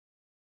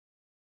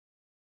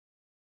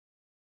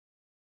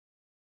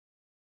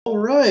All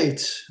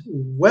right,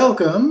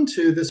 welcome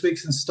to this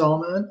week's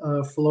installment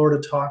of Florida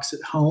Talks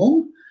at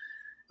Home.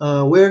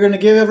 We're going to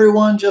give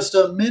everyone just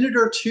a minute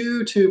or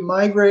two to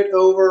migrate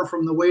over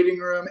from the waiting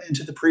room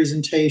into the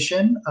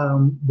presentation.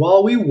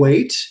 While we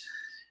wait,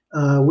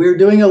 we're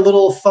doing a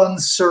little fun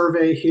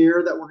survey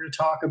here that we're going to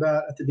talk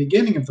about at the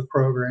beginning of the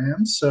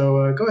program.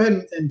 So go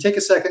ahead and take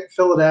a second,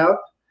 fill it out.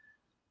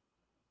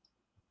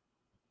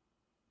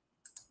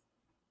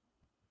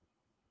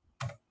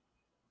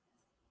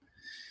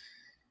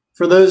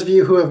 For those of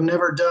you who have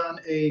never done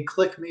a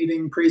click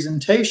meeting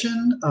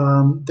presentation,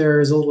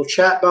 there's a little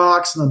chat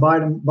box in the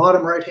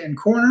bottom right-hand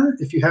corner.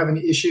 If you have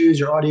any issues,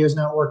 your audio is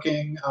not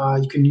working,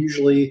 you can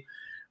usually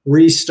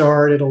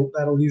restart.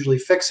 That'll usually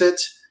fix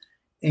it.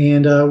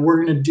 And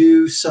we're going to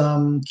do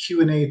some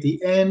Q&A at the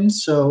end.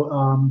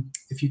 So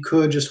if you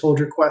could just hold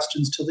your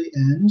questions till the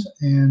end,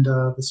 and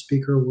the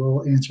speaker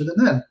will answer them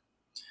then.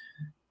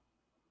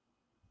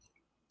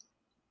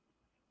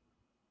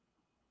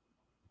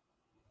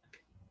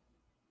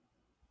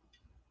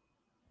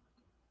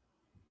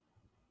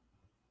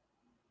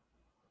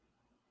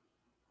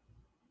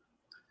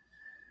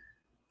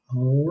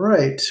 All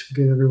right,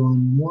 give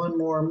everyone one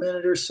more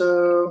minute or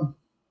so.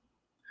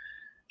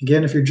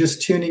 Again, if you're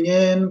just tuning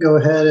in, go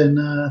ahead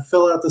and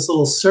fill out this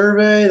little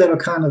survey. That'll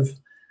kind of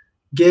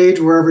gauge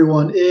where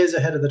everyone is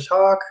ahead of the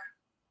talk.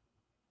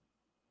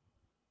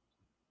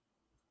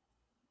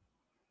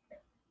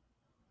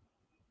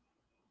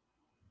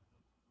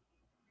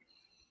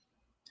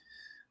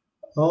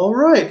 All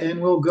right, and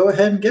we'll go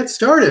ahead and get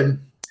started.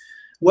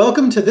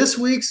 Welcome to this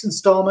week's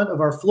installment of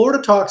our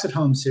Florida Talks at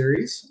Home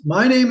series.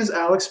 My name is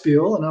Alex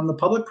Buell, and I'm the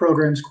Public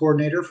Programs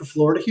Coordinator for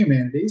Florida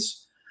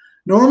Humanities.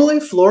 Normally,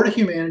 Florida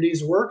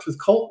Humanities works with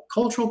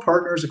cultural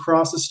partners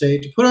across the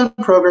state to put on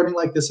programming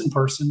like this in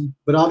person,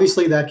 but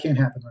obviously that can't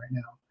happen right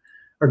now.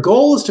 Our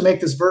goal is to make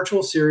this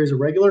virtual series a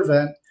regular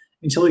event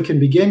until we can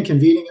begin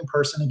convening in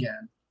person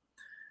again.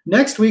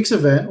 Next week's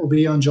event will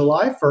be on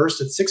July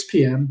 1st at 6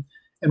 p.m.,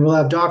 and we'll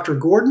have Dr.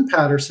 Gordon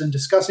Patterson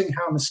discussing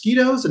how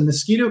mosquitoes and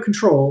mosquito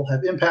control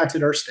have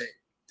impacted our state.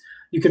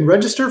 You can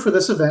register for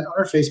this event on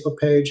our Facebook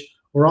page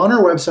or on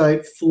our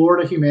website,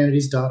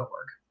 floridahumanities.org.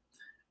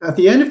 At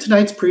the end of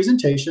tonight's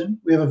presentation,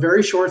 we have a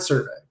very short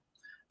survey.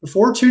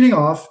 Before tuning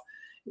off,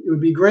 it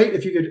would be great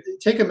if you could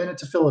take a minute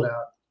to fill it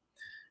out.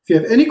 If you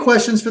have any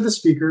questions for the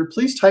speaker,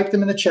 please type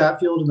them in the chat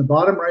field in the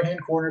bottom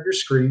right-hand corner of your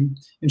screen,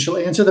 and she'll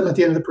answer them at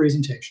the end of the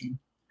presentation.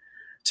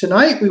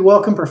 Tonight, we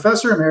welcome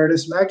Professor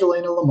Emeritus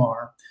Magdalena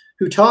Lamarre,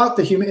 who taught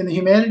in the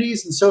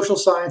Humanities and Social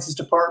Sciences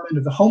Department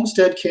of the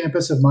Homestead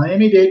campus of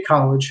Miami-Dade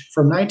College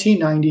from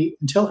 1990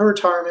 until her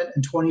retirement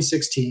in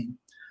 2016.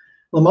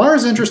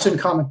 Lamarre's interest in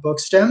comic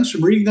books stems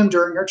from reading them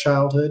during her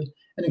childhood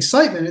and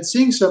excitement at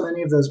seeing so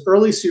many of those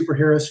early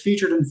superheroes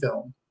featured in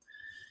film.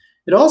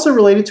 It also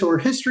related to her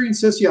history and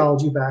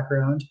sociology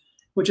background,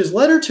 which has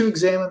led her to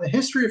examine the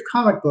history of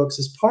comic books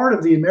as part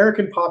of the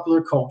American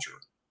popular culture.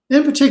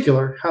 In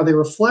particular, how they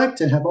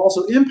reflect and have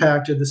also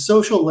impacted the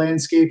social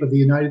landscape of the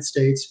United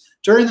States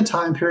during the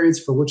time periods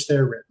for which they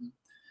are written.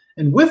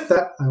 And with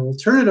that, I will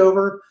turn it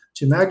over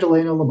to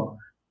Magdalena Lamarre.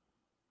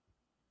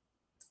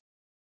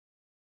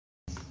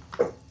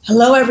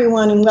 Hello,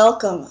 everyone, and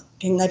welcome.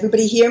 Can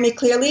everybody hear me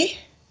clearly?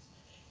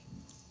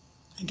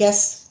 I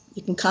guess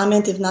you can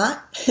comment if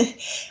not.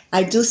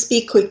 I do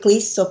speak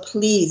quickly, so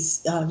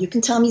please, you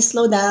can tell me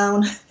slow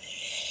down.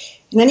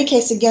 In any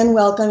case, again,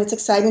 welcome. It's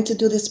exciting to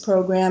do this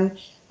program.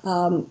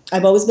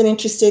 I've always been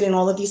interested in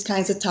all of these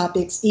kinds of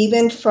topics,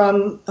 even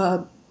from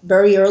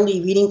very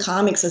early reading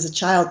comics as a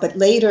child, but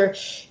later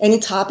any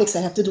topics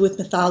that have to do with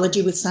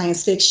mythology, with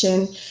science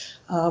fiction,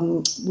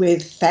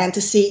 with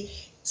fantasy.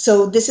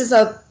 So this is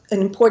an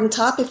important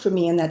topic for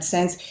me in that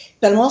sense,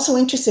 but I'm also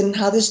interested in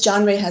how this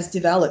genre has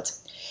developed.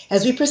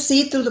 As we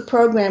proceed through the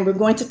program, we're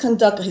going to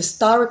conduct a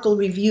historical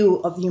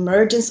review of the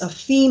emergence of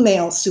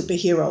female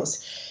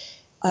superheroes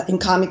in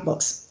comic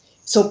books.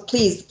 So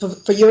please,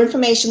 for your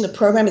information, the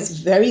program is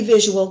very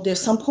visual.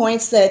 There's some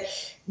points that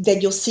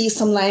you'll see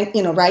some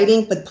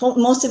writing, but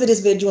most of it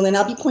is visual, and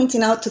I'll be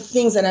pointing out to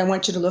things that I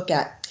want you to look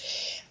at.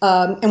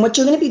 And what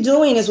you're going to be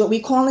doing is what we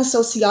call in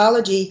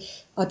sociology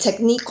a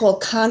technique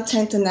called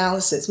content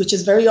analysis, which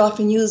is very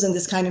often used in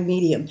this kind of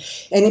medium.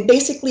 And it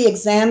basically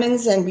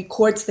examines and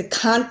records the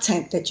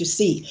content that you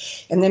see.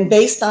 And then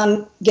based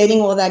on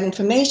getting all that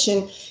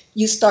information,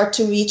 you start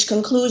to reach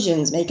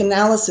conclusions, make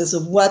analysis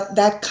of what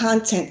that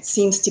content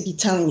seems to be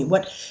telling you,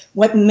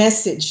 what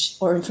message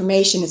or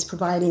information it's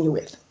providing you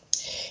with.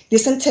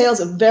 This entails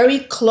a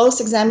very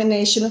close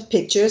examination of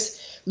pictures,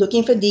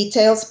 looking for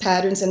details,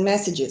 patterns, and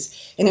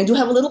messages. And I do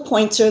have a little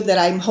pointer that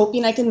I'm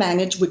hoping I can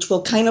manage, which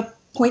will kind of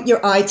point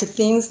your eye to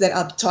things that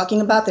I'm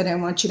talking about that I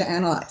want you to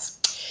analyze.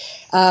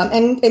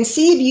 And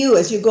see if you,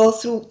 as you go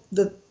through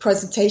the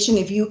presentation,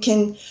 if you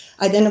can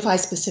identify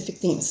specific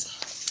themes.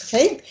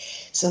 Okay,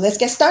 so let's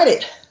get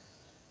started.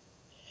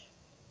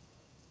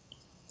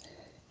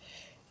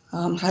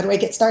 How do I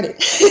get started?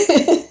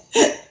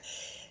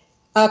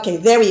 Okay,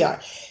 there we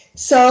are.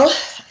 So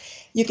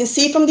You can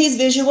see from these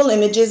visual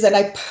images that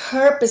I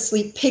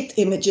purposely picked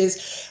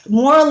images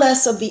more or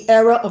less of the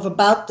era of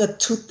about the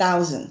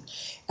 2000.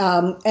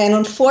 And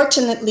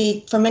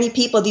unfortunately, for many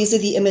people, these are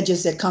the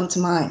images that come to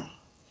mind.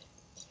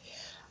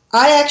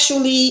 I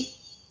actually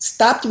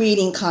stopped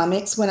reading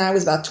comics when I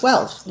was about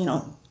 12. You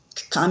know,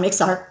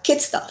 comics are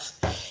kid stuff.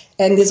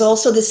 And there's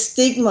also this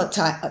stigma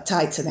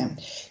tied to them.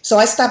 So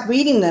I stopped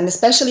reading them,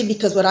 especially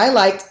because what I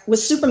liked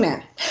was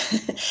Superman.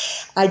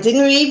 I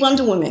didn't read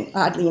Wonder Woman,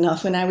 oddly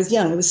enough, when I was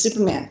young. It was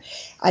Superman.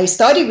 I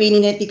started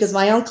reading it because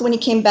my uncle, when he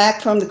came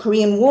back from the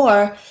Korean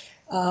War,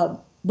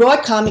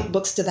 brought comic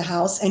books to the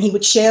house, and he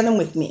would share them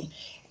with me.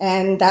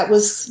 And that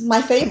was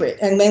my favorite.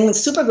 And then when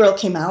Supergirl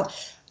came out,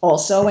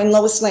 also, and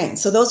Lois Lane.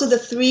 So those are the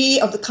three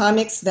of the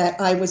comics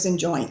that I was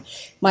enjoying.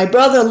 My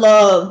brother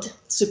loved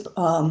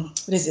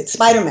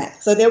Spider-Man.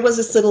 So there was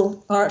this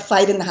little art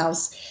fight in the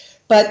house.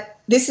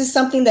 But this is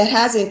something that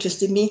has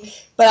interested me,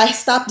 but I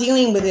stopped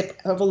dealing with it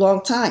for a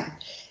long time.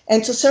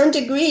 And to a certain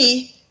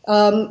degree,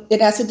 it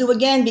has to do,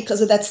 again,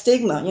 because of that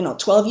stigma. You know,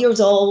 12 years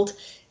old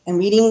and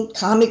reading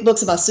comic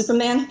books about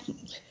Superman,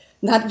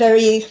 not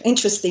very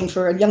interesting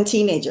for a young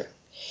teenager.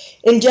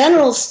 In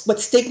general, what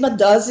stigma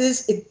does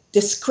is it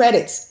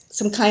discredits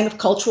some kind of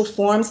cultural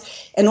forms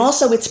and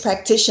also its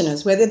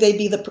practitioners, whether they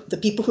be the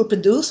people who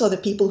produce or the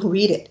people who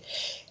read it.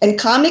 And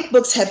comic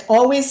books have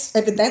always,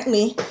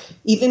 evidently,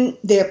 even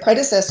their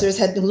predecessors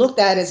had been looked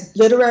at as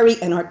literary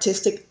and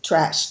artistic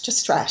trash,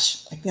 just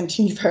trash. I think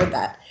you've heard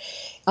that.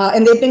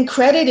 And they've been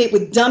credited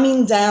with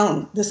dumbing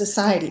down the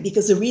society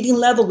because the reading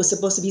level was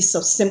supposed to be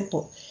so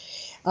simple.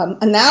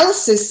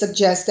 Analysis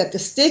suggests that the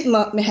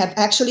stigma may have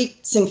actually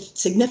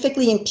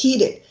significantly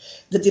impeded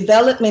the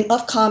development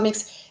of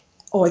comics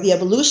or the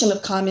evolution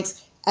of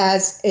comics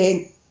as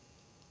an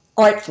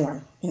art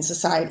form in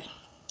society.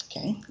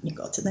 Okay, let me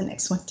go to the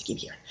next one to keep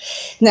here.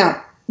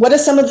 Now, what are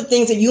some of the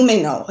things that you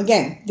may know?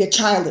 Again, they're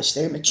childish,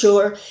 they're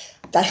mature.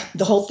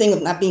 The whole thing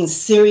of not being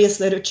serious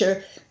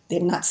literature,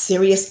 they're not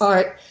serious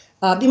art.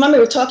 Remember,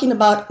 we're talking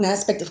about an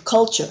aspect of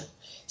culture.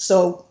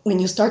 So when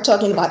you start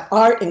talking about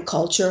art and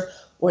culture,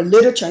 or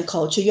literature and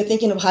culture, you're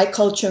thinking of high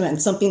culture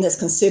and something that's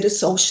considered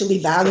socially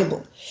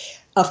valuable.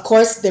 Of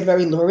course, they're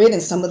very lurid,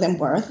 and some of them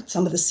were.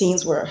 Some of the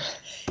scenes were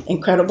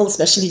incredible,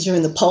 especially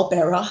during the pulp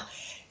era.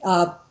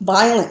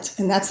 Violent,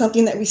 and that's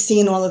something that we see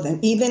in all of them.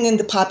 Even in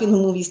the popular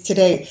movies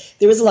today,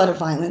 there is a lot of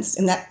violence,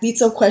 and that leads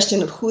to a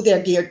question of who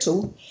they're geared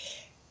to.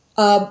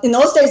 In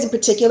those days in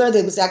particular,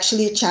 there was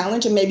actually a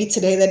challenge, and maybe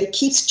today, that it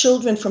keeps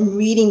children from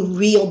reading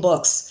real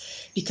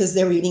books because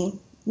they're reading,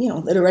 you know,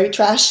 literary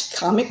trash,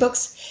 comic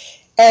books.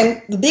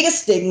 And the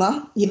biggest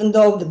stigma, even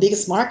though the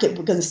biggest market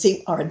we're going to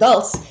see are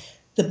adults,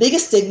 the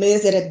biggest stigma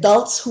is that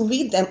adults who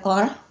read them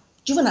are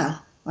juvenile,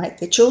 right?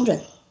 They're children.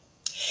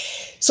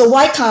 So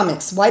why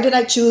comics? Why did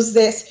I choose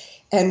this?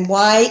 And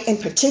why, in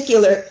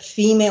particular,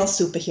 female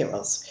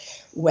superheroes?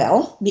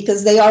 Well,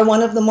 because they are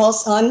one of the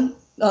most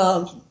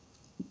underserved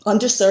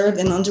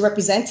and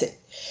underrepresented.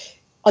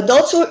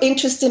 Adults who are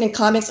interested in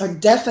comics are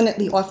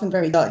definitely often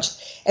very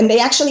judged. And they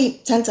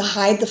actually tend to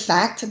hide the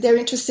fact that they're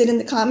interested in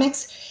the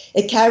comics.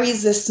 It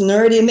carries this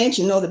nerd image,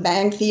 you know, the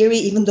Bang Theory,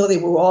 even though they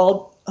were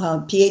all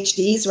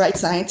PhDs, right,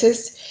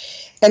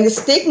 scientists. And the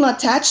stigma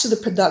attached to the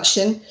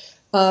production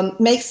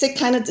makes it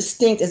kind of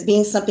distinct as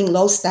being something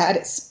low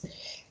status.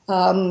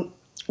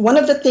 One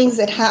of the things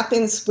that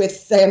happens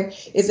with them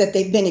is that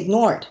they've been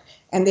ignored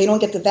and they don't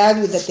get the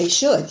value that they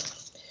should.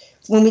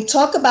 When we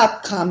talk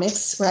about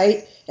comics,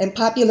 right, and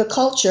popular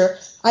culture,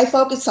 I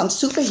focus on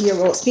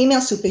superheroes, female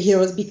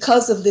superheroes,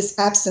 because of this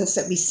absence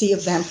that we see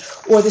of them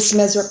or this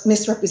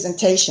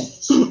misrepresentation.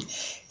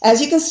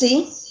 As you can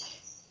see,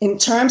 in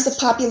terms of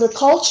popular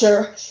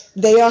culture,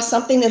 they are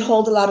something that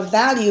hold a lot of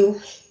value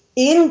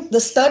in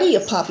the study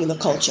of popular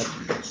culture.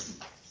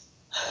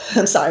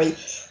 I'm sorry,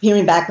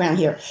 hearing background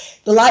here.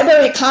 The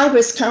Library of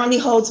Congress currently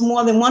holds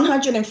more than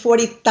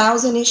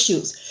 140,000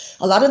 issues.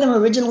 A lot of them are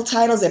original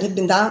titles that have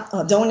been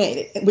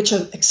donated, which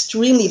are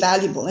extremely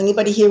valuable.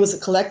 Anybody here who's a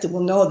collector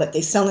will know that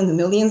they sell in the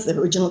millions, the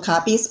original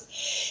copies.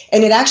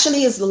 And it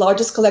actually is the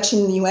largest collection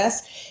in the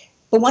US.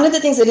 But one of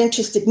the things that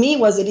interested me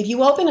was that if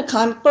you open a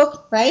comic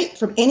book, right,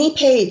 from any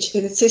page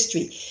in its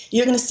history,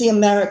 you're going to see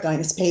America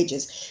in its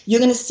pages. You're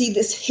going to see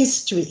this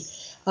history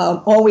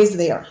always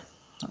there,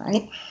 all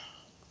right?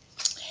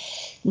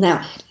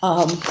 Now,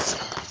 go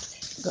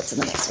to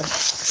the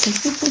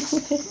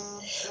next one.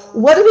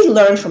 What do we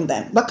learn from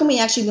them? What can we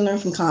actually learn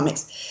from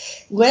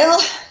comics?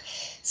 Well,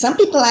 some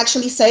people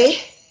actually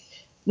say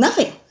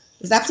nothing.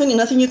 There's absolutely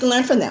nothing you can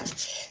learn from them.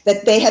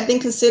 That they have been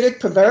considered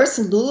perverse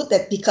and lewd,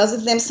 that because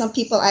of them, some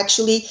people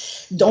actually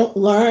don't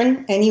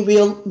learn any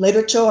real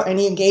literature or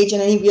engage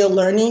in any real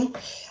learning.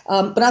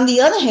 But on the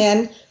other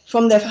hand,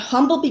 from their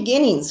humble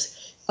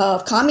beginnings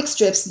of comic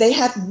strips, they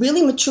have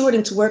really matured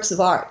into works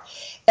of art.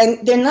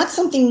 And they're not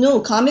something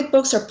new. Comic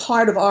books are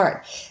part of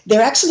art.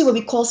 They're actually what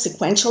we call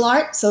sequential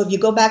art. So if you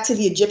go back to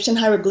the Egyptian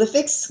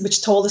hieroglyphics,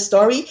 which told a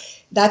story,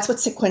 that's what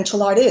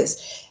sequential art is.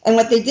 And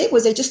what they did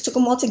was they just took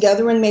them all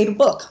together and made a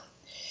book.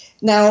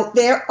 Now,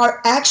 there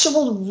are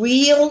actual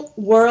real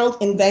world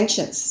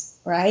inventions,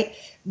 right?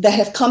 that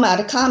have come out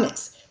of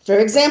comics. For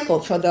example,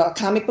 for the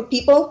comic book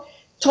people,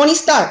 Tony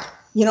Stark,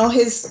 you know,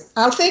 his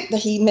outfit that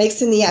he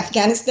makes in the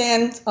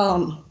Afghanistan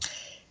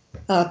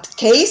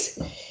case,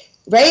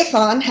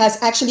 Raytheon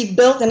has actually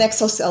built an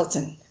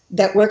exoskeleton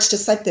that works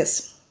just like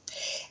this.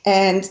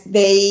 And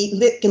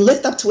they can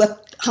lift up to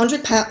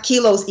 100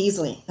 kilos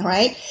easily, all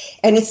right?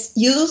 And it's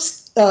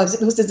used,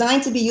 it was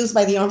designed to be used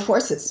by the armed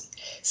forces.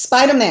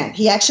 Spider-Man,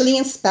 he actually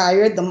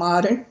inspired the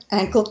modern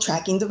ankle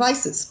tracking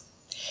devices.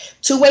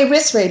 Two-way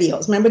wrist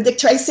radios, remember Dick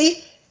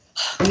Tracy?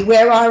 We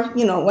wear our,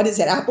 you know, what is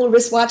it, Apple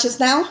wristwatches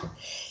now?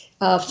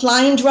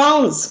 Flying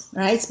drones,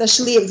 right?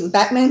 Especially it was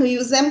Batman who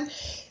used them.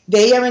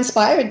 They are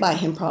inspired by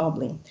him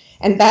probably.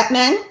 And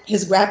Batman,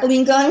 his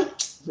grappling gun,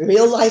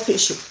 real life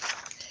issue.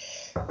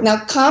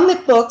 Now,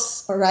 comic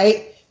books, all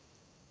right,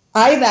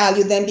 I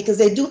value them because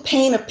they do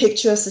paint a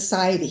picture of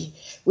society.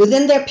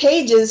 Within their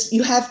pages,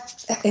 you have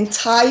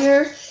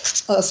entire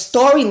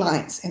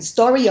storylines and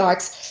story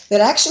arcs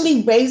that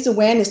actually raise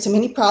awareness to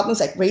many problems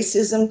like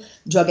racism,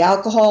 drug,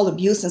 alcohol,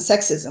 abuse, and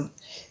sexism.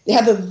 They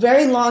have a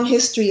very long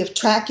history of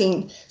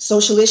tracking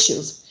social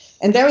issues.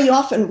 And very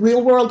often,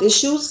 real-world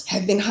issues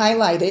have been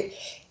highlighted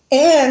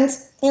and,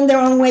 in their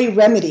own way,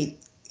 remedied,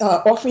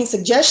 offering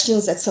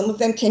suggestions that some of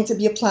them came to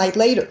be applied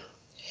later.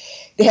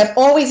 They have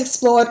always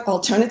explored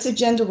alternative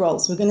gender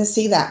roles. We're going to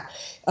see that.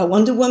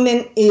 Wonder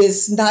Woman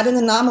is not an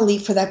anomaly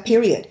for that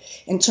period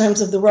in terms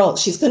of the role.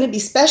 She's going to be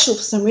special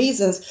for some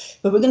reasons,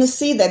 but we're going to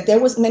see that there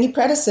was many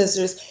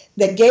predecessors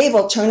that gave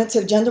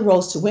alternative gender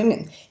roles to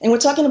women. And we're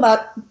talking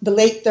about the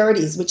late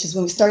 30s, which is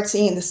when we start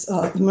seeing this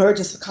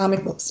emergence of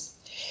comic books.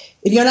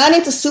 If you're not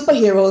into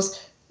superheroes,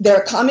 there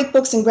are comic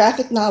books and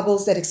graphic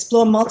novels that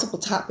explore multiple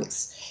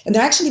topics, and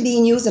they're actually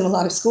being used in a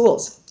lot of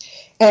schools.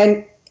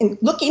 And in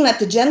looking at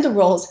the gender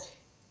roles,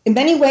 in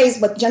many ways,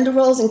 what gender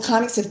roles in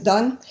comics have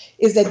done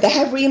is that they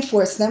have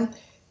reinforced them,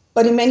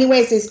 but in many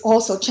ways, they've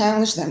also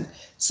challenged them.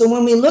 So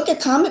when we look at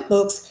comic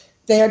books,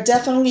 they are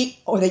definitely,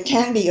 or they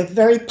can be, a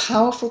very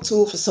powerful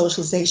tool for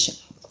socialization.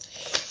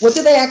 What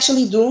do they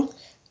actually do?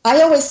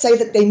 I always say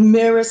that they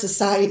mirror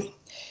society.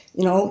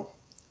 You know,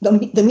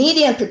 the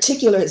media in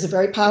particular is a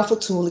very powerful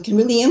tool. It can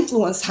really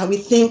influence how we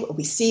think, what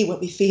we see,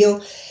 what we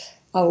feel,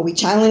 what we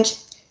challenge.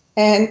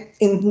 And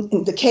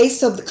in the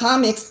case of the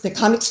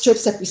comic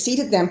strips that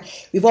preceded them,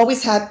 we've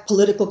always had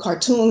political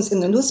cartoons in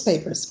the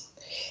newspapers.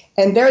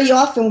 And very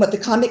often what the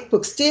comic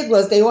books did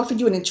was they offered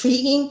you an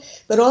intriguing,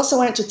 but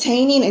also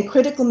entertaining and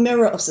critical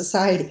mirror of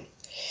society.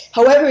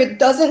 However, it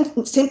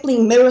doesn't simply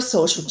mirror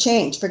social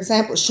change. For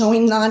example,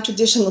 showing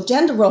non-traditional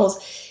gender roles,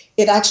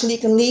 it actually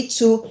can lead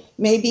to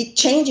maybe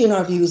changing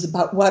our views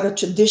about what a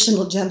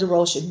traditional gender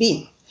role should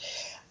be.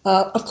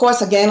 Of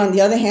course, again, on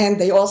the other hand,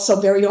 they also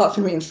very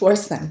often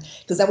reinforce them,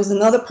 because that was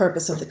another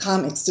purpose of the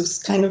comics, to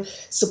kind of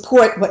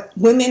support what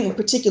women in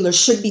particular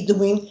should be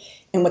doing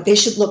and what they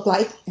should look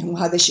like and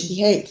how they should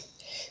behave.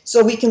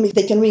 So they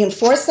can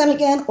reinforce them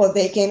again, or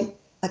they can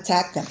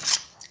attack them.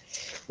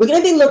 We're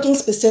going to be looking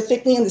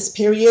specifically in this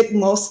period,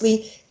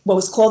 mostly what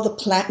was called the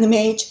Platinum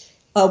Age,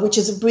 which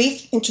is a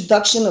brief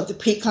introduction of the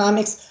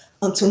pre-comics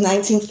until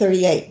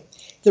 1938.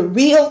 The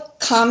real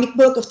comic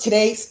book of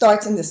today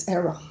starts in this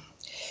era.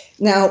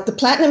 Now, the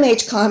Platinum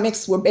Age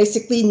comics were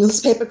basically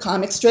newspaper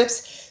comic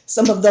strips.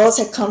 Some of those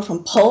had come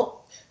from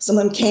pulp. Some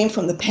of them came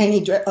from the penny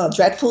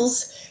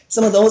dreadfuls.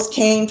 Some of those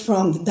came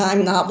from the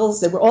dime novels.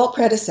 They were all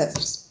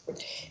predecessors.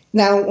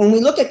 Now, when we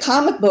look at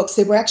comic books,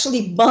 they were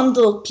actually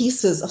bundled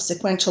pieces of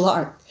sequential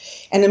art.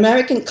 And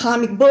American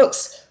comic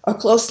books are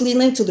closely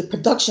linked to the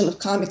production of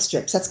comic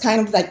strips. That's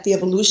kind of like the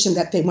evolution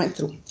that they went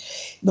through.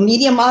 The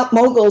media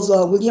moguls,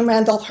 William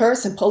Randolph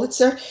Hearst and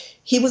Pulitzer,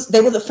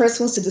 they were the first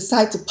ones to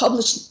decide to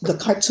publish the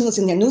cartoons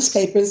in their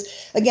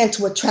newspapers, again,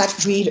 to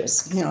attract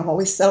readers,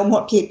 always sell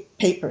more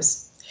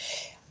papers.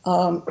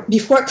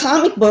 Before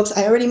comic books,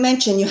 I already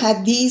mentioned you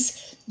had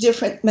these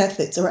different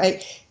methods, all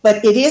right?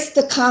 But it is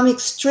the comic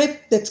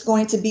strip that's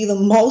going to be the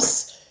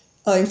most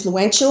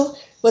influential.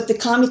 But the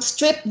comic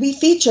strip, we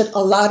featured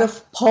a lot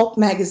of pulp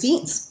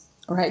magazines,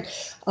 all right?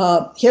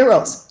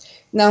 Heroes.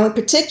 Now, in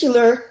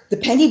particular, the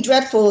penny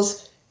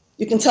dreadfuls,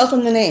 you can tell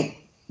from the name,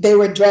 they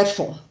were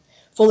dreadful,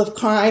 full of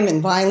crime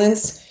and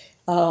violence.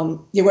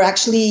 They were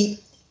actually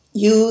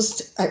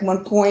used at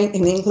one point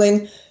in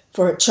England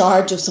for a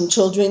charge of some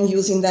children,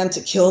 using them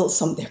to kill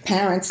some of their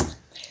parents.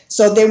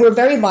 So they were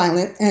very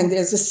violent, and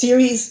there's a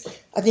series,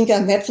 I think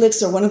on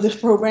Netflix or one of the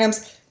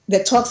programs,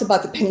 that talks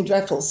about the penny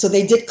dreadfuls. So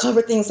they did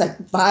cover things like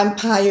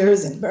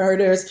vampires and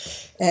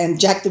murders and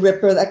Jack the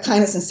Ripper, that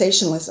kind of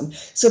sensationalism.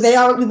 So they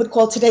are what we would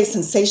call today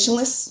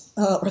sensationalists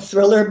or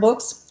thriller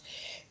books.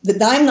 The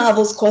dime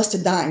novels cost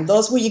a dime.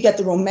 Those where you get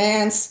the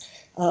romance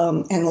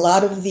and a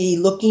lot of the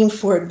looking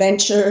for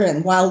adventure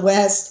and Wild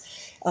West.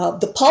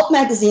 The pulp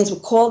magazines were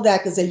called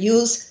that because they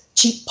use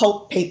cheap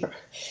pulp paper.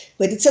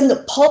 But it's in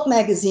the pulp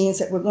magazines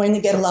that we're going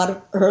to get a lot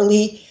of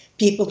early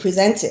people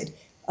presented.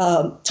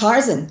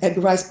 Tarzan,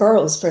 Edgar Rice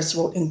Burroughs, first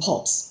wrote in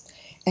pulps.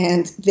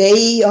 And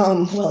they,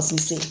 who else? Let me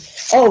see.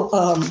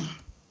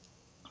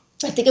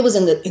 I think it was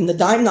in the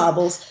dime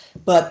novels,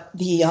 but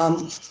the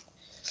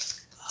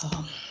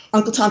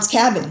Uncle Tom's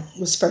Cabin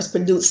was first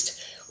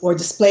produced or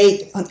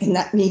displayed in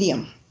that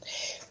medium.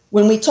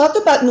 When we talk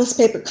about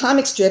newspaper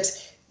comic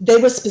strips, they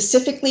were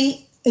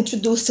specifically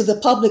introduced to the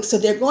public, so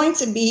they're going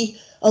to be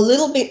a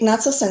little bit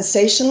not so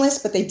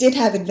sensationalist, but they did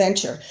have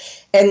adventure.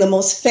 And the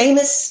most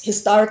famous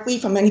historically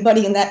from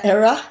anybody in that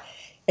era,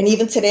 and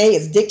even today,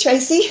 is Dick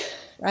Tracy,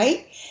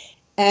 right?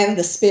 And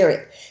The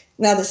Spirit.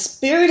 Now, The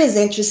Spirit is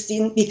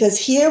interesting because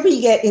here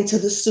we get into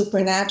the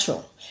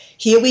supernatural.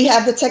 Here we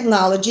have the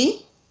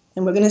technology,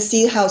 and we're going to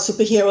see how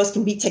superheroes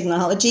can be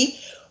technology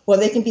or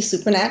they can be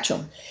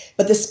supernatural.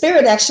 But the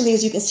spirit actually,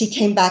 as you can see,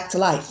 came back to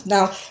life.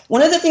 Now,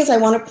 one of the things I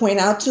want to point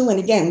out too, and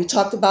again, we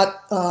talked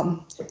about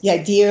the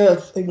idea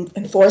of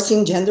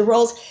enforcing gender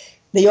roles.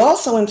 They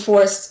also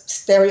enforced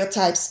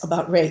stereotypes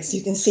about race.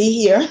 You can see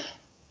here,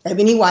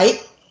 Ebony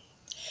White,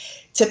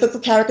 typical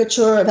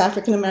caricature of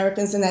African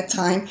Americans in that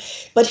time.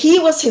 But he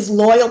was his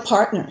loyal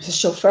partner, his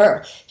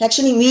chauffeur. He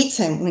actually meets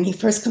him when he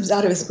first comes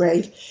out of his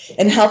grave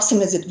and helps him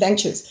in his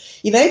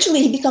adventures.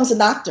 Eventually, he becomes a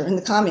doctor in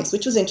the comics,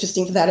 which was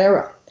interesting for that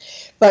era.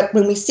 But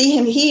when we see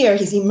him here,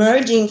 he's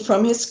emerging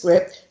from his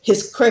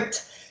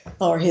crypt,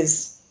 or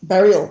his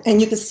burial. And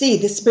you can see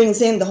this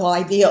brings in the whole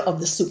idea of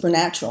the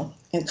supernatural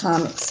in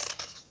comics.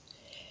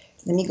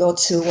 Let me go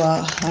to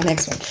our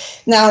next one.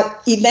 Now,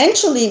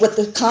 eventually, what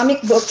the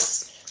comic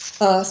books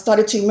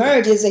started to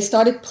emerge is they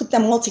started to put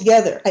them all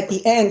together at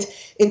the end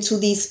into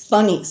these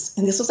funnies.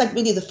 And this was like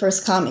really the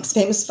first comics,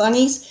 Famous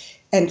Funnies.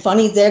 And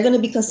funnies, they're going to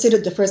be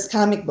considered the first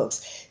comic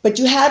books. But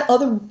you had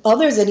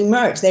others that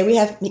emerged. There we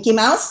have Mickey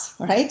Mouse,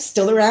 right?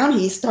 Still around.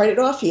 He started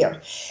off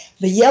here.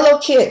 The Yellow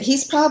Kid,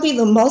 he's probably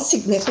the most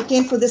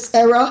significant for this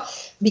era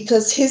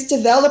because his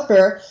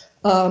developer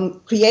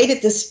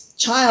created this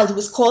child who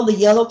was called the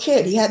Yellow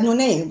Kid. He had no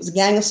name. It was a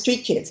gang of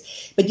street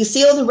kids. But you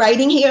see all the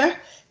writing here?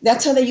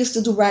 That's how they used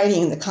to do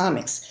writing in the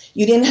comics.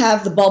 You didn't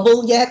have the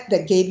bubble yet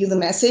that gave you the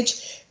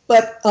message.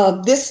 But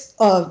this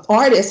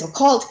artist, or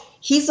cult,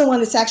 he's the one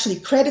that's actually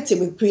credited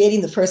with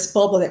creating the first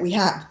bubble that we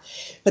have.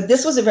 But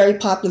this was a very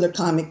popular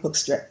comic book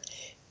strip.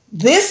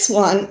 This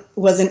one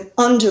was an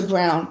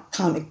underground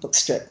comic book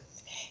strip.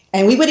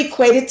 And we would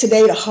equate it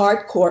today to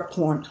hardcore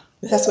porn.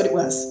 That's what it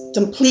was,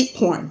 complete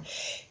porn,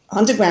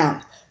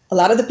 underground. A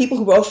lot of the people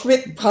who wrote for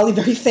it were probably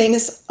very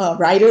famous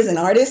writers and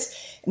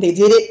artists. And they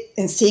did it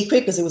in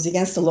secret because it was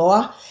against the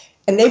law.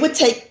 And they would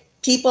take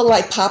people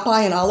like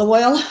Popeye and Olive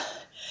Oyl,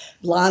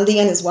 Blondie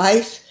and his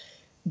wife,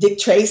 Dick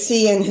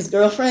Tracy and his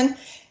girlfriend,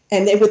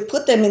 and they would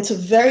put them into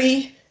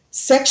very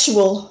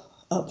sexual,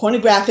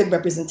 pornographic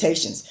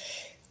representations.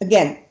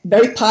 Again,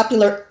 very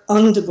popular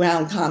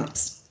underground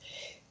comics.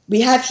 We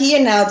have here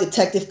now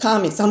Detective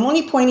Comics. I'm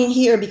only pointing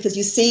here because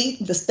you see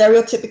the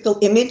stereotypical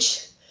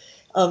image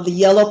of the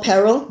Yellow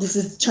Peril. This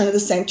is the turn of the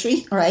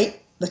century, all right?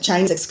 The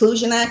Chinese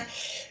Exclusion Act.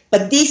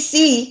 But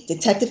DC,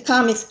 Detective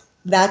Comics,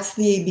 that's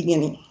the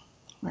beginning,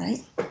 right?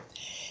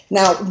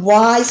 Now,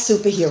 why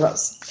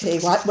superheroes? Okay,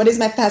 what is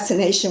my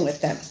fascination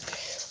with them?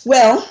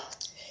 Well,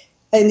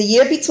 in the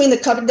year between the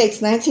cover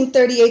dates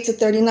 1938 to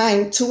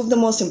 39, two of the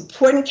most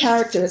important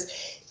characters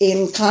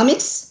in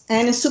comics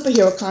and in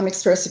superhero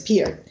comics first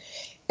appeared.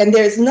 And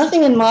there's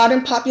nothing in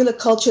modern popular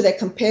culture that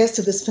compares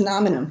to this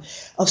phenomenon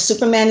of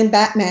Superman and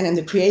Batman and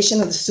the creation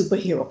of the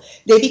superhero.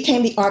 They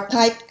became the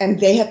archetype, and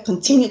they have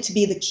continued to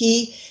be the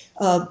key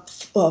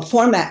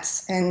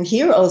formats and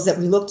heroes that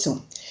we look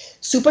to.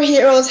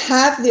 Superheroes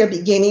have their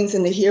beginnings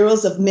in the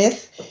heroes of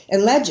myth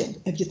and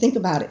legend, if you think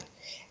about it.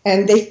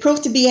 And they've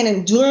proved to be an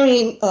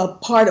enduring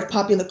part of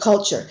popular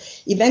culture,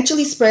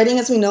 eventually spreading,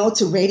 as we know,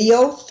 to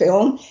radio,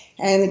 film,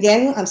 and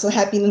again, I'm so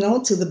happy to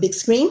know, to the big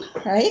screen,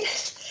 right?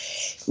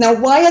 Now,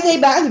 why are they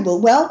valuable?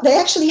 Well, they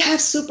actually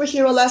have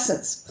superhero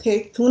lessons,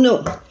 okay? Who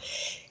knew?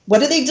 What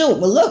do they do?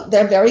 Well, look,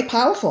 they're very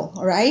powerful,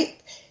 all right?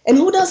 And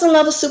who doesn't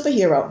love a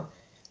superhero?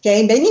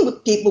 Okay, many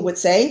people would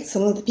say,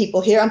 some of the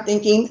people here, I'm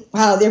thinking,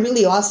 wow, they're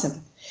really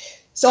awesome.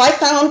 So I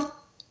found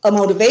a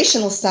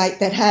motivational site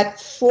that had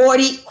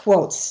 40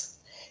 quotes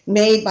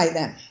made by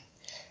them.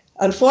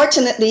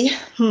 Unfortunately,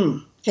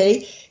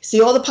 okay, see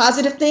all the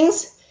positive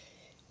things?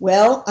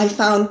 Well, I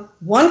found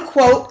one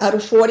quote out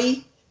of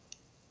 40,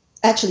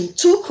 actually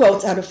 2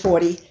 quotes out of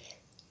 40,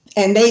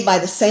 and made by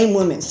the same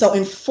woman. So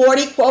in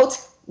 40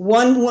 quotes,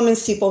 one woman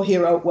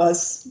superhero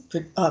was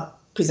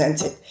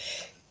presented.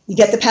 You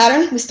get the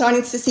pattern we're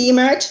starting to see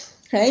emerge,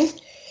 okay?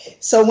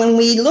 So when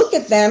we look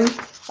at them,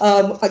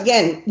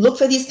 again, look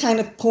for these kind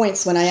of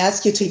points when I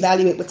ask you to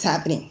evaluate what's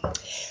happening.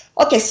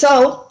 Okay,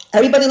 so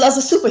everybody loves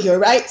a superhero,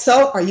 right?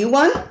 So are you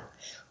one?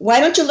 Why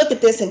don't you look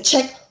at this and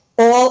check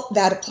all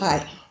that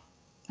apply,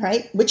 all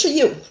right? Which are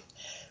you,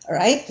 all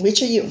right?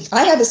 Which are you?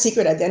 I have a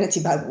secret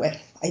identity, by the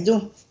way. I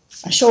do.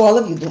 I'm sure all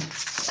of you do.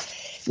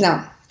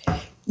 Now,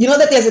 you know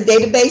that there's a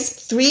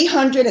database,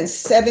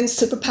 307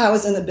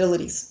 superpowers and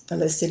abilities are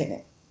listed in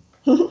it.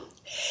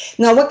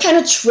 Now, what kind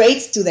of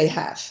traits do they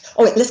have?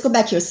 Oh, wait, let's go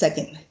back here a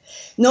second.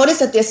 Notice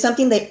that there's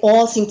something they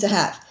all seem to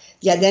have.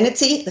 The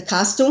identity, the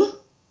costume,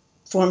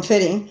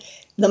 form-fitting.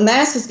 The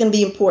mask is going to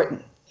be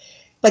important.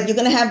 but you're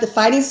going to have the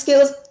fighting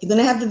skills, you're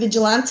going to have the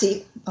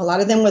vigilante, a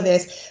lot of them were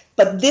this,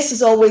 but this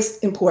is always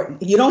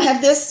important. If you don't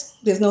have this,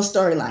 there's no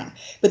storyline.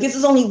 But this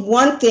is only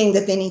one thing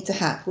that they need to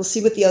have. We'll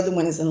see what the other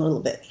one is in a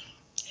little bit.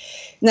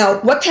 Now,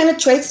 what kind of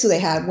traits do they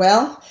have?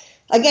 Well,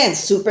 again,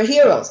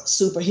 superheroes,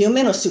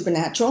 superhuman or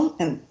supernatural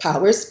and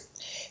powers.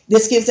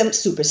 This gives them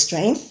super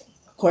strength,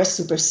 of course,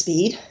 super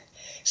speed,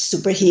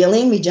 super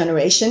healing,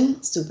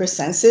 regeneration, super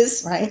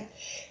senses, right?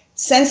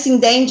 Sensing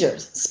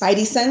dangers,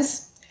 spidey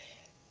sense.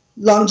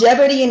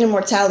 Longevity and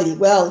immortality.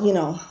 Well,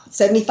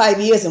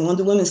 75 years and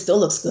Wonder Woman still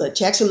looks good.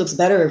 She actually looks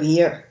better every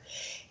year.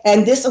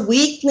 And this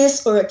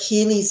weakness or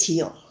Achilles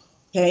heel.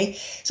 Okay,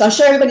 so I'm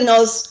sure everybody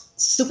knows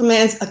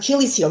Superman's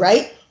Achilles heel,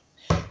 right?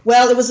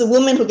 Well, it was a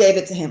woman who gave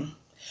it to him.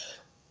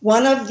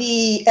 One of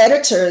the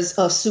editors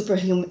of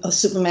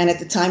Superman at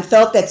the time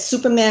felt that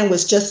Superman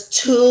was just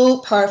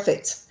too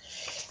perfect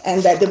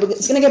and that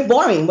it's going to get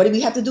boring. What do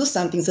we have to do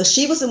something? So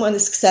she was the one that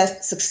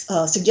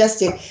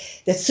suggested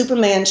that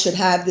Superman should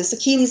have this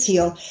Achilles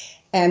heel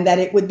and that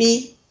it would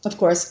be, of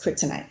course,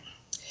 kryptonite.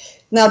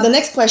 Now, the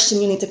next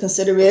question you need to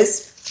consider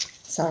is,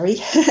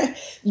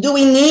 do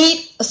we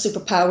need a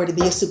superpower to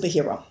be a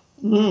superhero?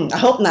 I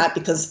hope not,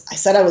 because I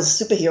said I was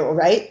a superhero,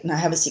 right? And I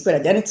have a secret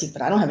identity,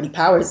 but I don't have any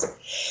powers.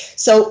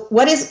 So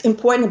what is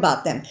important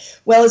about them?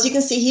 Well, as you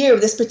can see here,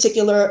 this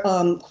particular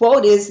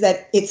quote is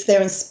that it's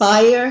their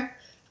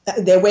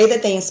way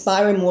that they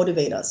inspire and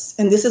motivate us.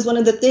 And this is one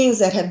of the things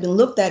that have been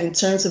looked at in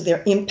terms of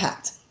their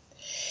impact.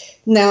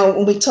 Now,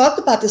 when we talk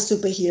about the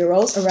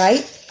superheroes, all right,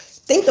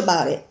 think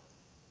about it.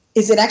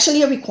 Is it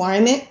actually a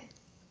requirement?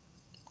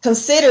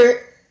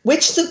 Consider which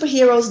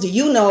superheroes do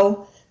you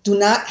know do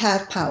not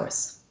have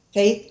powers?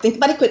 Okay, think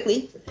about it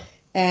quickly,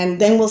 and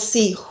then we'll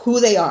see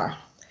who they are.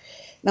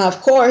 Now, of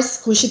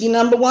course, who should be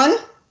number one?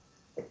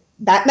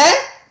 Batman?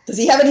 Does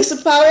he have any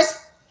superpowers?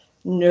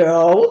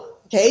 No.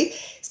 Okay,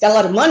 he's got a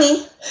lot of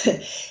money,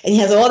 and he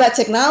has all that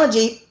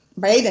technology,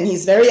 right? And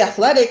he's very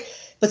athletic,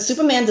 but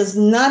Superman does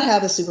not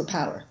have a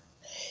superpower.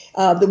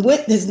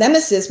 His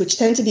nemesis, which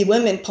tend to be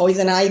women,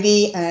 Poison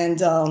Ivy and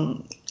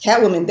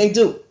Catwoman,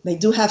 they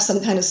do have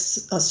some kind of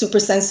super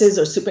senses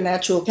or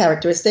supernatural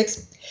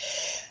characteristics.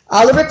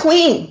 Oliver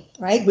Queen,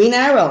 right? Green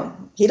Arrow.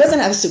 He doesn't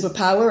have a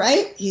superpower,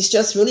 right? He's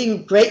just really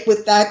great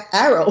with that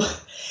arrow.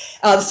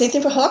 The same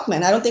thing for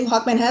Hawkman. I don't think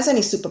Hawkman has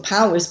any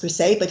superpowers per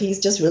se, but he's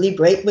just really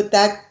great with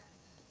that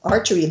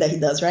archery that he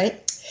does,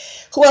 right?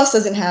 Who else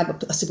doesn't have a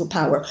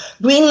superpower?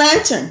 Green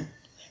Lantern,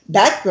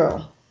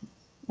 Batgirl,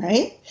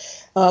 right?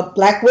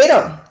 Black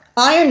Widow,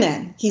 Iron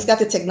Man. He's got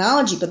the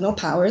technology, but no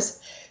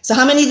powers. So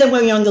how many of them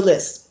were on the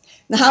list?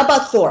 Now, how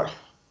about Thor?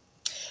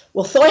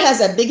 Well, Thor has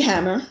that big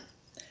hammer.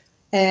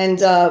 And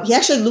he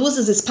actually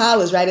loses his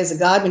powers, right, as a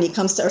god when he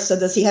comes to Earth. So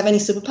does he have any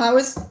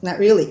superpowers? Not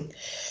really.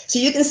 So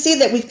you can see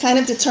that we've kind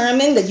of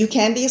determined that you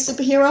can be a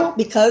superhero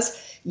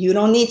because you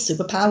don't need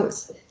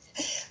superpowers.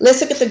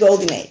 Let's look at the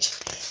Golden Age.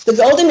 The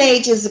Golden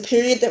Age is the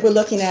period that we're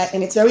looking at,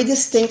 and it's very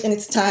distinct in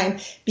its time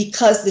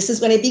because this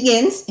is when it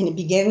begins, and it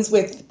begins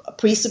with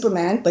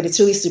pre-Superman, but it's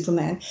really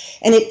Superman,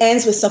 and it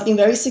ends with something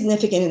very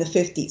significant in the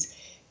 50s.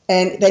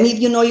 And if any of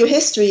you know your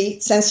history,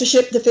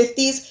 censorship, the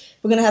 50s,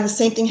 we're going to have the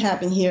same thing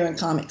happen here in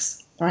comics.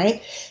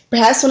 Right?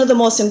 Perhaps one of the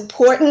most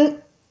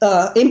important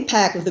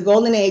impact of the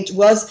Golden Age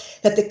was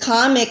that the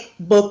comic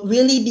book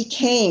really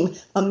became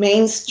a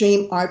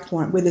mainstream art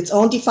form with its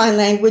own defined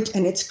language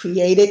and its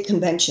created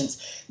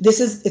conventions.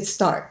 This is its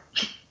start.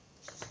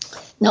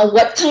 Now,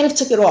 what kind of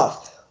took it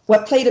off?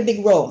 What played a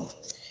big role?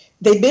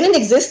 They've been in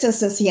existence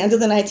since the end of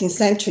the 19th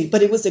century,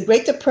 but it was the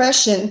Great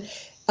Depression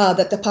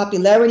that the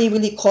popularity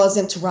really caused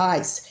them to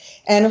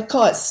rise. And of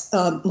course,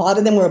 a lot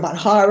of them were about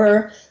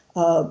horror,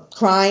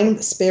 crime,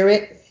 the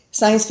spirit.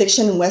 Science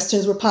fiction and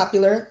westerns were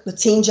popular. The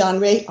teen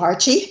genre,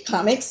 Archie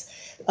comics,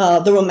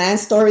 the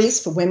romance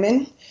stories for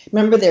women.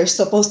 Remember, they're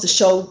supposed to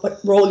show what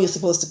role you're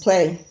supposed to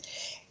play.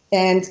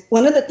 And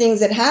one of the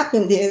things that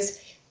happened is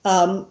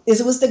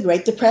it was the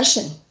Great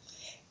Depression,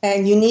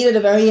 and you needed a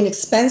very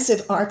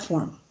inexpensive art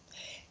form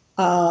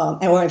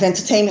or of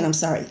entertainment. I'm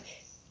sorry.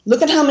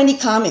 Look at how many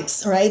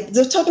comics. All right,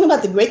 they're talking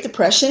about the Great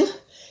Depression.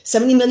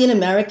 70 million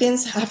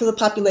Americans, half of the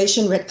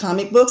population, read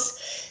comic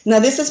books. Now,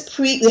 this is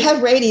they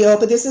have radio,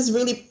 but this is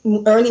really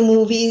early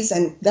movies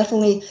and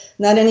definitely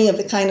not any of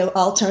the kind of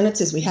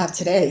alternatives we have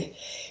today.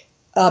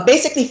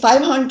 Basically,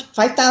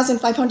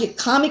 5,500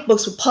 comic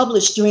books were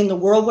published during the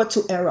World War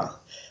II era.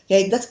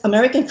 Okay, that's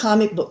American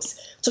comic books.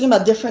 We're talking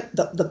about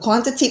the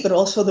quantity, but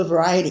also the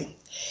variety.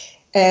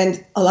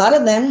 And a lot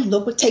of them,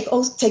 look what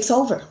takes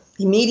over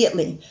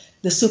immediately,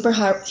 the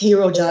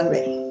superhero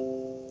genre.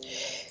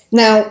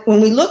 Now,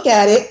 when we look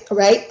at it,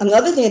 right,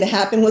 another thing that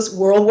happened was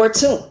World War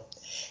II.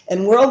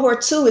 And World War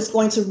II is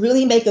going to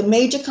really make a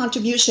major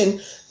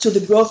contribution to the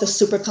growth of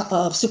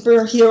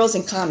superheroes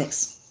and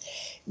comics.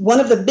 One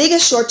of the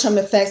biggest short-term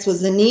effects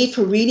was the need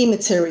for reading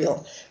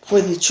material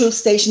for the troops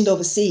stationed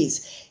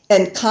overseas.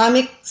 And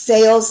comic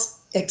sales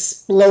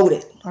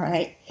exploded, all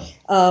right,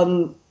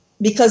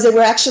 because they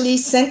were actually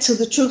sent to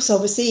the troops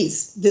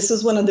overseas. This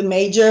was one of the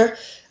major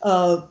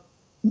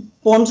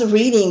forms of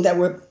reading that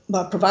were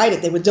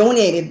provided. They were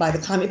donated by the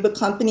comic book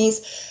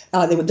companies.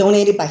 They were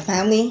donated by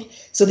family.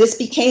 So this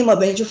became a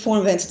major form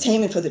of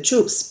entertainment for the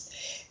troops.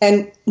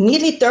 And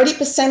nearly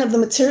 30% of the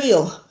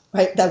material,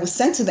 right, that was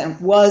sent to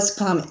them was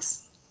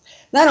comics.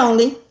 Not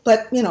only,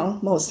 but, you know,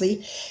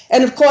 mostly.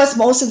 And of course,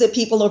 most of the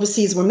people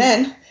overseas were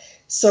men.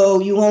 So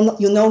you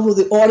know who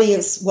the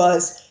audience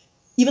was,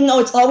 even though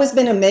it's always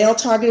been a male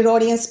targeted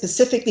audience,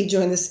 specifically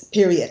during this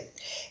period.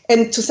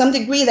 And to some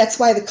degree, that's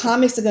why the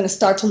comics are going to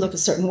start to look a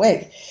certain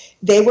way.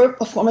 They were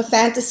a form of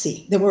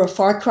fantasy. They were a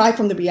far cry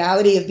from the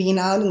reality of being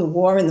out in the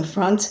war, in the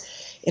front,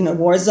 in a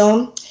war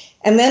zone.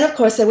 And then, of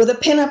course, there were the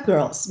pinup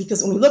girls,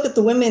 because when we look at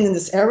the women in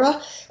this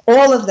era,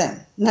 all of them,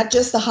 not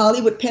just the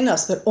Hollywood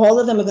pinups, but all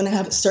of them are going to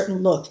have a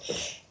certain look.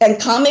 And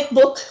comic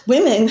book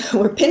women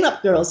were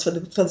pinup girls for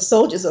the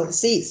soldiers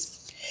overseas.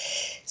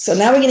 So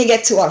now we're going to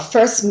get to our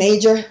first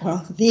major,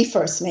 well, the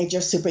first major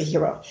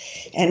superhero.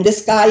 And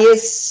this guy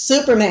is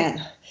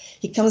Superman.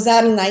 He comes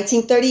out in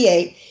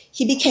 1938.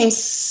 He became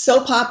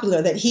so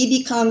popular that he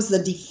becomes the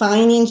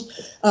defining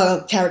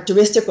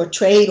characteristic or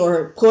trait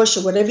or push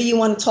or whatever you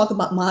want to talk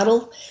about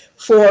model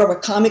for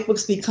what comic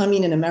books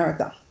becoming in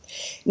America.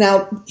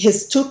 Now,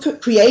 his two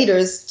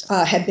creators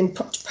had been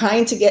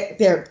trying to get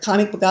their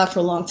comic book out for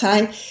a long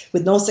time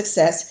with no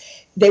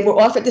success. They were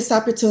offered this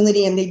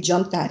opportunity and they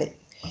jumped at it.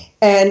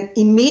 And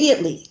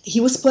immediately he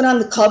was put on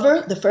the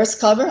cover, the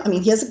first cover. I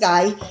mean, here's a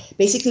guy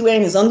basically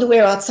wearing his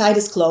underwear outside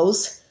his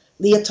clothes,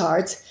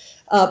 leotards.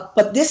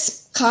 But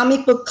this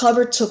comic book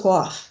cover took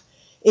off.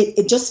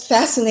 It just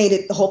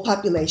fascinated the whole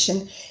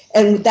population.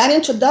 And with that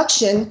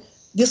introduction,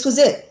 this was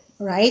it,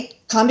 right?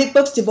 Comic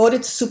books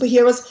devoted to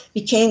superheroes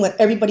became what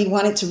everybody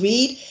wanted to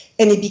read,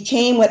 and it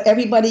became what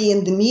everybody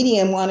in the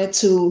medium wanted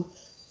to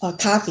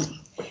copy.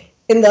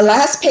 In the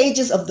last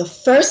pages of the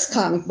first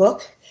comic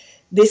book,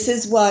 this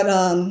is what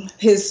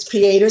his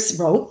creators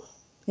wrote.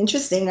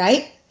 Interesting,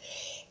 right?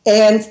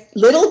 And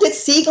little did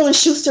Siegel and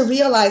Schuster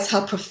realize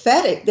how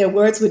prophetic their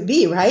words would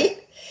be, right?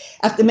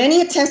 After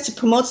many attempts to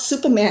promote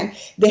Superman,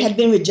 they had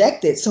been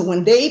rejected. So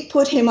when they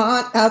put him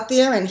out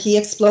there and he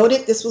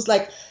exploded, this was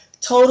like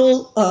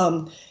total,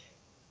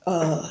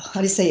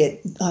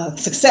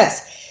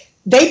 success.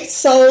 They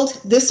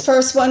sold this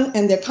first one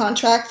and their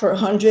contract for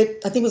I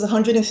think it was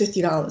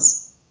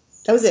 $150.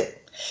 That was it.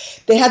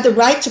 They had the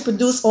right to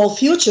produce all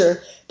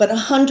future, but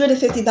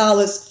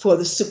 $150 for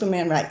the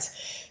Superman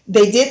rights.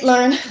 They did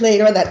learn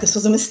later that this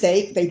was a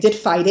mistake. They did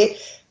fight it.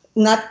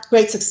 Not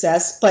great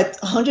success, but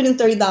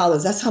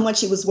 $130, that's how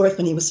much he was worth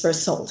when he was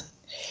first sold.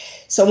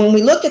 So when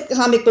we look at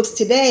comic books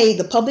today,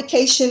 this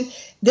publication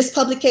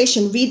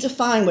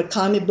redefined what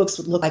comic books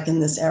would look like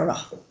in this era.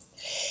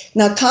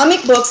 Now,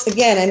 comic books,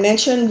 again, I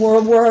mentioned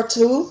World War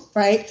II,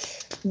 right?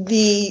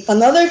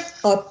 Another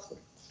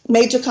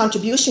major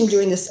contribution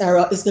during this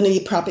era is going to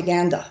be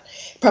propaganda.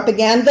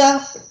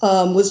 Propaganda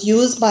was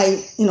used by,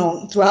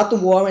 throughout the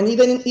war, and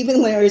even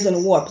when there is in a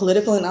war,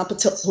 political and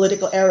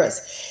political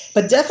eras.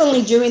 But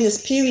definitely during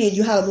this period,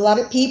 you have a lot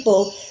of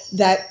people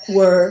that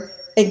were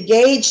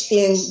engaged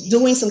in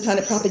doing some kind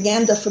of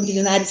propaganda from the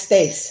United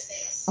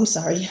States. I'm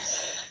sorry.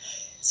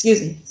 Excuse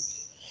me.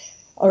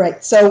 All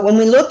right. So when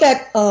we look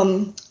at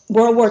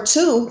World War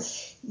II,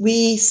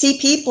 we see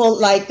people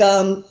like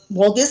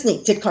Walt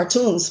Disney did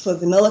cartoons for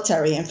the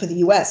military and for the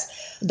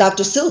U.S.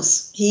 Dr.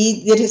 Seuss,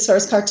 he did his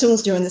first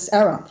cartoons during this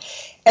era.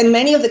 And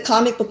many of the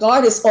comic book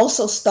artists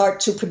also start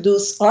to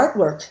produce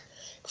artwork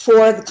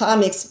for the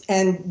comics,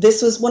 and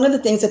this was one of the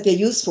things that they're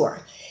used for.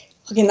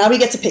 Okay, now we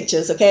get to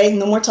pictures, okay?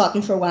 No more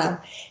talking for a while.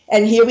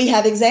 And here we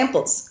have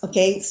examples,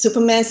 okay?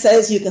 Superman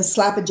says you can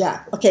slap a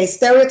Jap. Okay,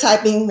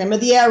 stereotyping, remember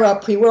the era,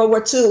 pre-World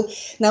War II.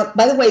 Now,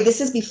 by the way,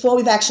 this is before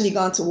we've actually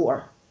gone to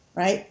war,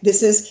 right?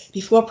 This is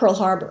before Pearl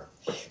Harbor.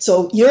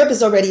 So Europe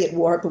is already at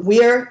war, but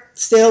we're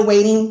still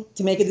waiting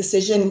to make a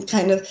decision,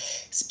 kind of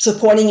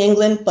supporting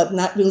England, but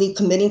not really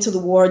committing to the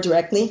war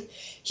directly.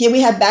 Here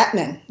we have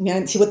Batman,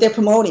 see what they're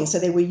promoting. So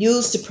they were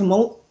used to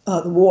promote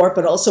the war,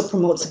 but also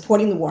promote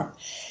supporting the war.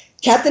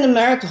 Captain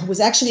America, who was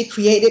actually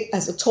created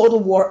as a total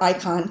war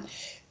icon,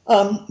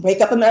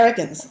 wake up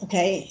Americans,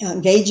 okay,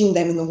 engaging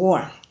them in the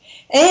war.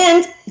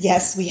 And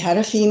yes, we had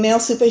a female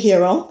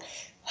superhero,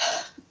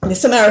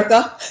 Miss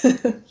America,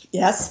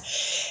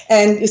 yes.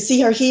 And you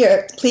see her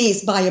here,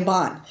 please buy a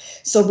bond.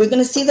 So we're going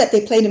to see that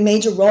they played a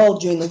major role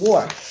during the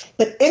war.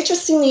 But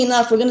interestingly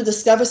enough, we're going to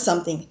discover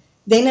something.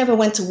 They never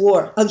went to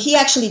war. He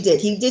actually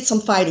did. He did some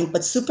fighting.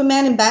 But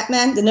Superman and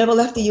Batman, they never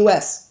left the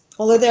U.S.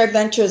 All of their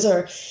adventures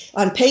are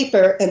on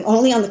paper and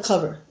only on the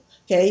cover.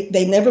 Okay?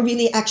 They never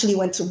really actually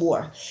went to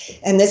war.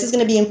 And this is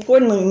going to be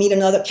important when we meet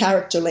another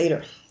character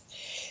later.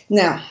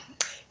 Now,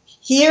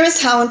 here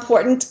is how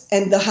important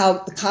and how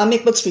the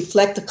comic books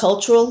reflect the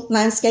cultural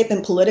landscape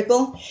and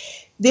political.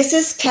 This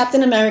is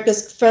Captain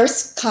America's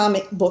first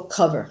comic book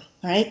cover,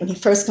 right? When he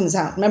first comes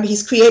out. Remember,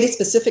 he's created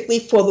specifically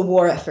for the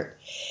war effort.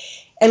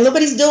 And look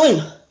what he's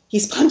doing.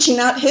 He's punching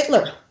out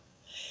Hitler.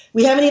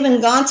 We haven't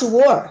even gone to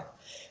war.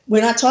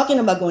 We're not talking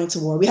about going to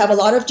war. We have a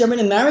lot of German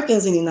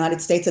Americans in the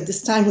United States at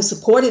this time who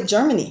supported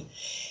Germany.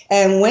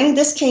 And when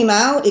this came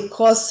out, it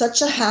caused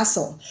such a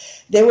hassle.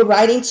 They were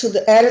writing to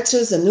the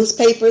editors and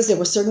newspapers. There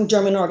were certain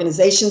German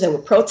organizations that were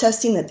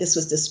protesting that this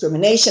was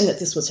discrimination, that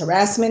this was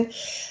harassment.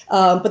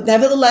 But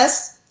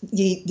nevertheless,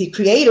 the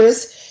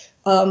creators,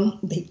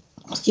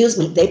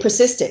 they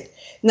persisted.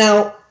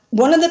 Now,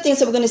 one of the things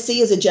that we're going to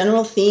see is a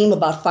general theme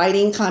about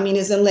fighting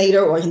communism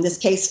later, or in this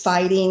case,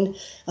 fighting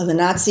the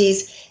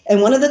Nazis.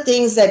 And one of the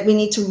things that we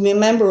need to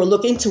remember or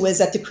look into is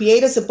that the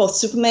creators of both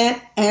Superman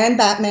and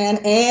Batman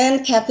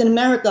and Captain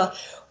America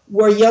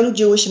were young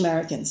Jewish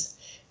Americans.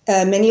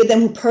 Many of them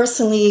who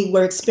personally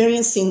were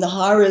experiencing the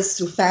horrors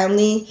through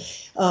family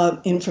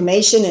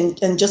information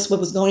and just what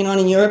was going on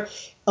in Europe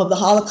of the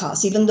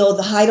Holocaust, even though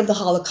the height of the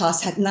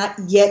Holocaust had not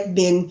yet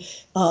been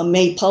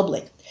made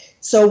public.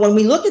 So when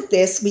we look at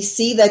this, we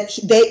see that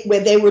where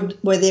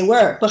they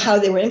were, but how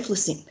they were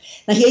influencing.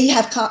 Now here you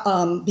have,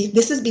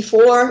 this is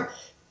before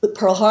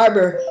Pearl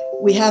Harbor.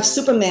 We have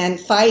Superman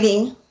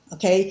fighting,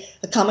 okay,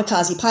 a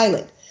kamikaze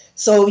pilot.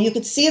 So you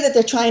could see that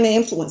they're trying to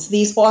influence.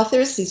 These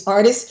authors, these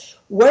artists,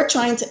 were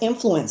trying to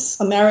influence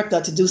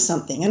America to do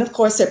something. And of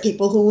course, there are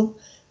people who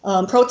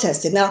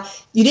protested. Now,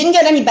 you didn't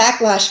get any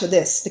backlash for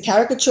this. The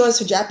caricatures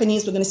for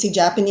Japanese, we're going to see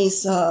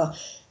Japanese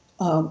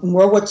in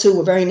World War II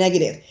were very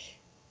negative.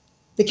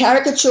 The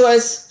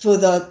caricatures for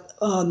the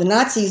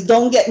Nazis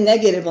don't get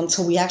negative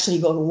until we actually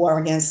go to war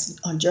against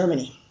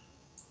Germany.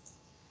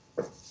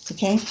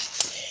 Okay?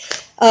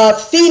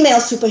 Female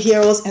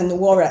superheroes and the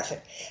war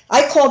effort.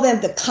 I call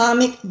them the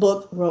comic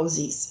book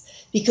Rosies,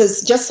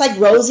 because just like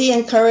Rosie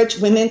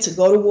encouraged women to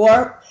go to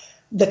war,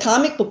 the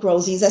comic book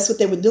Rosies, that's what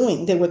they were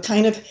doing. They were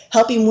kind of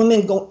helping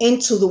women go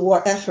into the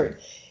war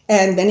effort.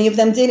 And many of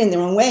them did in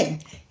their own way.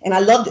 And I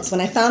love this.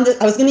 When I found it,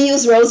 I was going to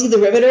use Rosie the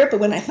Riveter, but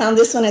when I found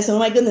this one, I said, oh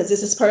my goodness,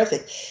 this is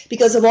perfect.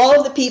 Because of all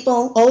of the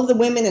people, all of the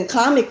women in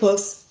comic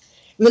books,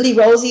 really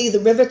Rosie the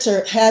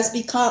Riveter has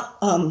become,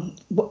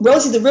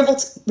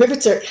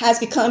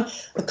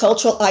 a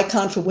cultural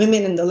icon for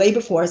women in the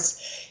labor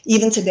force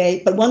even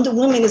today. But Wonder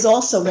Woman is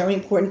also a very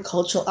important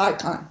cultural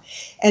icon.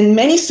 And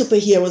many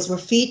superheroes were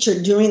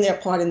featured during their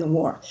part in the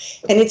war.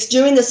 And it's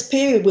during this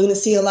period we're going to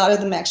see a lot of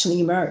them actually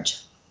emerge.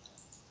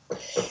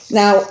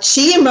 Now,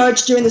 she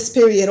emerged during this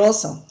period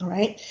also, all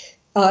right?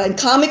 And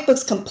comic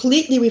books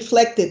completely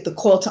reflected the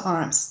call to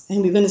arms.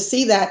 And we're going to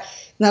see that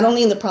not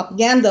only in the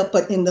propaganda,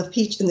 but in the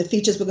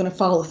features we're going to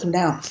follow through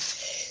now.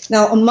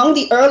 Now, among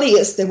the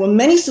earliest, there were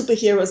many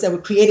superheroes that were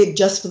created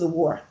just for the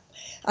war.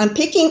 I'm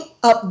picking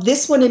up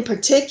this one in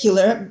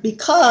particular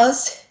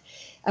because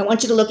I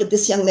want you to look at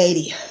this young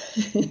lady.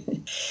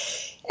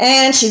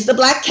 And she's the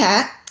Black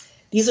Cat.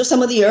 These are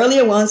some of the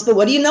earlier ones, but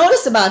what do you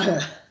notice about her?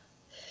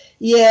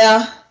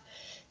 Yeah,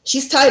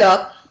 she's tied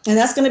up, and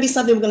that's going to be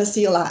something we're going to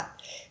see a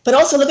lot. But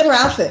also look at her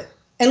outfit,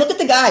 and look at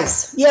the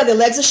guys. Yeah, their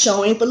legs are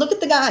showing, but look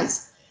at the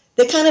guys.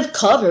 They're kind of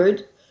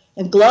covered,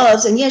 and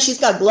gloves, and yeah, she's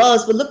got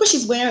gloves, but look what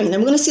she's wearing, and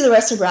we're going to see the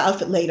rest of her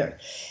outfit later.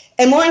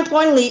 And more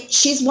importantly,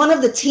 she's one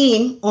of the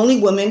team, only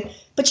woman,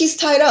 but she's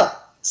tied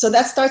up. So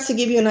that starts to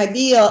give you an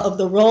idea of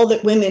the role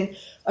that women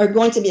are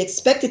going to be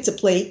expected to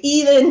play,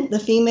 even the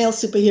female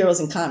superheroes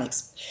in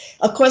comics.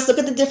 Of course, look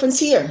at the difference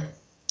here.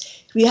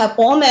 We have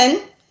all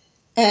men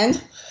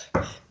and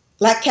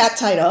Black Cat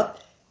tied up,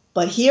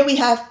 but here we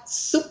have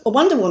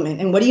Wonder Woman,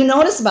 and what do you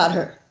notice about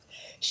her?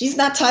 She's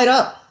not tied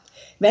up.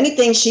 If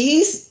anything,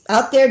 she's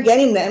out there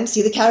getting them.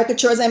 See the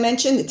caricatures I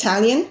mentioned,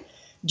 Italian,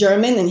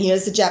 German, and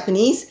here's the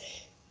Japanese.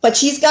 But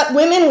she's got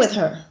women with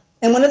her.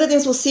 And one of the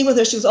things we'll see with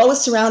her, she was always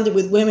surrounded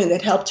with women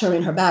that helped her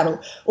in her battle,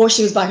 or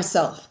she was by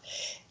herself.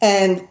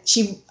 And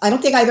I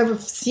don't think I've ever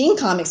seen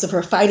comics of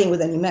her fighting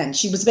with any men.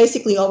 She was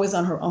basically always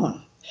on her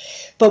own.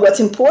 But what's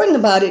important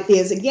about it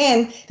is,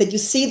 again, that you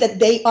see that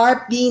they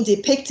are being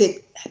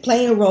depicted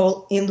playing a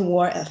role in the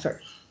war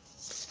effort.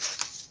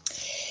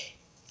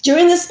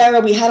 During this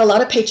era, we had a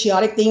lot of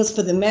patriotic things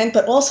for the men,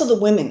 but also the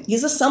women.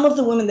 These are some of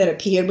the women that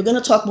appeared. We're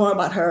going to talk more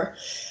about her.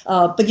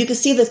 But you can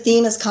see the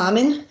theme is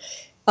common.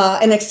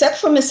 And except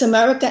for Miss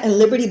America and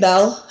Liberty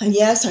Bell, and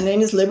yes, her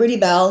name is Liberty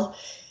Bell,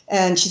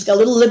 and she's got a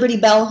little Liberty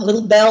Bell, a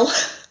little bell.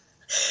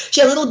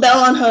 She had a little bell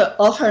on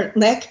off her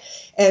neck.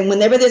 And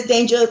whenever there's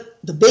danger,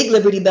 the big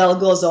Liberty Bell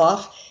goes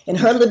off, and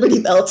her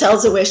Liberty Bell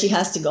tells her where she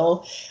has to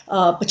go.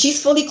 But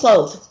she's fully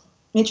clothed.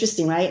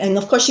 Interesting, right? And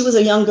of course, she was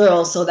a young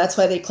girl, so that's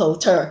why they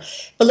clothed her.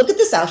 But look at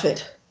this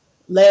outfit.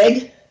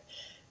 Leg,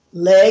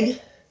 leg,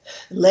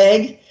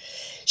 leg.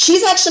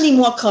 She's actually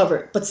more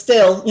covered, but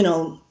still, you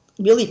know,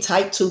 really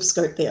tight tube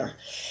skirt there.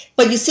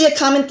 But you see a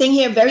common thing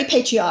here, very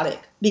patriotic,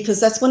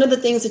 because that's one of the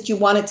things that you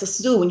wanted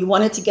to do when you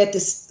wanted to get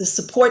this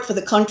support for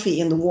the country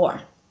in the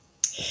war.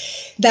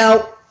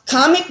 Now,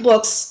 comic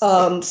books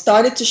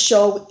started to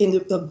show in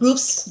the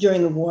groups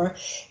during the war.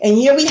 And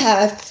here we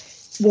have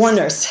War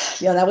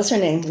Nurse. Yeah, that was her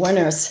name, War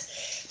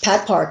Nurse,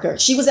 Pat Parker.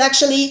 She was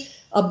actually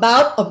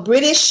about a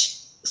British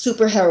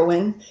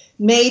superheroine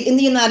made in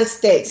the United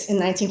States in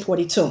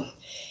 1942.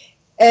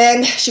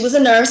 And she was a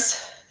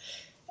nurse,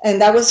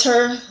 and that was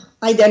her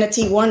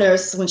identity, War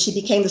Nurse, when she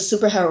became the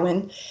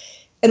superheroine.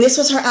 And this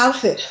was her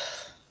outfit,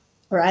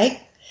 right?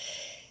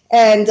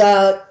 And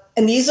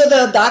And these are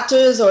the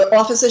doctors or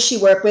officers she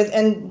worked with,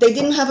 and they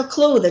didn't have a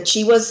clue that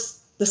she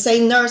was the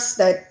same nurse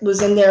that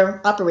was in their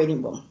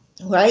operating room,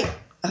 right?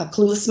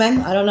 Clueless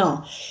men, I don't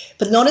know.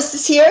 But notice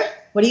this here.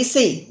 What do you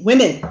see?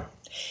 Women.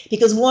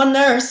 Because one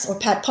nurse, or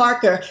Pat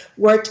Parker,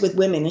 worked with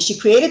women, and she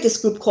created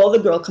this group called the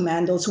Girl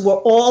Commandos, who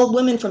were all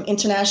women from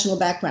international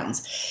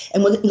backgrounds.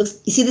 And when you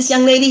see this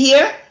young lady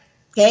here,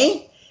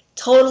 okay?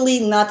 Totally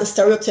not the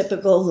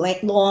stereotypical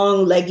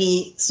long,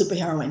 leggy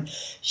superheroine.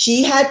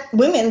 She had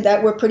women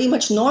that were pretty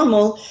much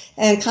normal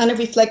and kind of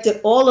reflected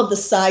all of the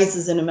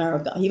sizes in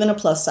America, even a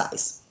plus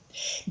size.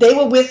 They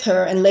were with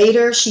her, and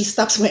later she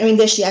stops wearing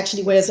this. She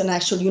actually wears an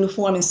actual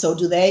uniform, and so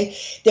do they.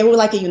 They were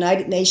like a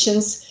United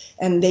Nations,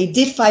 and they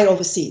did fight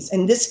overseas.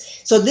 And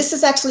this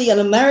is actually an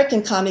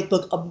American comic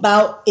book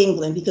about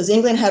England, because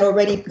England had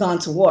already gone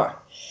to war.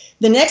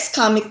 The next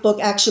comic book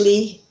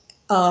actually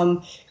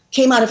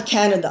came out of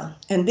Canada,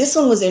 and this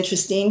one was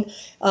interesting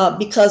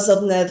because of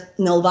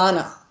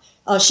Nelvana.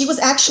 She was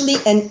actually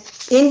an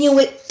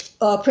Inuit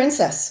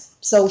princess.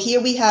 So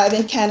here we have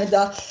in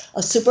Canada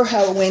a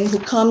superheroine who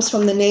comes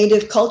from the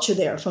native culture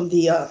there, from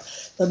the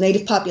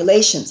native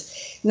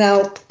populations.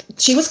 Now,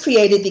 she was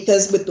created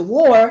because with the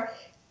war,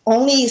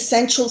 only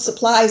essential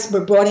supplies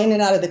were brought in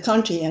and out of the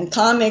country, and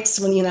comics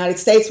from the United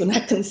States were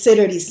not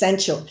considered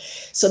essential.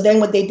 So then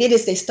what they did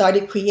is they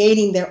started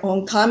creating their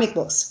own comic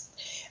books.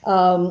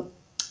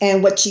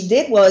 And what she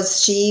did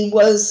was she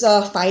was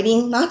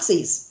fighting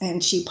Nazis,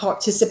 and she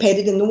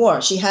participated in the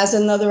war. She has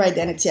another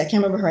identity. I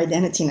can't remember her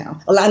identity now.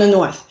 Alana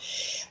North.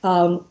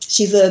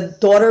 She's a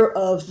daughter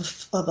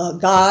of a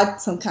god,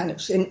 some kind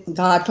of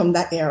god from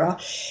that era.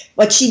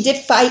 But she did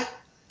fight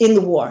in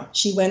the war.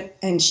 She went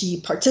and she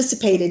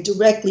participated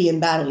directly in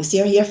battle. You see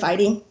her here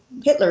fighting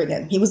Hitler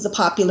again. He was the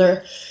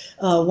popular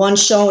one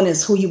shown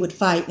as who you would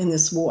fight in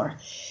this war.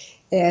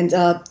 And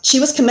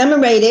she was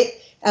commemorated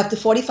after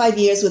 45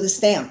 years with a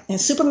stamp. And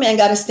Superman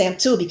got a stamp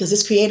too, because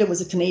his creator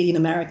was a Canadian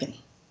American.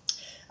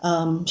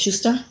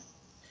 Schuster?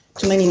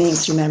 Too many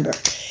names to remember.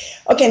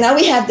 Okay, now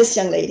we have this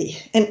young lady,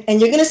 and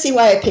you're going to see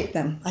why I picked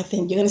them, I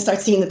think. You're going to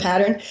start seeing the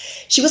pattern.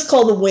 She was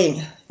called the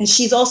Wing, and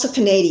she's also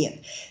Canadian.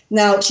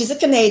 Now, she's a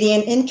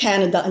Canadian in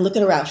Canada, and look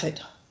at her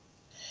outfit.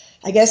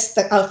 I guess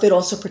the outfit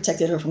also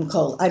protected her from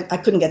cold. I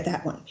couldn't get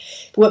that one.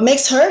 But what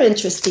makes her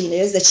interesting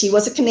is that she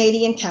was a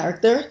Canadian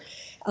character,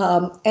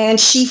 and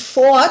she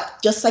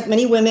fought, just like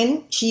many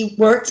women. She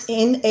worked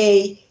in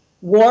a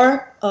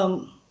war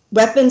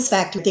weapons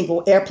factory, I think,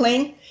 or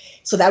airplane.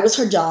 So that was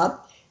her job.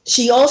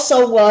 She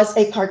also was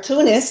a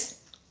cartoonist,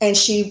 and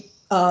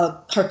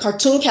her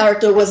cartoon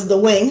character was the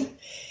Wing.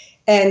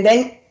 And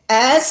then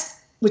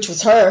which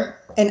was her,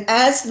 and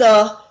as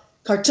the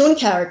cartoon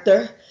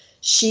character,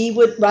 she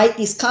would write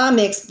these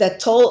comics that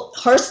told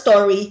her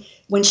story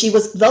when she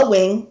was the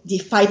Wing,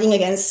 fighting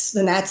against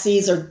the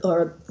Nazis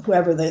or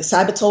whoever, the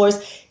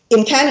saboteurs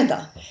in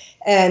Canada.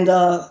 And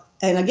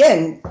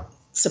again,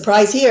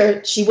 surprise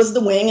here, she was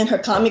the Wing, and her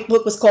comic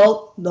book was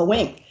called The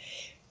Wing.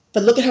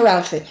 But look at her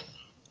outfit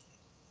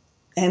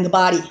and the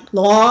body.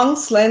 Long,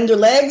 slender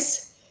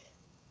legs,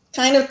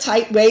 kind of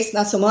tight waist,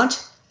 not so much.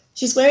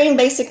 She's wearing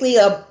basically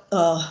a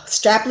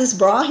strapless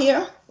bra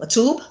here, a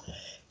tube.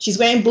 She's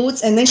wearing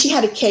boots, and then she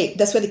had a cape.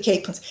 That's where the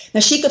cape comes.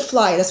 Now, she could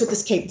fly. That's what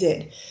this cape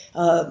did.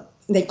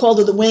 They called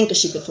her the Wing because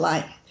she could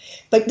fly.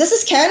 But this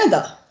is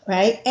Canada,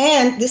 right?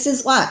 And this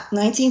is what,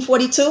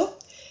 1942?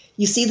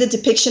 You see the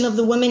depiction of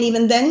the women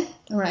even then,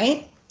 all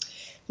right?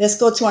 Let's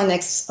go to our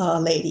next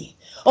lady.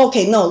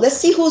 Okay, no, let's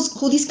see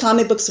who these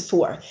comic books are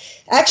for.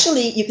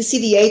 Actually, you can see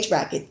the age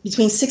bracket.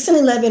 Between 6 and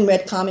 11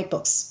 read comic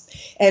books.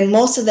 And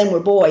most of them were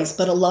boys,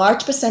 but a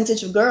large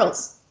percentage of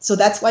girls. So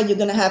that's why you're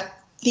going to have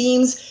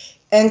themes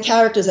and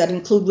characters that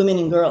include women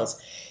and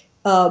girls.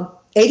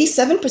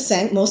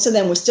 87%, most of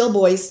them were still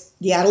boys,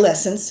 the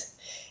adolescents.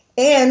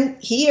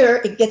 And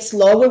here it gets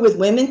lower with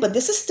women, but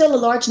this is still a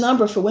large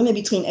number for women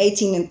between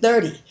 18 and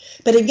 30.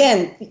 But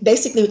again,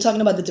 basically we're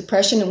talking about the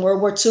Depression and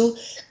World War II.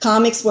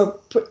 Comics were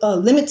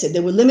limited. They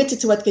were limited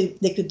to what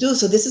they could do.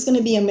 So this is going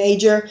to be a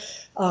major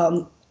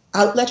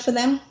outlet for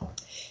them.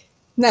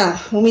 Now,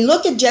 when we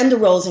look at gender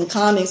roles in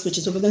comics, which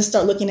is what we're going to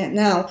start looking at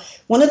now,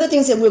 one of the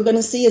things that we're going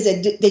to see is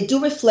that they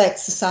do reflect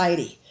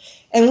society.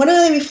 And what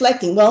are they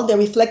reflecting? Well, they're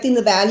reflecting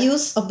the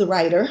values of the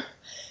writer,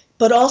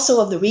 but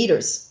also of the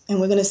readers. And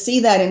we're going to see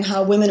that in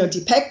how women are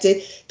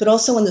depicted, but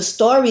also in the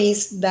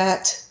stories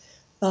that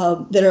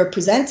are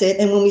presented.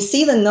 And when we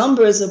see the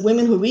numbers of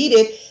women who read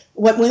it,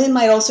 what women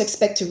might also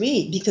expect to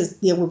read, because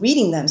they were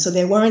reading them, so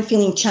they weren't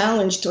feeling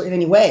challenged in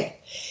any way.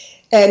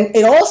 And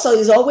it also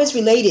is always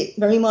related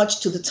very much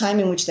to the time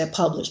in which they're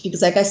published,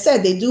 because like I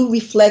said, they do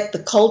reflect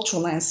the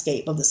cultural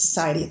landscape of the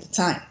society at the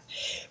time.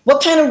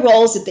 What kind of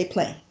roles did they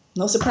play?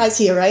 No surprise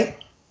here,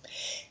 right?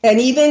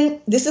 And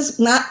even, this is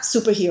not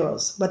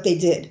superheroes, what they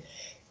did.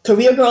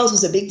 Career girls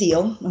was a big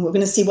deal, and we're going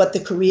to see what the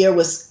career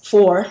was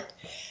for.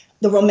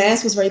 The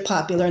romance was very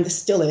popular, and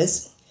this still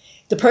is.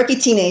 The perky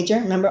teenager,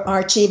 remember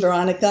Archie,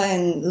 Veronica,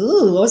 and,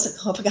 what was it?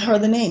 Oh, I forgot her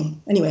other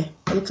name. Anyway,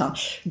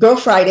 Girl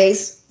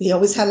Fridays. We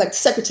always had like the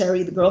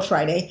secretary, the Girl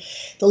Friday.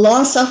 The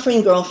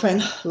long-suffering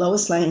girlfriend,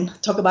 Lois Lane.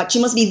 Talk about,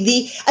 she must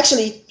be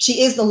actually,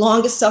 she is the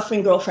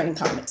longest-suffering girlfriend in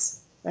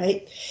comics,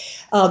 right?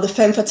 The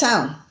femme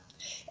fatale.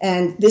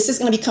 And this is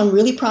going to become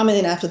really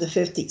prominent after the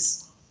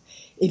 50s.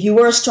 If you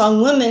were a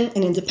strong woman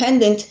and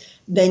independent,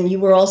 then you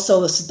were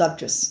also a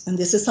seductress. And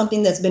this is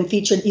something that's been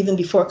featured even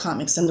before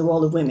comics and the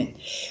role of women.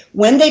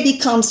 When they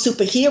become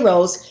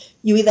superheroes,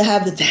 you either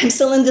have the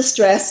damsel in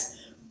distress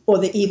or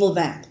the evil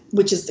vamp,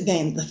 which is,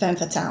 again, the femme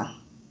fatale.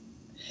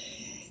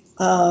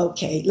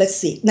 Okay, let's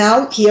see.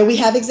 Now, here we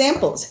have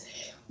examples.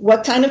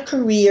 What kind of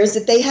careers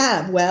did they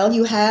have? Well,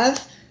 you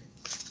have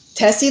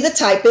Tessie the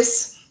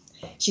typist.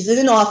 She's in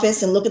an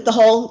office, and look at the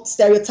whole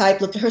stereotype.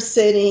 Look at her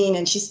sitting,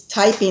 and she's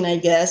typing, I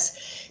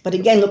guess. But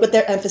again, look what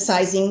they're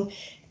emphasizing.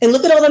 And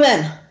look at all the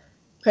men.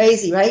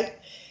 Crazy, right?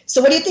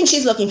 So what do you think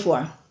she's looking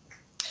for?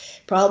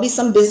 Probably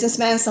some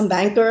businessman, some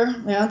banker,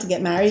 to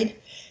get married.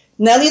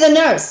 Nellie the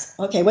nurse.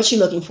 Okay, what's she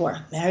looking for?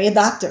 Marry a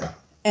doctor.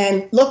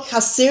 And look how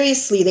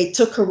seriously they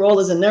took her role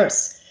as a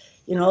nurse.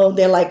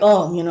 They're like,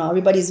 oh,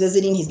 everybody's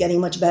visiting. He's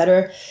getting much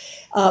better.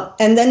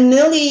 And then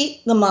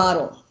Millie the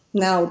model.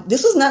 Now,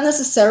 this was not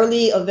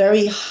necessarily a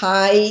very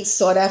high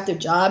sought-after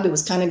job. It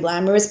was kind of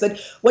glamorous. But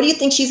what do you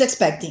think she's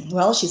expecting?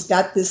 Well, she's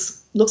got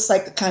this, looks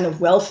like a kind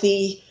of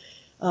wealthy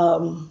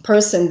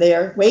person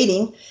there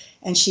waiting.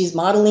 And she's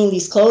modeling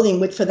these clothing,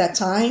 which for that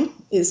time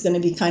is going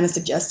to be kind of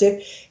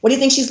suggestive. What do you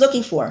think she's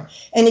looking for?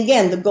 And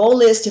again, the goal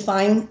is to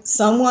find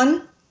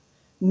someone,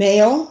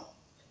 male,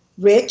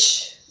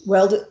 rich,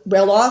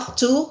 well off,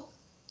 to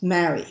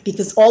marry.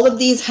 Because all of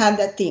these have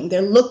that theme.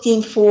 They're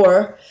looking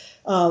for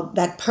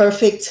that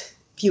perfect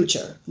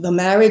future, the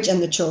marriage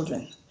and the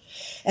children.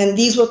 And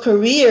these were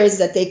careers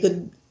that they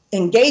could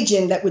engage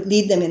in that would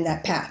lead them in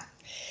that path.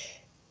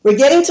 We're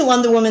getting to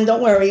Wonder Woman,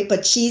 don't worry,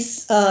 but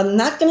she's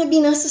not going to be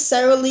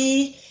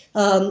necessarily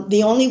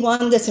the only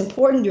one that's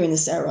important during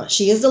this era.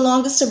 She is the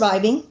longest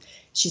surviving.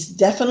 She's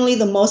definitely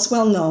the most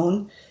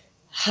well-known.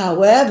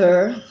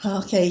 However,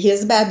 okay,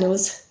 here's the bad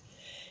news.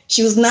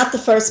 She was not the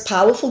first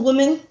powerful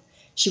woman.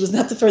 She was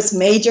not the first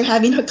major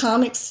having her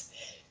comics.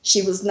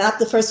 She was not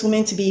the first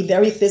woman to be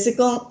very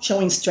physical,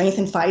 showing strength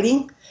in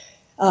fighting.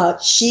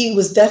 She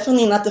was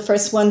definitely not the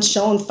first one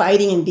shown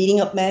fighting and beating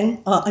up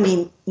men.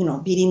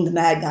 Beating the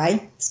mad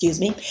guy, excuse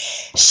me.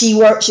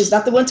 She's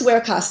not the one to wear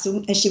a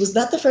costume, and she was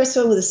not the first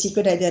one with a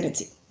secret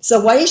identity. So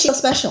why is she so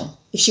special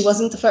if she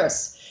wasn't the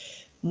first?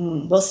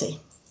 We'll see.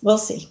 We'll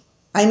see.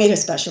 I made her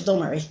special, don't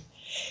worry.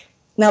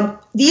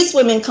 Now, these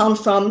women come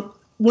from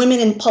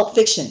women in pulp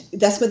fiction.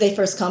 That's where they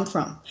first come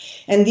from.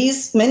 And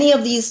many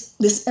of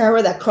this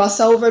era, that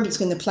crossover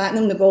between the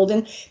platinum and the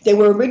golden, they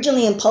were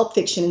originally in pulp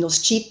fiction, in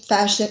those cheap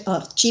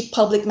cheap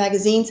public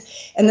magazines,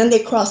 and then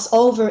they cross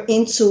over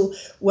into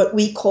what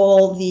we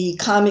call the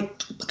comic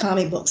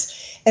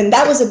books. And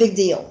that was a big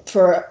deal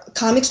for a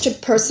comic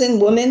strip person,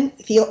 woman,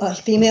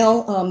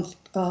 female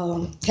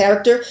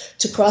character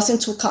to cross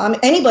into a comic,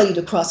 anybody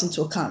to cross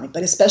into a comic,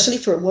 but especially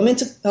for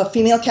a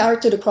female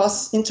character to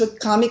cross into a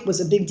comic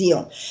was a big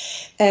deal.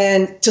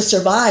 And to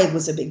survive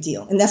was a big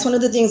deal. And that's one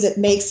of the things that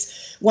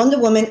makes Wonder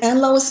Woman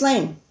and Lois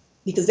Lane,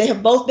 because they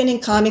have both been in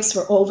comics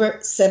for over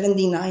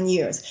 79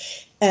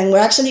 years. And we're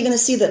actually going to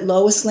see that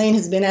Lois Lane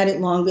has been at it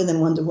longer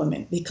than Wonder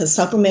Woman, because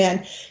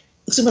Superman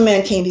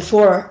came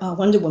before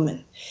Wonder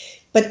Woman.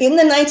 But in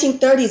the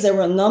 1930s, there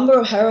were a number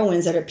of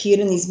heroines that appeared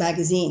in these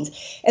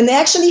magazines. And they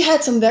actually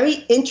had some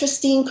very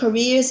interesting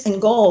careers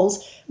and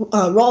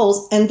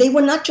roles, and they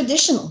were not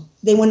traditional.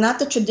 They were not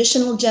the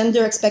traditional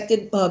gender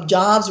expected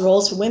jobs,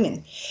 roles for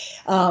women.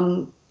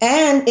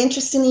 And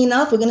interestingly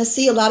enough, we're going to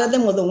see a lot of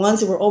them were the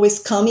ones that were always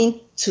coming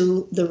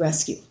to the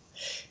rescue.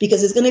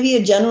 Because it's going to be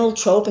a general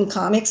trope in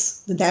comics,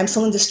 the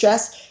damsel in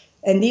distress.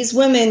 And these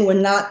women were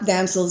not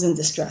damsels in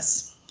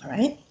distress, all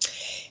right?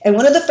 And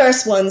one of the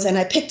first ones, and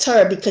I picked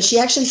her because she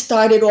actually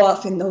started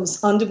off in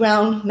those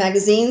underground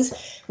magazines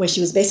where she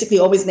was basically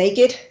always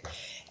naked.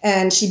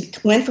 And she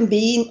went from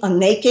being a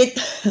naked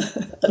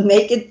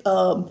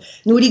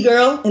nudie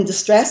girl in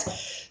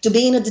distress to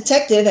being a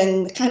detective,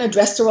 and kind of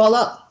dressed her all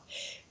up.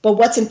 But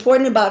what's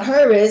important about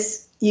her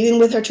is, even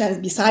with her,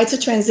 besides her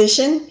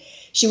transition,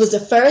 she was the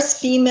first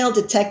female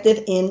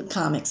detective in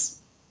comics,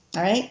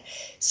 all right?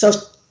 So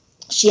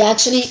she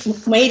actually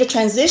made a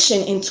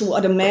transition into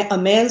a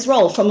man's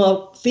role, from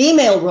a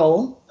female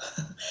role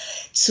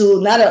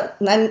to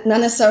not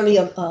necessarily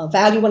a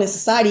value one in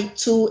society,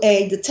 to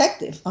a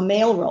detective, a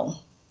male role.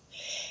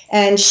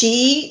 And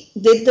she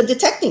did the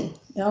detecting.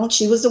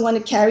 She was the one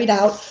that carried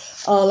out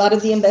a lot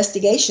of the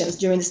investigations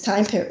during this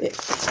time period.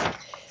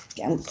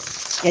 I'm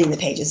getting the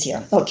pages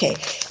here. Okay,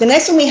 the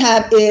next one we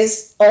have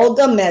is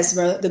Olga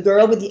Mesmer, the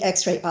girl with the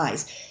X-ray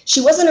eyes. She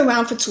wasn't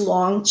around for too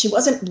long. She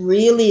wasn't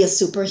really a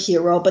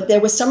superhero, but there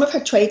were some of her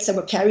traits that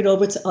were carried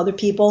over to other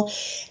people.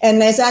 And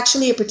there's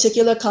actually a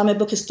particular comic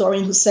book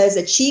historian who says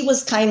that she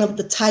was kind of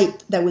the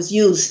type that was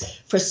used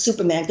for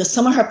Superman, because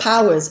some of her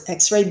powers,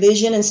 X-ray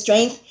vision and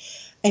strength,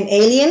 and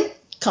alien,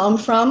 come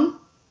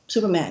from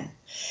Superman.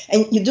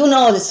 And you do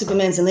know that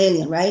Superman's an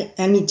alien, right?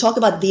 And we talk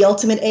about the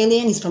ultimate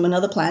alien. He's from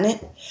another planet.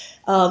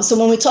 So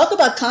when we talk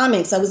about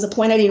comics, that was the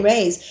point I didn't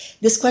raise.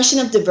 This question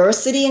of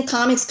diversity in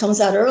comics comes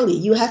out early.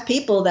 You have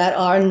people that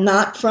are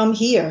not from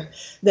here,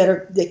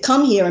 that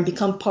come here and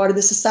become part of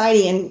the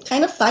society and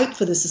kind of fight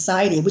for the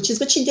society, which is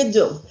what she did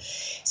do.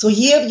 So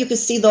here you can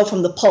see, though,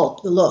 from the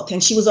pulp, the look.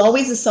 And she was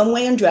always in some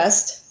way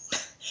undressed,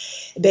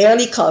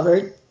 barely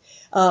covered.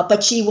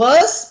 But she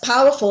was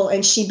powerful,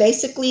 and she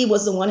basically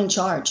was the one in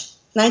charge.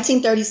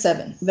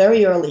 1937,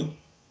 very early.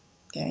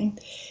 Okay,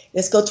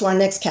 let's go to our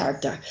next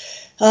character.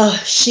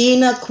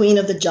 Sheena, Queen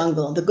of the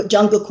Jungle, the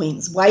Jungle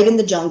Queens, white in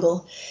the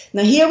jungle.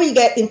 Now here we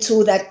get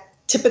into that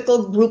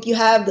typical group you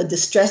have, the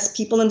distressed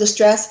people in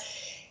distress.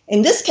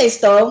 In this case,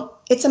 though,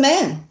 it's a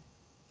man.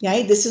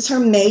 Right? This is her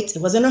mate.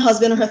 It wasn't her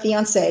husband or her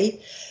fiance.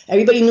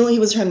 Everybody knew he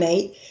was her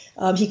mate.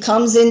 He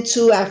comes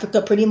into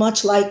Africa pretty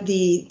much like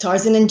the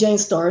Tarzan and Jane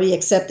story,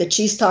 except that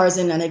she's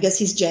Tarzan and I guess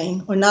he's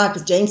Jane, or not,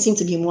 because Jane seemed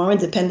to be more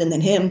independent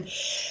than him.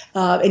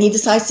 And he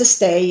decides to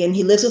stay, and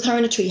he lives with her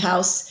in a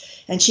treehouse,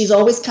 and she's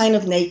always kind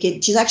of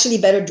naked. She's actually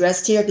better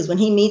dressed here, because when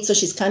he meets her,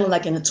 she's kind of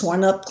like in a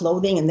torn up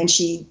clothing, and then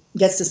she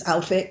gets this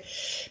outfit.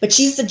 But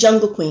she's the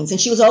Jungle Queens, and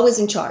she was always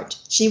in charge.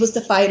 She was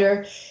the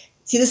fighter.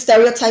 See the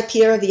stereotype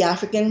here of the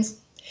Africans?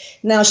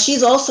 Now,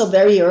 she's also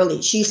very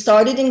early. She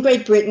started in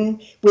Great Britain.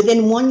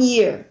 Within 1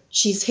 year,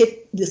 she's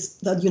hit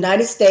the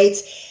United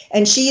States,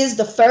 and she is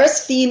the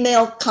first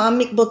female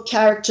comic book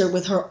character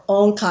with her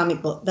own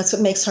comic book. That's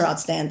what makes her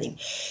outstanding.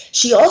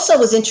 She also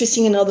was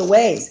interesting in other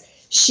ways.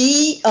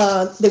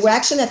 There were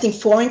actually, I think,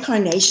 4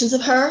 incarnations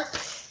of her,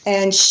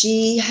 and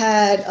she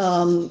had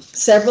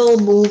several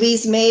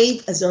movies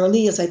made as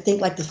early as, I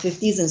think, like the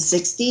 50s and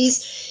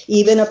 60s,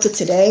 even up to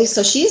today.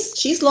 So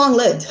she's long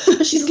lived.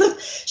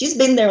 She's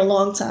been there a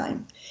long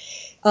time.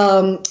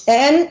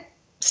 And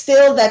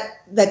still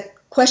that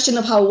question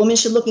of how a woman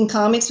should look in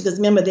comics, because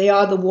remember, they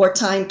are the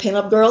wartime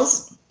pinup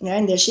girls. Yeah,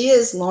 and there she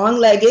is,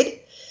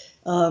 long-legged,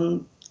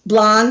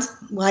 blonde,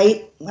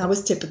 white. That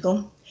was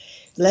typical.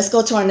 Let's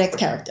go to our next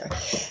character.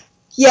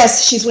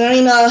 Yes, she's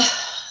wearing a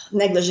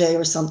negligee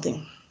or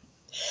something.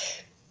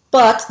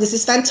 But this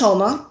is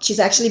Phantoma. She's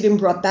actually been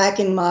brought back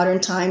in modern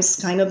times,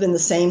 kind of in the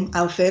same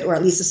outfit, or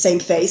at least the same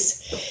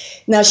face.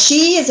 Now,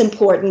 she is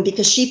important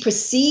because she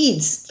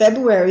precedes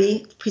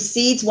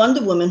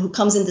Wonder Woman, who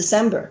comes in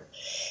December.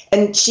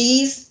 And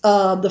she's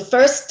the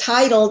first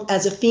titled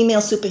as a female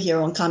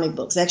superhero in comic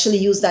books. They actually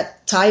use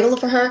that title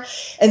for her.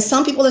 And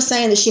some people are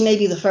saying that she may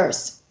be the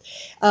first.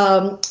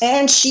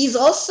 And she's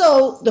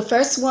also the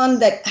first one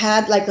that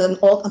had like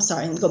I'm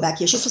sorry, let me go back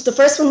here. She was the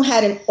first one who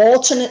had an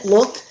alternate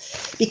look,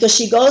 because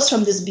she goes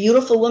from this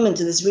beautiful woman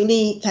to this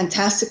really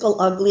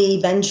fantastical, ugly,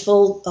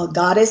 vengeful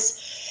goddess.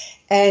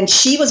 And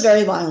she was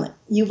very violent.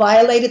 You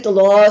violated the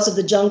laws of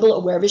the jungle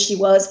or wherever she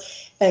was,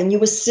 and you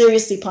were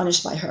seriously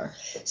punished by her.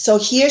 So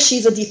here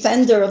she's a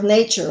defender of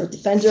nature, a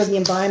defender of the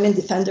environment,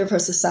 defender of her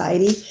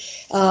society.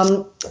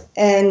 But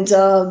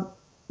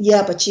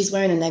she's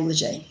wearing a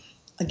negligee.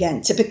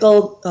 Again,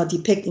 typical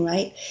depicting,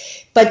 right?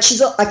 But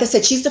she's, like I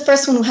said, she's the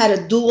first one who had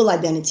a dual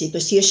identity,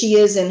 because here she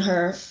is in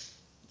her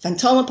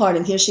Phantoma part,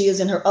 and here she is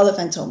in her other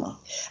Phantoma.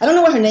 I don't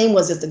know what her name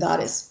was as the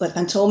goddess, but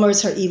Phantoma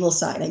is her evil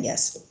side, I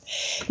guess.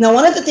 Now,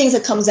 one of the things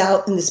that comes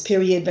out in this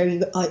period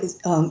very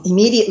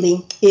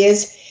immediately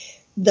is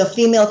the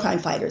female crime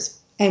fighters.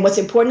 And what's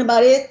important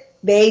about it,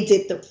 they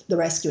did the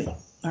rescuing,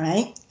 all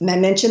right? And I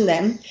mentioned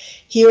them.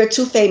 Here are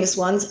 2 famous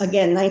ones,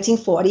 again,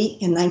 1940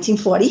 and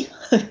 1940.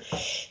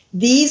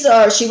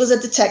 She was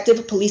a detective,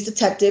 a police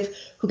detective,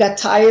 who got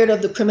tired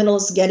of the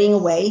criminals getting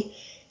away.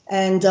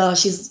 And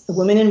she's a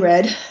woman in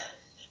red.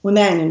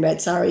 And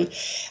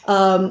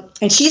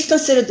she's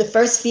considered the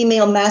first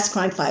female mass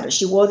crime fighter.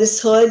 She wore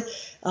this hood.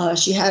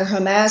 She had her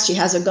mask. She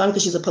has her gun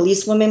because she's a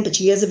policewoman, but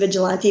she is a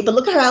vigilante. But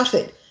look at her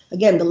outfit.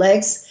 Again, the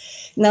legs.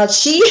 Now,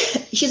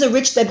 she's a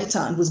rich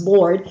debutante who's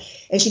bored,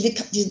 and she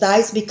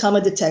decides to become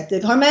a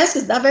detective. Her mask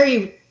is not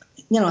very,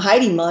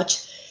 hiding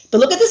much. But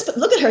look at this.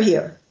 Look at her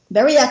here.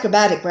 Very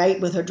acrobatic, right,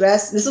 with her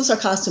dress. This was her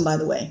costume, by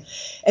the way.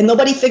 And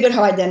nobody figured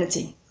her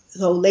identity.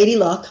 So, Lady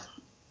Luck.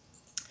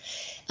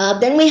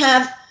 Then we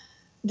have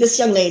this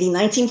young lady,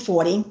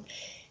 1940.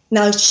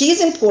 Now,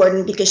 she's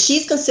important because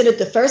she's considered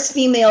the first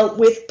female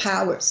with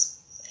powers.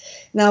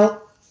 Now,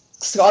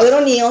 Scarlett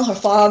O'Neill, her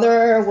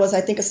father was,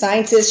 I think, a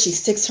scientist. She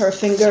sticks her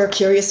finger,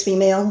 curious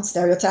female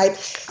stereotype.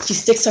 She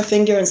sticks her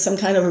finger in some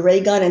kind of a ray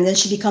gun, and then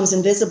she becomes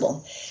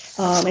invisible.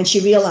 And she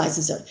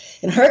realizes it.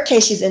 In her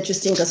case, she's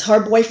interesting because her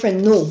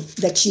boyfriend knew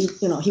that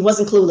he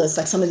wasn't clueless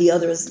like some of the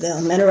others. The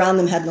men around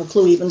them had no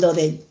clue, even though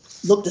they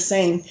looked the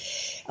same.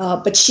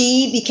 But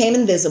she became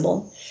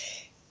invisible.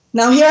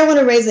 Now, here I want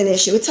to raise an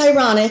issue. It's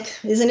ironic,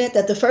 isn't it,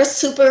 that the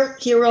first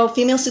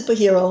female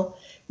superhero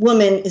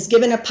woman is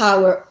given a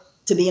power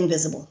to be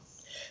invisible.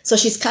 So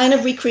she's kind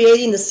of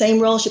recreating the same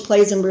role she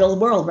plays in real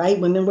world, right?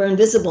 Women were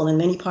invisible in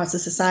many parts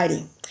of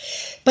society.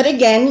 But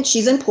again,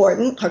 she's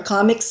important. Her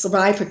comics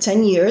survived for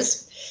 10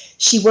 years.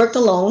 She worked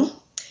alone.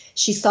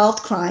 She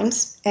solved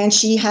crimes, and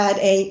she had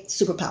a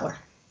superpower.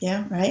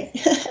 Yeah, right?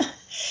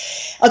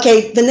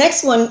 Okay, the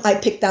next one I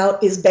picked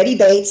out is Betty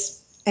Bates.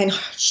 And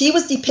she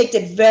was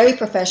depicted very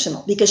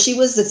professional because she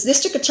was the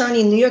district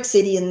attorney in New York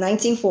City in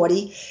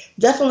 1940.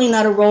 Definitely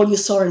not a role you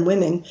saw in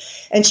women.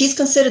 And she's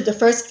considered the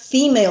first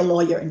female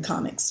lawyer in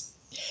comics.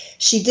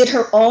 She did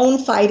her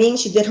own fighting,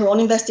 she did her own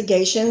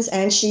investigations,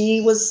 and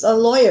she was a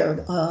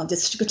lawyer,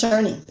 district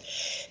attorney.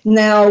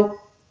 Now,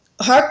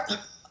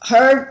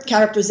 her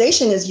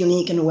characterization is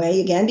unique in a way,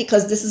 again,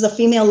 because this is a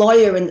female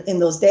lawyer in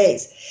those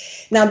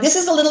days. Now, this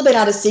is a little bit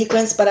out of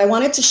sequence, but I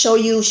wanted to show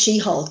you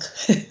She-Hulk.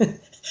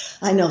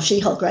 I know,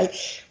 She-Hulk, right?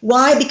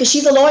 Why? Because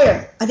she's a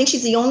lawyer. I think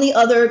she's the only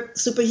other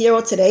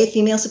superhero today,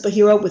 female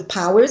superhero with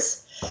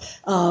powers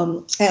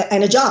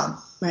and a job,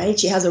 right?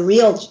 She has a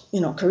real,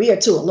 career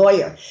too, a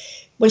lawyer.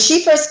 When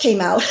she first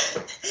came out,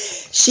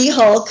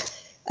 She-Hulk,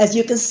 as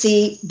you can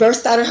see,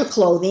 burst out of her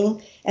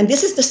clothing. And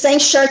this is the same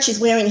shirt she's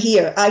wearing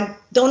here. I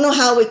don't know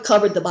how it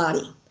covered the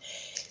body.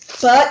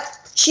 But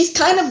she's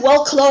kind of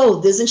well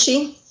clothed, isn't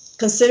she?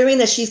 Considering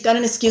that she's got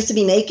an excuse to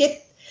be naked.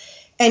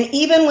 And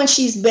even when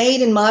she's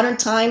made in modern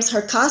times,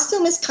 her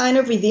costume is kind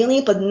of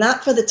revealing, but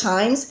not for the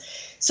times.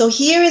 So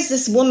here is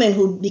this woman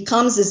who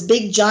becomes this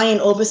big,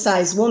 giant,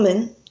 oversized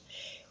woman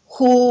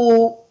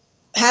who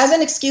has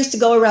an excuse to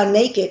go around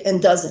naked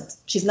and doesn't.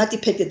 She's not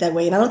depicted that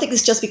way. And I don't think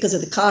it's just because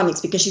of the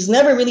comics, because she's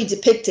never really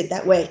depicted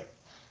that way.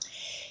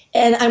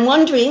 And I'm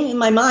wondering in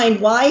my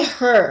mind, why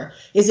her?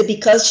 Is it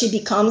because she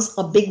becomes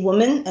a big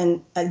woman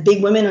and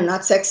big women are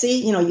not sexy?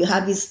 You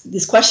have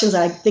these questions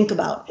that I think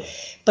about.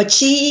 But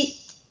she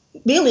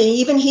really,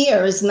 even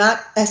here, is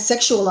not as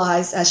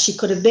sexualized as she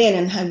could have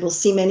been, and we'll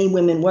see many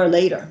women were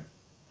later.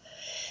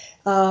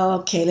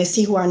 Okay, let's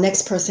see who our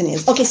next person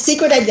is. Okay,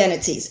 Secret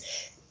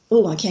Identities.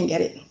 Oh, I can't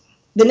get it.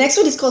 The next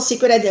one is called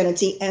Secret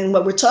Identity, and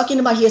what we're talking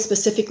about here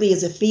specifically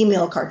is a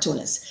female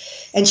cartoonist.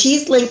 And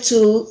she's linked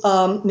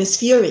to Miss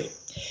Fury.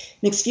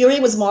 Miss Fury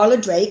was Marla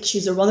Drake.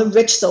 She's a rather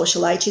rich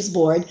socialite. She's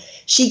bored.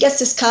 She gets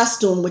this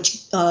costume, which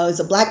is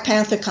a Black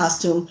Panther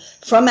costume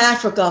from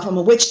Africa, from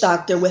a witch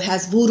doctor which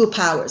has voodoo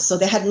powers. So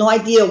they had no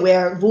idea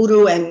where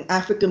voodoo and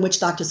African witch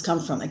doctors come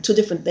from, like two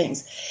different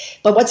things.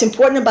 But what's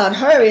important about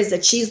her is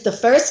that she's the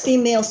first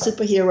female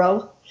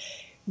superhero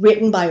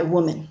written by a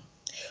woman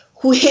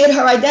who hid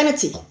her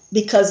identity,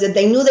 because if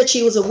they knew that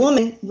she was a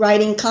woman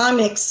writing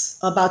comics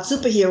about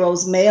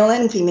superheroes, male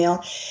and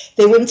female,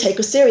 they wouldn't take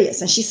her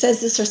serious. And she says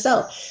this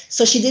herself.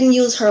 So she didn't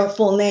use her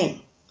full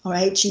name, all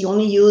right? She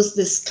only used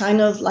this kind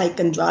of like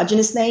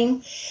androgynous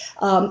name.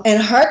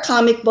 And her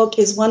comic book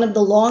is one of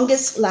the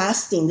longest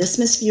lasting, this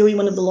Miss Fury,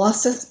 one of the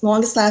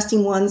longest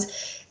lasting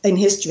ones in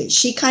history.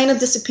 She kind of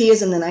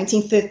disappears in the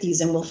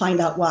 1950s, and we'll find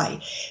out why.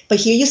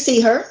 But here you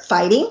see her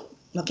fighting.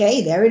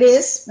 Okay, there it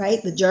is,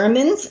 right? The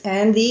Germans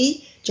and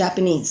the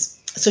Japanese.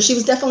 So she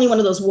was definitely one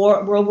of those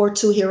World War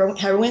II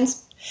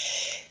heroines.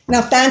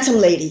 Now, Phantom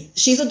Lady,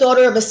 she's a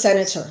daughter of a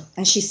senator,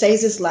 and she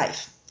saves his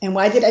life. And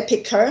why did I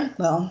pick her?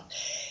 Well,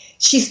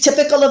 she's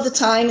typical of the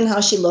time and how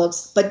she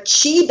looks, but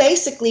she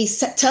basically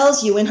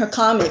tells you in her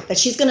comic that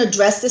she's going to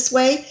dress this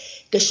way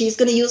because she's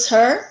going to use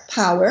her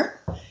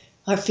power,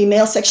 her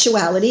female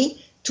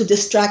sexuality, to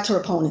distract her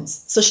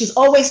opponents. So she's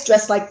always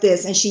dressed like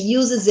this, and she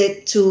uses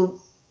it to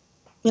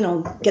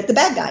get the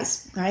bad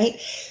guys, right?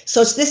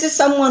 So this is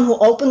someone who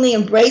openly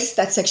embraced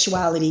that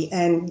sexuality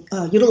and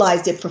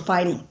utilized it for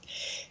fighting.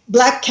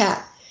 Black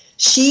Cat.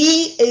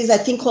 She is, I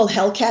think, called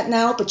Hellcat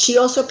now, but she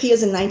also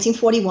appears in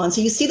 1941.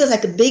 So you see there's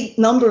like a big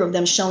number of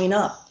them showing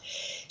up.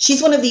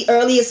 She's one of the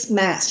earliest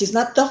masks. She's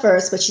not the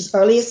first, but she's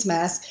earliest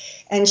mask.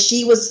 And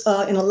she was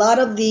in a lot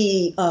of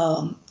the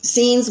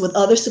scenes with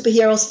other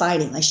superheroes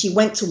fighting. Like, she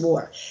went to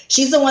war.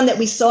 She's the one that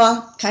we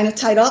saw kind of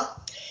tied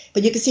up,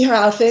 but you can see her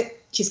outfit.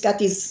 She's got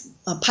these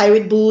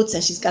pirate boots,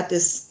 and she's got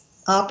this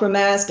opera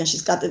mask, and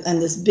she's got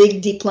this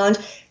big deep plunge.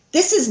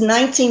 This is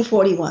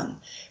 1941.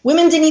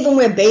 Women didn't even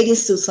wear bathing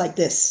suits like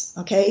this,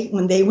 okay,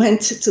 when they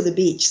went to the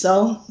beach.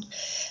 So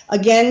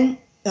again,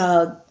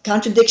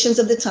 contradictions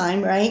of the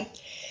time, right?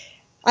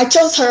 I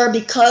chose her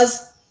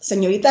because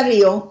Señorita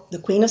Rio, the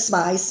Queen of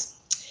Spies,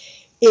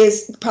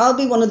 is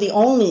probably one of the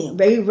only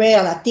very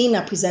rare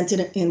Latina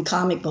presented in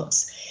comic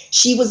books.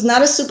 She was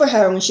not a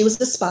superheroine. She was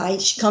a spy.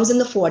 She comes in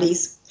the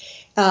 40s.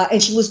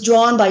 And she was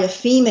drawn by a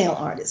female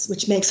artist,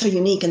 which makes her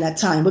unique in that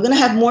time. We're going to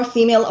have more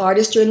female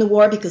artists during the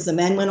war because the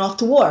men went off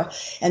to war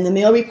and the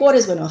male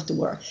reporters went off to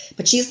war.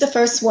 But she's the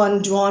first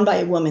one drawn by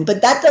a woman.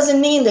 But that doesn't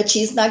mean that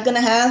she's not going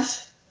to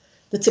have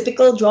the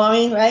typical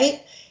drawing,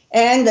 right?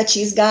 And that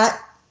she's got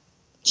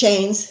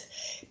chains.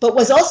 But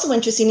what's also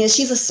interesting is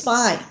she's a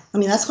spy. I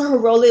mean, that's what her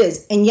role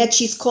is. And yet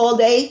she's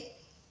called a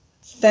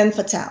femme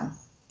fatale.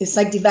 It's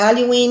like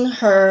devaluing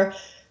her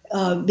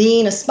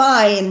being a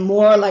spy, and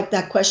more like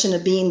that question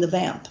of being the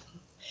vamp.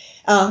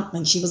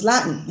 And she was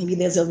Latin. Maybe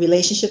there's a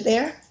relationship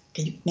there.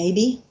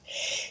 Maybe.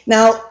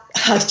 Now,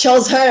 I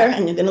chose her,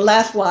 and you're going to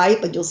laugh why,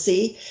 but you'll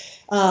see.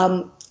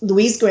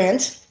 Louise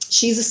Grant.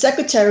 She's a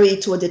secretary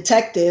to a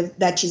detective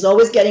that she's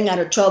always getting out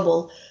of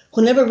trouble,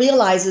 who never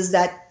realizes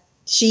that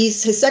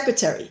she's his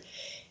secretary.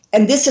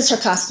 And this is her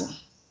costume.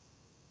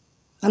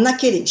 I'm not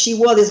kidding. She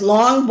wore this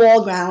long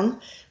ball gown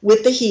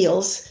with the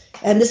heels.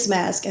 and this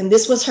mask, and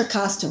this was her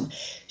costume.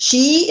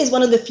 She is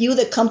one of the few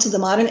that come to the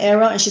modern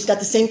era, and she's got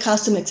the same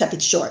costume except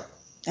it's short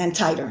and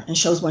tighter and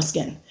shows more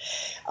skin.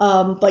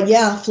 But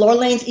yeah,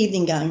 floor-length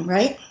evening gown,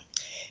 right?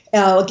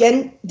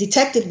 Again,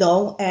 detective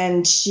though,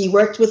 and she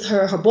worked with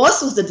her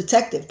boss was the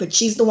detective, but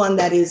she's the one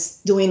that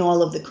is doing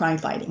all of the crime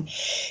fighting.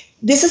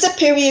 This is a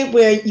period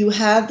where you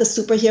have the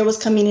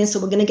superheroes coming in, so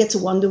we're going to get to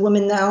Wonder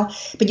Woman now.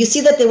 But you see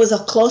that there was a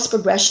close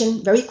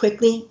progression very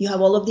quickly. You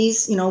have all of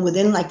these,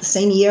 within like the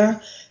same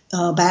year.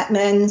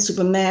 Batman,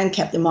 Superman,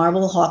 Captain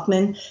Marvel,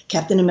 Hawkman,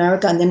 Captain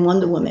America, and then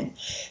Wonder Woman.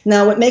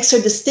 Now, what makes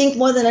her distinct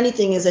more than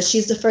anything is that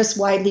she's the first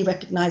widely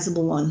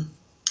recognizable one.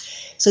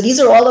 So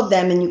these are all of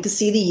them, and you can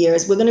see the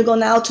years. We're going to go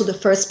now to the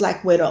first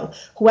Black Widow,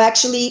 who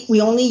actually,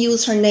 we only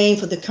use her name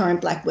for the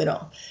current Black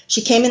Widow.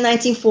 She came in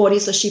 1940,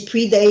 so she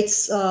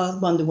predates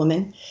Wonder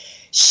Woman.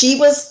 She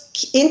was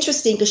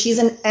interesting because she's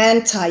an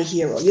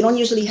anti-hero. You don't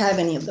usually have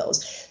any of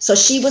those. So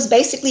she was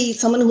basically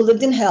someone who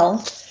lived in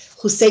hell,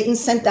 who Satan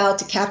sent out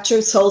to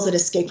capture souls that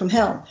escape from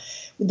hell.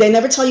 They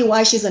never tell you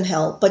why she's in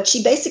hell, but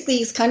she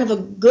basically is kind of a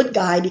good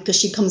guy because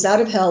she comes out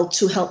of hell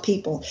to help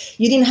people.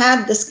 You didn't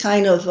have this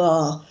kind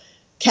of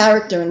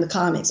character in the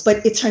comics, but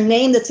it's her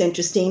name that's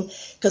interesting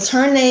because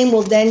her name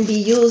will then be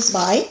used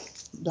by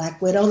Black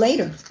Widow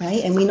later,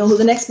 right? And we know who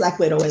the next Black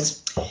Widow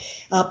is.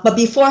 But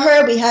before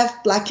her, we have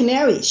Black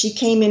Canary. She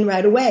came in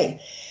right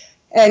away,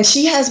 and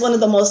she has one of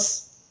the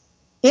most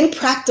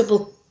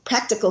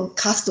practical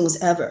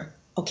costumes ever.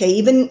 Okay,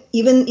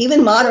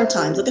 even modern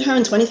times. Look at her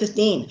in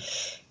 2015.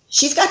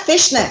 She's got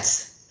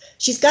fishnets.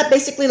 She's got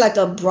basically like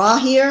a bra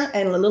here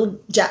and a little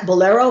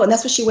bolero, and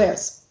that's what she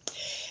wears.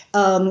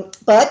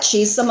 But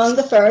she's among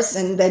the first,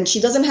 and then she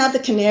doesn't have the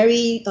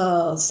canary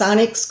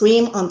sonic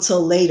scream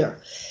until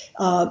later.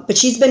 But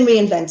she's been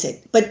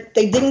reinvented. But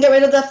they didn't get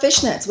rid of the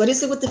fishnets. What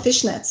is it with the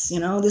fishnets?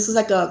 This is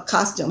like a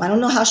costume. I don't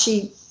know how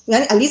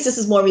at least this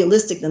is more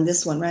realistic than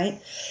this one, right?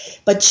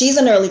 But she's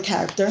an early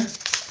character.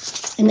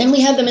 And then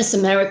we have the Miss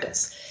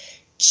Americas.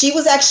 She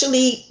was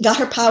actually got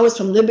her powers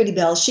from Liberty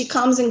Bell. She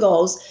comes and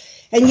goes.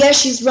 And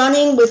yes, she's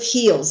running with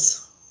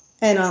heels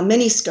and a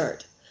mini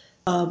skirt.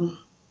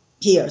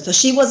 Here. So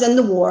she was in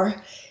the war,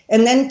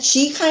 and then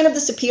she kind of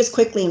disappears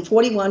quickly. In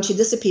 41, she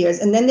disappears,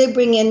 and then they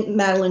bring in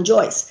Madeline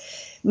Joyce.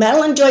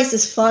 Madeline Joyce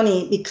is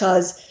funny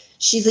because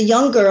she's a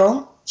young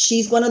girl.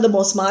 She's one of the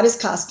most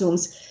modest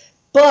costumes,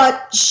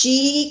 but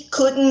she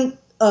couldn't,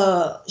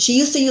 she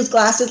used to use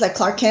glasses like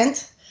Clark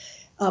Kent,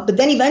 but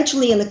then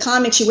eventually in the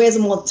comics, she wears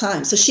them all the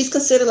time. So she's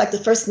considered like the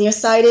first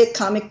nearsighted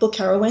comic book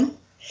heroine.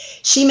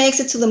 She makes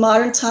it to the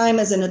modern time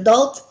as an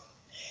adult.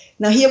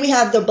 Now here we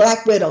have the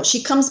Black Widow.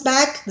 She comes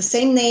back, the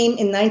same name,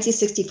 in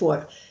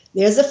 1964.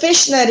 There's a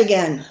fishnet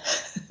again.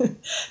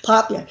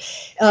 Popular.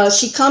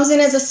 She comes in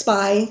as a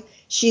spy.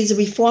 She's a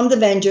reformed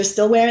Avenger,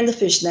 still wearing the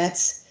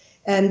fishnets.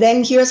 And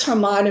then here's her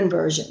modern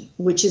version,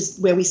 which is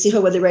where we see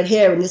her with the red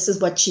hair. And this is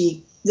what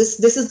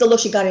this is the look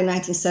she got in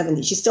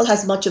 1970. She still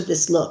has much of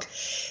this look.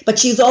 But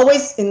she's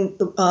always,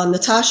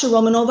 Natasha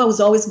Romanova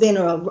has always been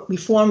a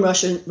reformed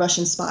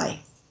Russian spy.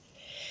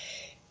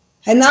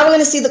 And now we're going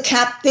to see the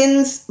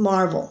Captains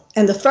Marvel.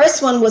 And the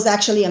first one was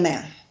actually a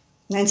man,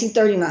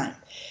 1939.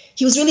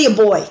 He was really a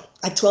boy,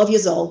 like 12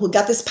 years old, who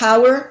got this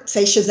power,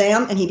 say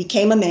Shazam, and he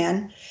became a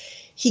man.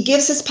 He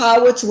gives his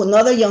power to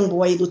another young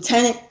boy,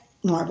 Lieutenant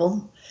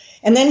Marvel.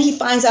 And then he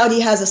finds out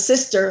he has a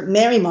sister,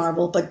 Mary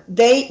Marvel, but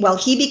while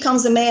he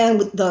becomes a man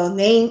with the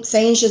name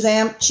saying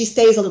Shazam, she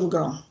stays a little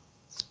girl.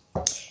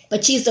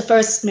 But she's the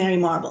first Mary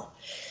Marvel.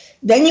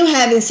 Then you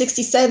have in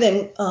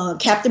 67,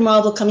 Captain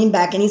Marvel coming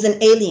back, and he's an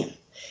alien.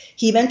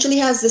 He eventually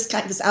has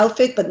this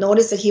outfit, but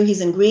notice that here he's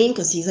in green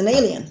because he's an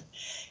alien.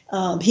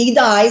 He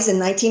dies in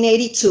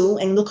 1982,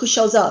 and look who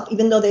shows up,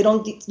 even though they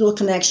don't do a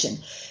connection.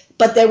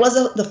 But there was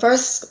the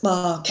first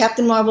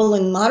Captain Marvel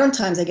in modern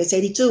times, I guess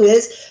 82,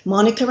 is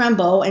Monica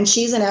Rambeau, and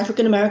she's an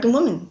African-American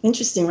woman.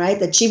 Interesting, right?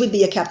 That she would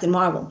be a Captain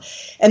Marvel.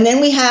 And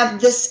then we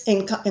have this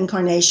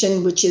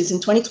incarnation, which is in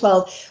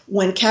 2012,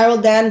 when Carol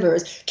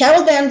Danvers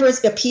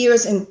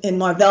appears in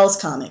Marvel's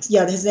comics.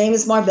 Yeah, his name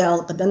is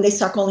Marvel, but then they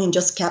start calling him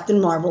just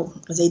Captain Marvel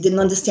because they didn't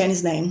understand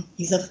his name.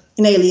 He's an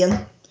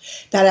alien,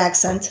 that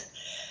accent.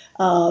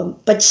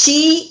 But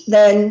she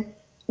then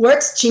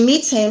she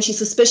meets him, she's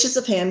suspicious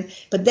of him,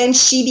 but then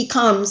she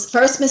becomes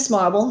first Miss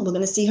Marvel. We're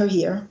going to see her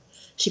here.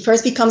 She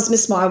first becomes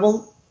Miss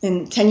Marvel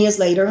 10 years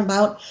later,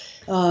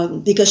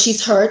 because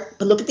she's hurt.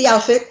 But look at the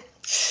outfit.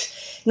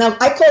 Now,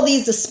 I call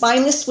these the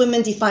spineless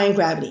women defying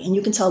gravity, and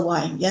you can tell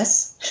why,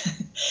 yes?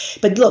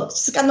 But look,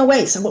 she's got no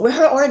waist. So where are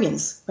her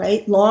organs,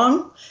 right?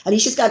 Long, at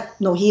least she's got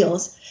no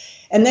heels.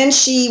 And then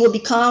she will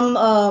become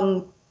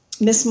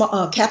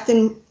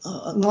Captain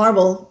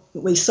Marvel.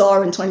 We saw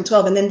her in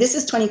 2012, and then this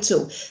is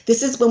 22.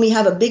 This is when we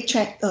have a big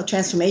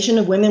transformation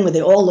of women where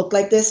they all look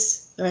like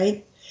this,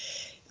 right?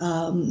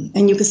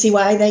 And you can see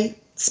why they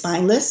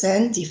spineless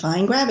and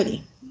defying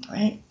gravity,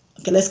 right?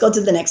 Okay, let's go to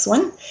the next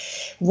one.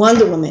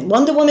 Wonder Woman.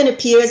 Wonder Woman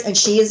appears, and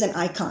she is an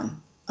icon.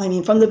 I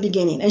mean, from the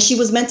beginning. And she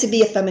was meant to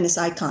be a feminist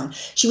icon.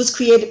 She was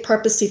created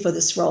purposely for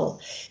this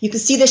role. You can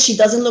see that she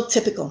doesn't look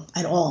typical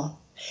at all.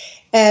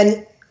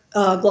 And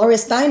Gloria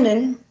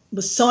Steinem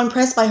was so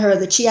impressed by her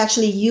that she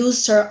actually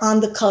used her on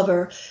the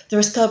cover, the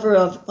first cover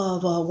of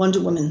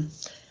Wonder Woman,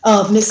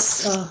 of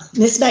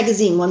Miss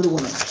Magazine, Wonder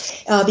Woman,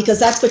 because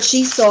that's what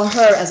she saw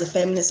her as a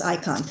feminist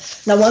icon.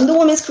 Now, Wonder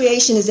Woman's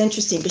creation is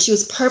interesting because she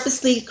was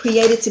purposely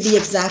created to be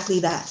exactly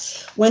that.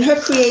 When her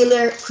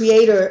creator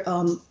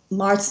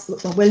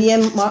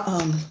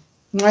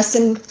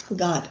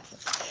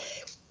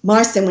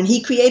Marston, when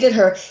he created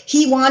her,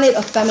 he wanted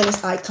a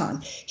feminist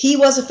icon. He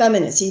was a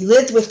feminist. He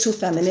lived with two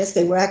feminists.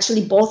 They were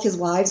actually both his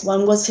wives.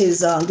 One was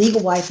his legal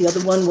wife. The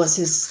other one was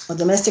his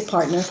domestic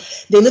partner.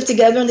 They lived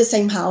together in the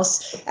same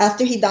house.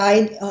 After he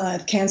died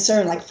of cancer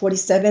in like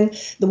 47,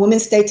 the women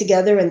stayed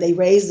together and they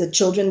raised the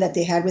children that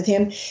they had with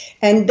him.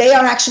 And they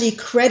are actually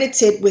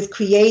credited with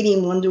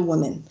creating Wonder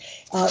Woman,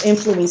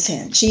 influenced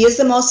him. She is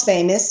the most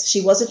famous.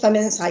 She was a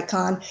feminist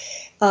icon.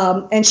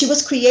 And she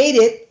was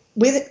created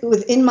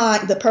within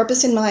the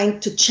purpose in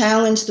mind to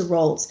challenge the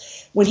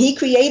roles. When he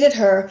created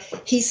her,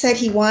 he said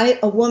he wanted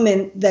a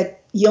woman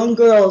that young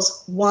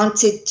girls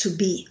wanted to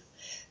be.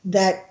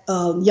 That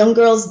young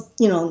girls,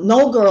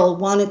 no girl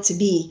wanted to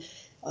be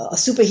a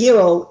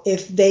superhero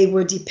if they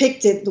were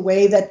depicted the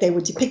way that they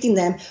were depicting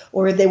them,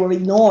 or if they were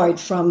ignored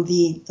from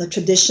the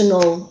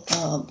traditional,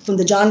 from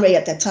the genre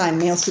at that time,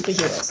 male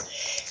superheroes.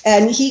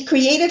 And he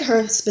created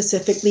her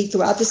specifically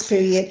throughout this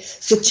period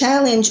to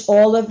challenge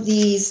all of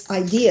these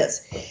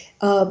ideas.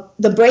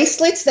 The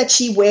bracelets that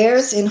she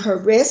wears in her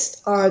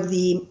wrist are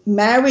the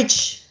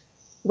marriage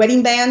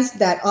wedding bands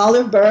that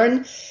Olive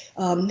Byrne,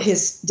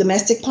 his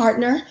domestic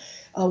partner,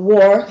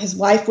 wore. His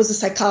wife was a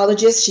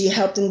psychologist. She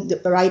helped him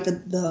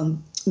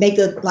make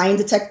the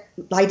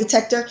lie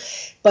detector.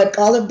 But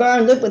Olive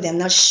Byrne lived with him.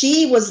 Now,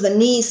 she was the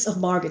niece of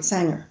Margaret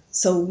Sanger.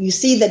 So you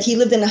see that he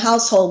lived in a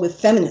household with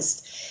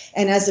feminists.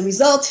 And as a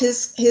result,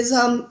 his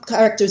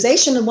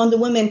characterization of Wonder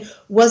Woman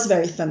was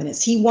very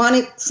feminist. He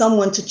wanted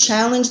someone to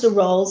challenge the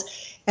roles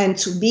and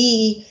to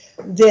be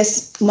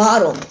this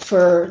model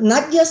for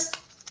not just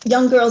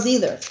young girls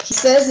either. He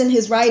says in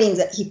his writings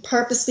that he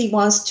purposely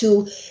wants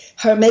to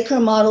make her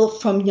model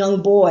from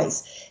young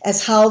boys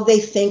as how they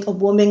think a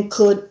woman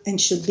could and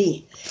should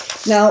be.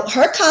 Now,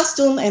 her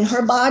costume and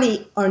her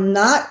body are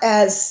not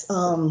as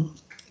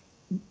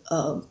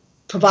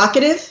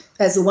provocative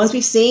as the ones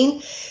we've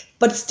seen.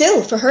 But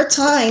still, for her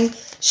time,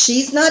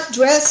 she's not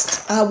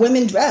dressed,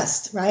 women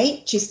dressed,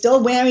 right? She's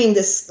still wearing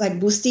this like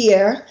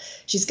bustier.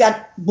 She's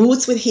got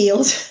boots with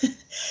heels.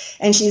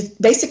 And she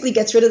basically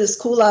gets rid of this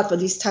culotte for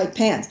these tight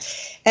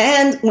pants.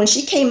 And when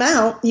she came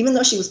out, even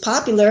though she was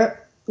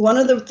popular, one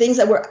of the things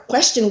that were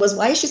questioned was,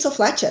 why is she so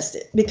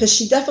flat-chested? Because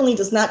she definitely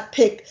does not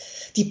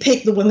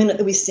depict the women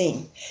that we've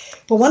seen.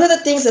 But one of the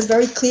things that's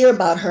very clear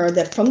about her,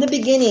 that from the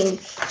beginning,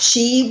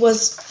 she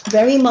was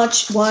very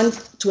much one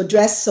to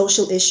address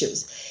social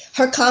issues.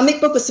 Her comic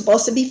book was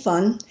supposed to be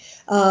fun,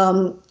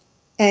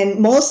 and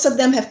most of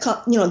them have come,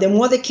 there are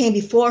more that came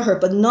before her,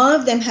 but none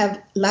of them have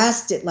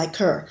lasted like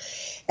her.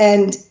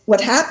 And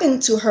what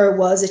happened to her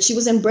was that she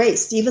was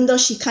embraced. Even though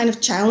she kind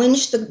of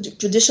challenged the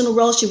traditional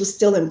role, she was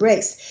still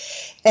embraced.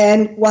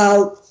 And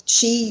while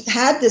she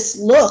had this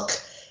look,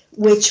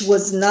 which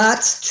was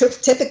not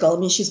typical, I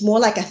mean, she's more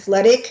like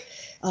athletic,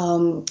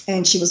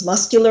 and she was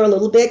muscular a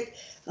little bit,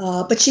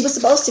 but she was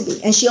supposed to be.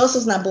 And she also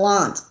is not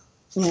blonde.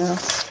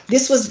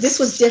 This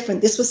was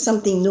different. This was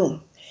something new.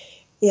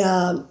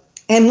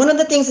 And one of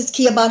the things that's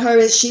key about her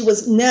is she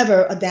was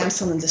never a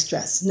damsel in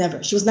distress.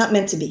 Never. She was not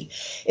meant to be.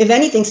 If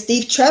anything,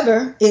 Steve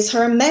Trevor is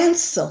her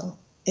mansel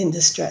in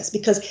distress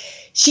because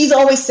she's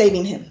always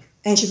saving him.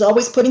 And she's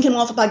always putting him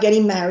off about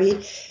getting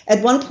married.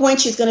 At one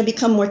point, she's going to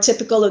become more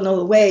typical in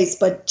other ways,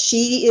 but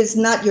she is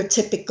not your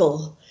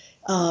typical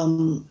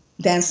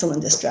damsel in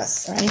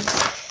distress, right?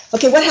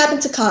 Okay, what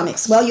happened to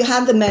comics? Well, you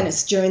have the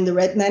Menace during the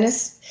Red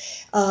Menace.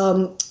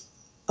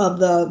 Of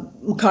the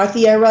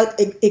McCarthy era,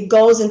 it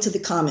goes into the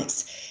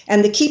comics.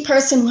 And the key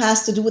person who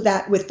has to do with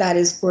that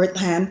is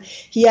Wertham.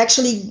 He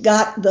actually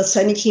got the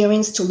Senate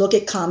hearings to look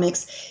at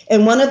comics.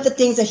 And one of the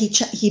things that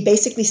he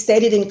basically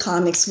stated in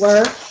comics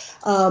were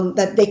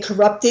that they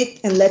corrupted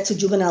and led to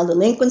juvenile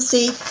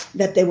delinquency,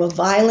 that they were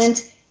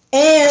violent,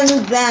 and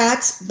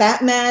that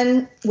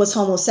Batman was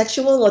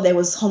homosexual, or there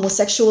was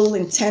homosexual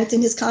intent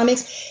in his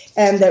comics,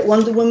 and that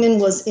Wonder Woman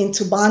was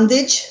into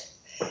bondage,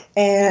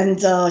 and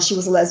she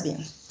was a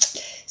lesbian.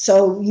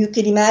 So you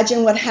could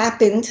imagine what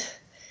happened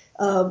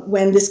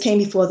when this came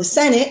before the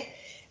Senate.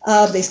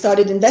 They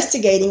started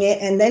investigating it,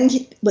 and then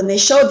when they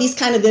showed these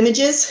kind of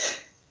images,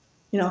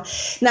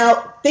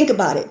 now think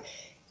about it.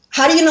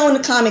 How do you know in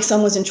the comics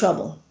someone's in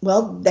trouble?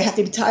 Well, they have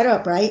to be tied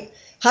up, right?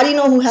 How do you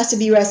know who has to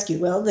be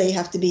rescued? Well, they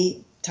have to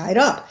be tied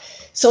up.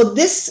 So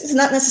this is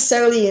not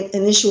necessarily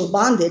an issue of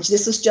bondage.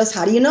 This is just,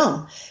 how do you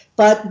know?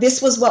 But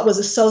this was what was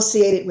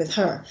associated with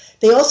her.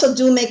 They also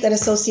do make that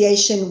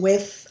association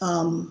with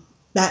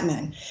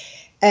Batman.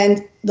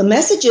 And the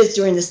messages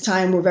during this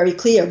time were very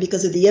clear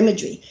because of the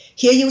imagery.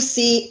 Here you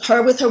see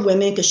her with her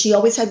women, because she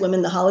always had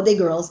women, the holiday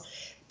girls.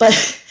 But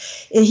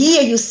in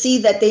here you see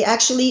that they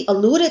actually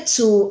alluded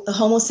to a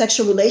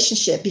homosexual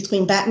relationship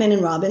between Batman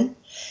and Robin.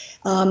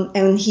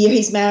 And here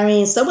he's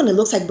marrying someone that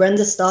looks like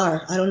Brenda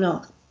Starr. I don't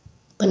know.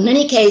 But in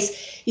any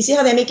case, you see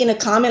how they're making a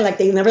comment like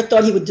they never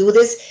thought he would do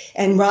this.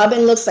 And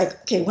Robin looks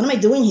like, okay, what am I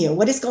doing here?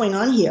 What is going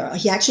on here?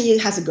 He actually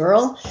has a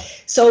girl.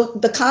 So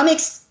the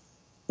comics,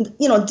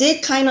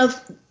 did kind of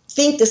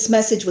think this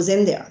message was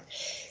in there.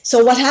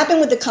 So what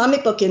happened with the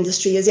comic book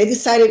industry is they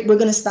decided we're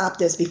going to stop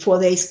this before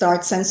they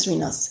start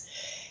censoring us.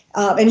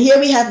 And here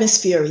we have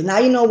Miss Fury. Now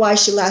you know why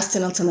she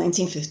lasted until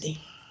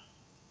 1950.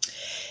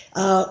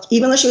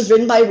 Even though she was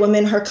written by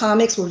women, her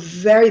comics were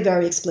very,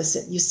 very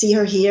explicit. You see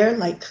her here,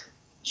 like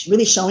she's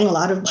really showing a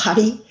lot of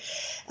body.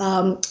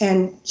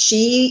 And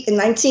she, in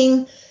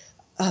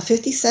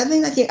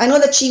 1957, I think, I know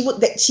that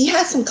she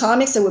had some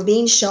comics that were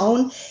being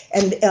shown,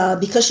 and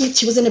because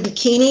she was in a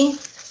bikini,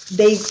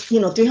 they,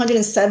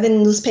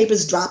 307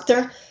 newspapers dropped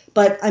her.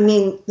 But I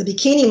mean, the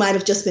bikini might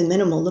have just been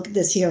minimal. Look at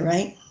this here,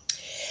 right?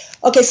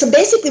 Okay, so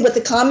basically what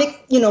the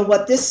comic,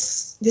 what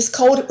this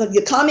code,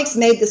 the comics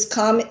made this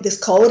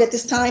code at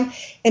this time,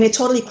 and it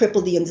totally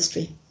crippled the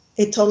industry.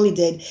 It totally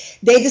did.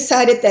 They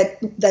decided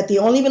that the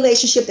only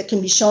relationship that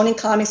can be shown in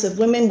comics of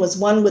women was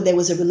one where there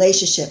was a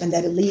relationship and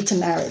that it lead to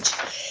marriage.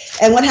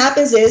 And what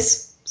happens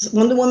is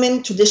Wonder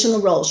Woman,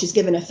 traditional role. She's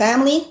given a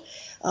family.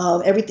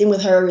 Everything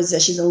with her is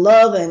that she's in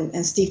love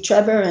and Steve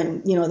Trevor,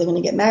 and they're going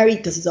to get married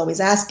because he's always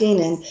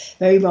asking, and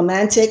very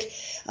romantic.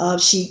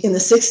 She in the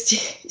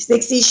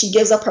 60s she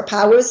gives up her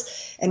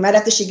powers, and right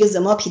after she gives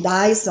them up, he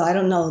dies. So I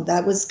don't know,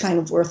 that was kind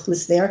of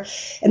worthless there.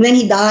 And then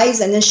he dies,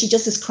 and then she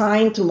just is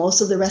crying through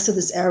most of the rest of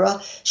this era.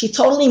 She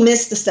totally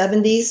missed the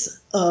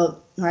 70s,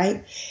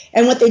 right?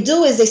 And what they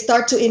do is they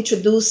start to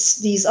introduce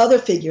these other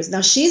figures.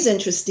 Now she's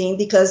interesting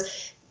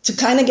because to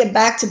kind of get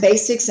back to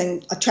basics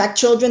and attract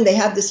children, they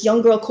have this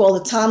young girl called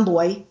a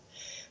tomboy,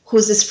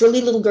 who's this frilly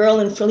little girl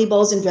in frilly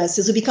bows and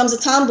dresses, who becomes a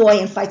tomboy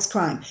and fights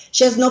crime.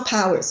 She has no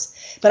powers.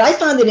 But I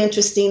found it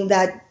interesting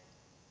that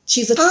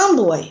she's a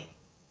tomboy,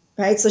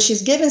 right? So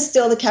she's given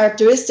still the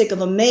characteristic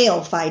of a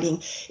male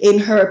fighting in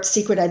her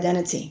secret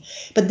identity.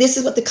 But this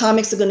is what the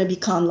comics are going to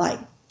become like,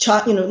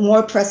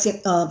 more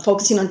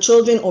focusing on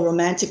children or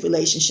romantic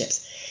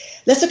relationships.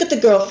 Let's look at the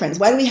girlfriends.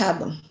 Why do we have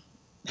them?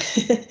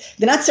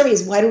 They're not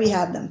serious. Why do we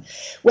have them?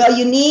 Well,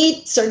 you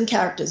need certain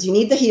characters. You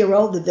need the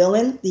hero, the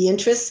villain, the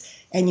interest,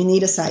 and you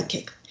need a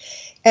sidekick.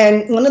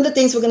 And one of the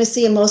things we're going to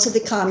see in most of the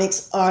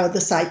comics are the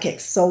sidekicks.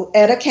 So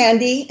Etta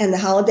Candy and the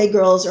Holiday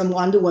Girls are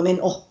Wonder Woman.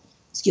 All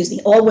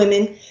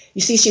women.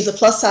 You see she's a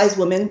plus-size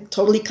woman,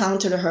 totally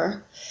counter to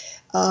her.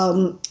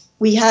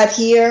 We have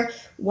here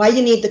why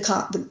you need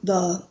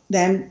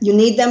them. You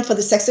need them for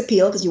the sex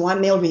appeal because you want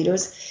male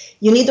readers.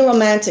 You need the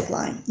romantic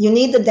line. You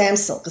need the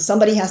damsel because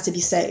somebody has to be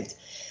saved.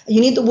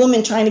 You need the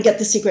woman trying to get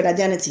the secret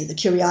identity, the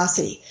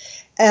curiosity.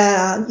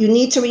 You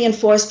need to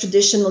reinforce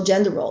traditional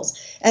gender roles.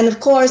 And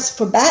of course,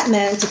 for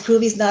Batman to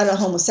prove he's not a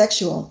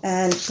homosexual,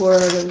 and for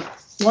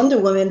Wonder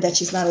Woman that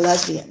she's not a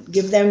lesbian.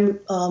 Give them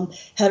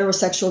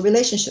heterosexual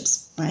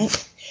relationships, right?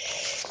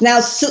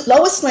 Now,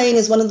 Lois Lane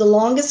is one of the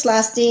longest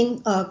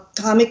lasting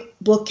comic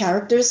book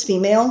characters,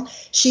 female.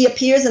 She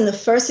appears in the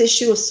first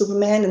issue of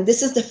Superman, and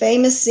this is the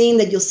famous scene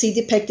that you'll see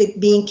depicted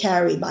being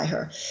carried by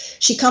her.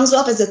 She comes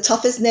off as a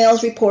tough as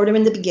nails reporter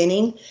in the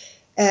beginning,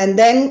 and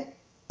then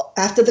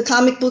after the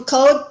comic book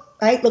code,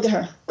 right, look at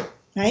her,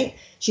 right?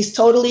 She's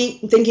totally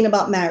thinking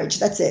about marriage.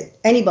 That's it.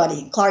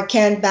 Anybody, Clark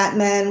Kent,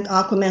 Batman,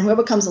 Aquaman,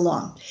 whoever comes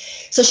along.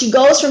 So she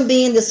goes from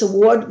being this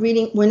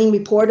award-winning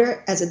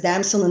reporter as a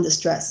damsel in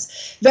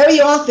distress. Very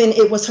often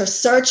it was her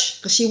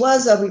search, because she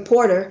was a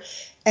reporter,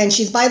 and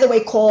she's, by the way,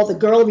 called the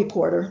girl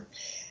reporter.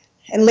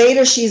 And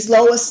later she's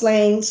Lois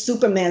Lane,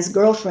 Superman's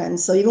girlfriend.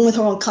 So even with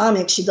her own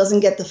comics, she doesn't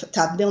get the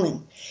top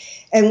billing.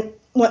 And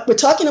what we're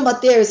talking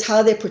about there is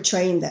how they're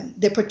portraying them.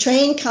 They're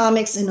portraying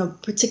comics in a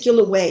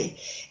particular way,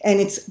 and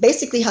it's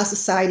basically how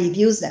society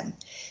views them.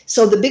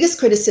 So the biggest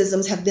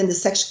criticisms have been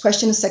the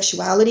question of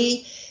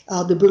sexuality,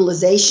 the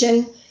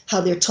brutalization, how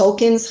they're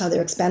tokens, how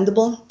they're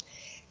expendable.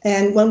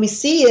 And what we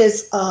see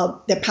is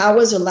their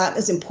powers are not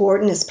as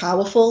important, as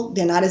powerful.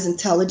 They're not as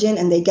intelligent,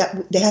 and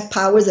they have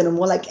powers that are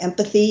more like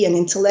empathy and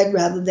intellect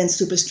rather than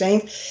super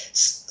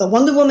strength.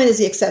 Wonder Woman is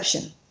the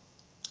exception.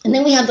 And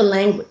then we have the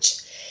language.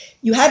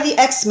 You have the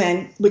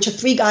X-Men, which are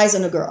 3 guys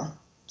and a girl.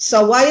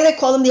 So why do they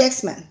call them the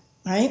X-Men,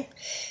 right?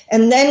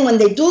 And then when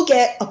they do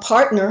get a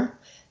partner,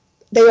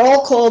 they're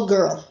all called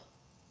girl.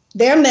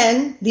 They're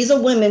men, these are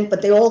women,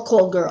 but they're all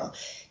called girl.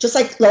 Just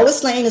like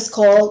Lois Lane is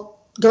called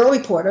girl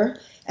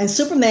reporter, and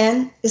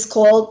Superman is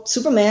called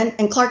Superman,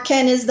 and Clark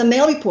Kent is the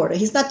male reporter.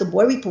 He's not the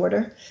boy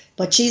reporter,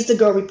 but she's the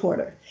girl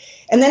reporter.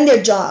 And then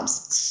their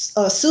jobs.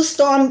 Sue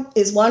Storm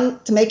is one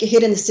to make a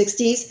hit in the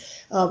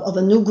 60s of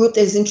a new group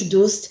that is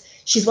introduced.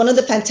 She's one of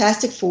the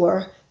Fantastic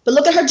Four, but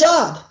look at her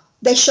job.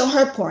 They show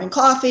her pouring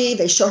coffee.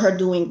 They show her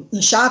doing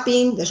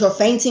shopping. They show her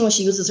fainting when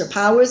she uses her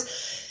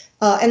powers.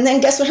 And then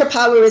guess what her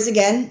power is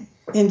again?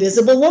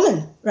 Invisible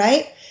woman,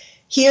 right?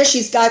 Here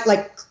she's got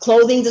like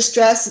clothing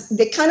distress.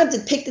 They kind of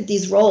depicted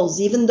these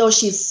roles, even though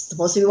she's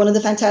supposed to be one of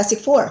the Fantastic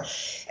Four.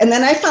 And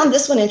then I found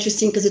this one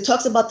interesting because it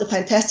talks about the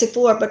Fantastic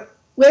Four, but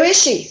where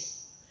is she?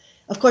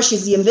 Of course,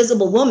 she's the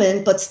invisible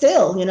woman, but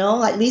still,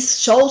 at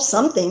least show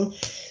something.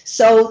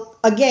 So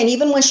again,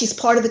 even when she's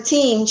part of a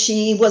team,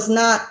 she was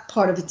not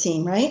part of a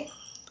team, right?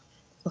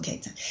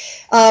 Okay.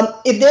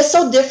 If they're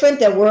so different,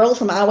 their world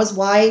from ours,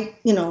 why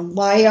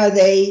are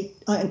they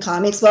in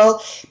comics?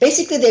 Well,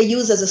 basically they're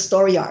used as a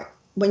story arc.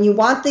 When you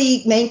want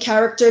the main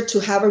character to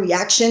have a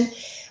reaction,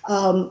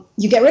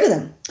 you get rid of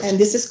them. And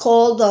this is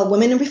called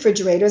Women in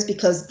Refrigerators,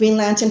 because Green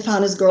Lantern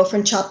found his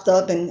girlfriend chopped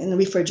up in the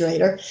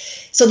refrigerator.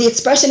 So the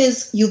expression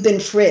is, you've been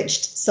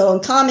fridged. So in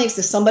comics,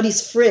 if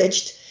somebody's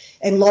fridged,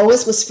 and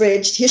Lois was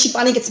fridged, here she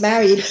finally gets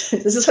married.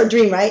 This is her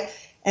dream, right?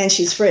 And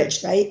she's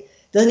fridged, right?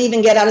 Doesn't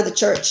even get out of the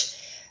church.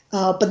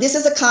 But this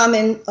is a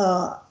common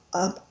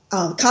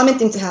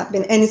thing to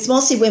happen, and it's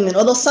mostly women,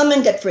 although some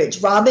men get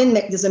fridged. Robin,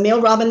 there's a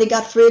male Robin that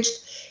got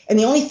fridged, and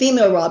the only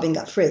female Robin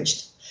got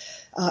fridged.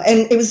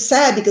 And it was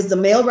sad because the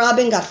male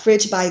Robin got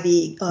fridged by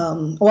the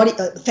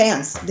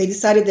fans. They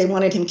decided they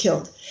wanted him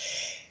killed.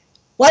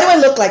 Why do I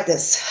look like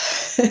this?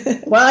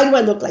 Why do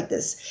I look like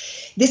this?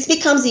 This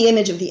becomes the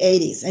image of the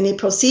 80s, and it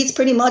proceeds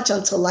pretty much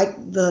until like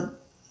the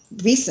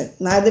recent.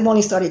 Now they've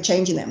only started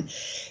changing them.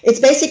 It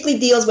basically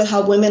deals with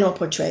how women are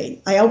portrayed.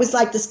 I always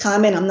like this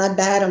comment, I'm not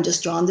bad, I'm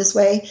just drawn this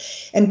way.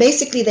 And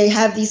basically they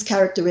have these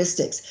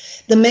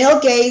characteristics. The male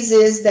gaze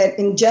is that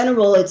in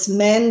general, it's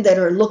men that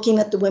are looking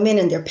at the women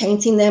and they're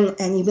painting them,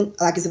 and even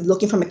like as if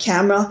looking from a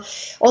camera.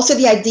 Also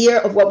the idea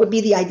of what would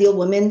be the ideal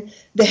woman.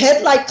 The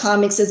headlight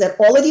comics is that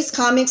all of these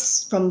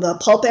comics from the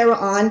pulp era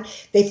on,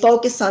 they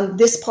focus on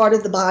this part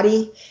of the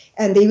body,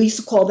 and they used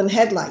to call them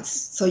headlights.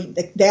 So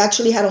they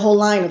actually had a whole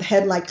line of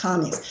headlight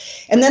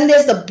comics. And then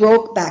there's the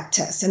Brokeback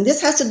test. And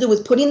this has to do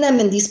with putting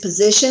them in these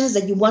positions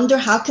that you wonder,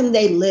 how can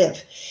they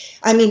live?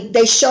 I mean,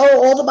 they show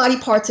all the body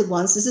parts at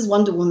once. This is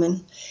Wonder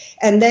Woman.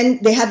 And then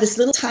they have this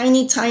little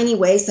tiny, tiny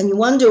waist. And you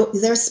wonder,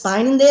 is there a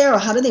spine in there, or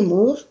how do they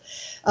move?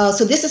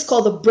 So this is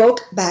called the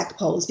Brokeback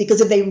pose,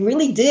 because if they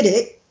really did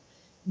it,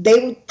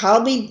 they would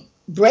probably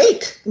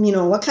break.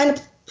 What kind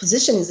of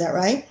position is that,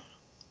 right?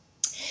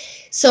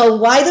 So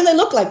why do they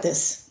look like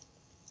this?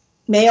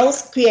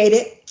 Males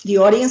created, the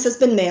audience has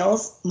been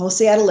males,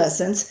 mostly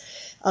adolescents.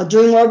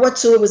 During World War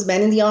II, it was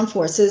men in the armed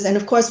forces. And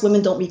of course,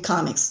 women don't read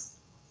comics.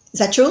 Is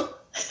that true?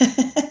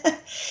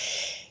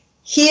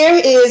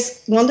 Here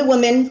is Wonder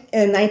Woman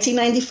in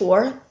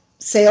 1994.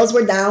 Sales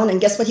were down,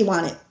 and guess what he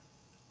wanted?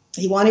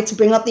 He wanted to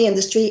bring up the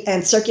industry,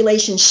 and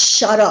circulation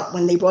shut up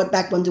when they brought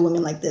back Wonder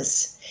Woman like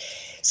this.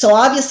 So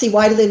obviously,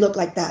 why do they look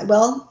like that?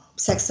 Well,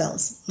 sex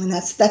sells. And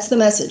that's the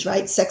message,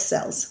 right? Sex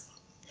sells.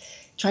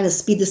 Trying to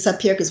speed this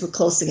up here because we're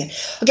close again.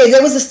 Okay,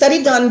 there was a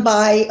study done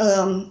by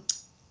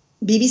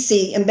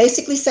BBC, and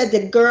basically said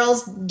that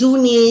girls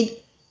do need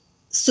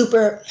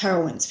super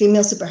heroines,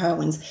 female super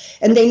heroines.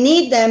 And they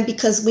need them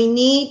because we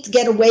need to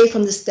get away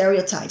from the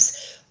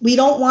stereotypes. We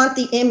don't want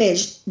the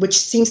image, which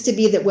seems to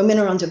be that women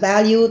are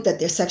undervalued, that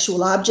they're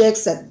sexual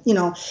objects, that,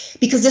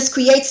 because this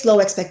creates low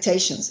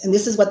expectations, and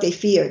this is what they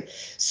feared.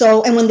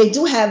 So, and when they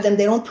do have them,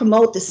 they don't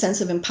promote this sense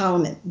of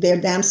empowerment.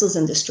 They're damsels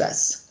in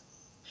distress.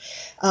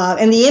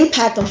 And the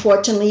impact,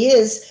 unfortunately,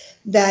 is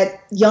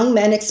that young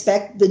men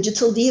expect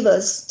digital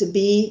divas to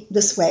be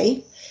this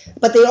way,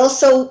 but they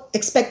also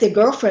expect their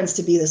girlfriends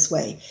to be this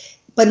way.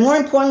 But more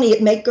importantly,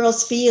 it makes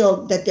girls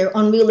feel that they're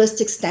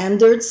unrealistic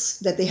standards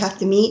that they have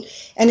to meet.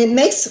 And it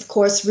makes, of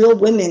course, real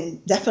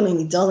women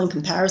definitely dull in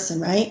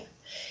comparison, right?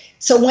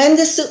 So when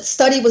this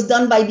study was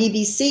done by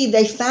BBC,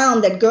 they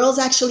found that girls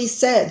actually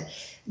said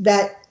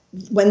that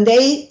when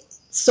they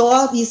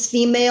saw these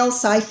female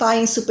sci-fi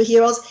and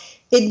superheroes,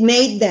 it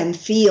made them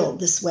feel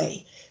this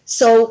way.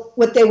 So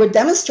what they were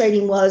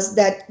demonstrating was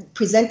that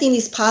presenting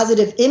these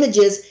positive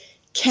images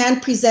can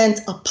present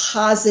a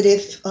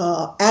positive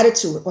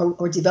attitude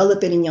or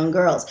develop it in young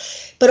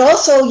girls, but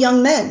also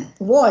young men,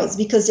 boys,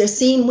 because they're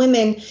seeing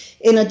women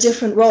in a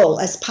different role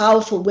as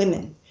powerful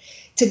women.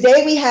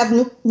 Today we have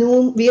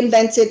new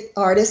reinvented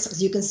artists,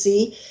 as you can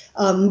see.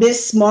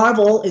 Miss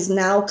Marvel is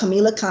now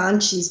Kamala Khan.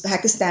 She's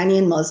Pakistani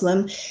and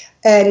Muslim,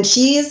 and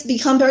she has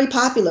become very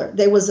popular.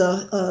 There was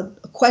a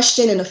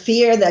question and a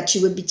fear that she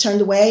would be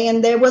turned away,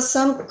 and there was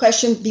some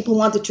question, people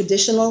wanted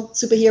traditional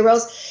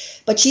superheroes,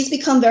 but she's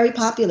become very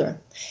popular.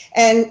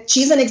 And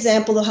she's an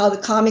example of how the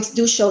comics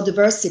do show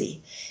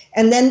diversity.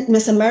 And then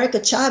Miss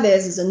America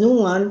Chavez is a new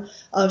one.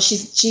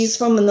 She's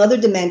from another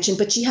dimension,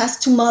 but she has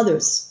two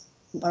mothers.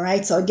 All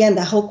right. So again,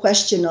 the whole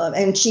question of,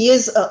 and she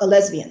is a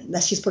lesbian,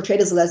 that she's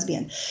portrayed as a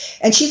lesbian,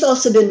 and she's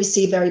also been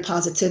received very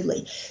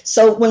positively.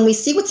 So when we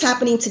see what's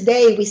happening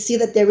today, we see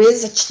that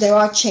there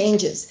are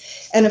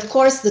changes. And of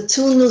course, the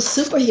two new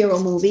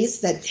superhero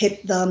movies that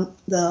hit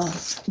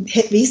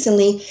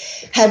recently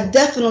have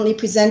definitely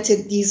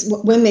presented these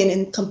women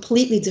in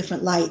completely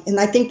different light. And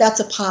I think that's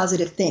a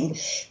positive thing.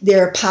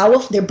 They're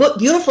powerful, they're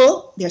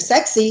beautiful, they're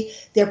sexy,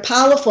 they're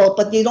powerful,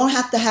 but you don't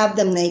have to have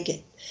them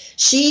naked.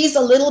 She's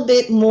a little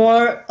bit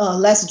more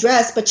less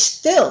dressed, but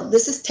still,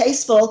 this is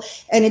tasteful,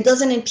 and it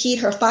doesn't impede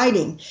her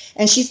fighting.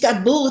 And she's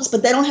got boots,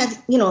 but they don't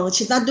have,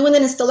 she's not doing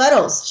it in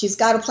stilettos. She's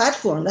got a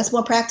platform. That's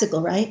more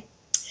practical, right?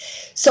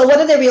 So what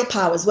are their real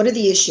powers? What are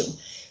the issue?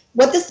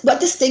 what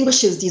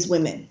distinguishes these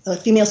women,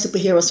 female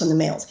superheroes, from the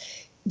males?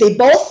 They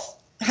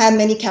both have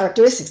many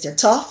characteristics. They're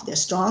tough, they're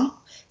strong,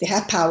 they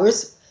have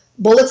powers.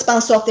 Bullets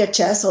bounce off their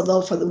chests,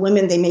 although for the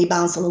women they may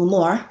bounce a little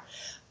more.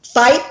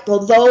 Fight,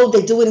 although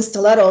they do it in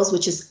stilettos,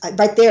 which is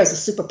right there is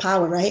a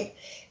superpower, right?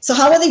 So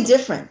how are they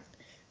different?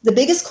 The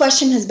biggest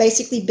question has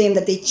basically been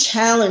that they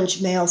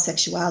challenge male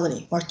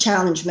sexuality or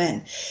challenge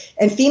men.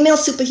 And female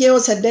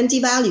superheroes have been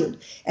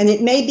devalued. And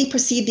it may be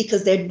perceived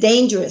because they're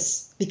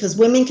dangerous, because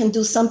women can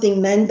do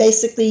something men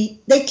basically,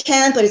 they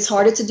can, but it's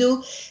harder to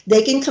do.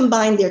 They can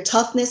combine their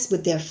toughness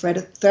with their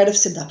threat of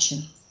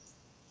seduction.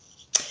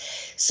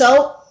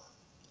 So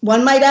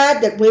one might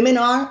add that women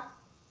are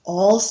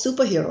all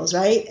superheroes,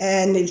 right?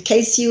 And in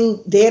case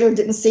you did or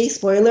didn't see,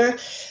 spoiler,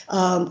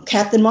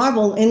 Captain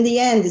Marvel, in the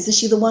end, isn't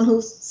she the one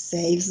who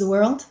saves the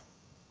world?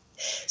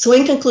 So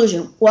in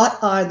conclusion, what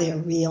are their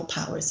real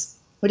powers?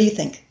 What do you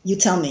think? You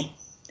tell me.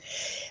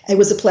 It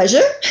was a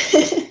pleasure.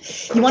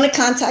 You want to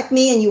contact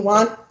me and you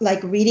want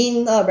like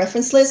reading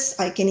reference lists,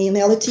 I can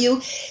email it to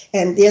you.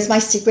 And there's my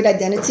secret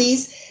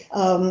identities.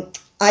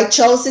 I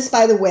chose this,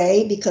 by the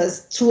way,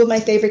 because two of my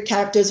favorite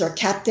characters are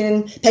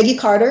Captain Peggy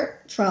Carter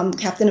from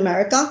Captain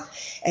America,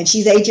 and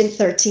she's Agent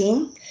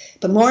 13.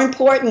 But more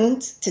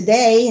important,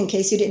 today, in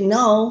case you didn't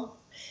know,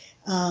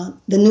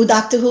 the new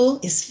Doctor Who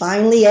is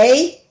finally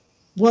a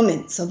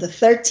woman. So the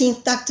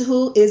 13th Doctor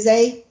Who is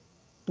a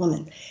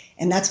woman.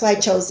 And that's why I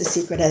chose the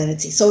secret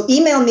identity. So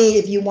email me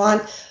if you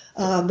want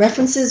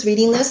references,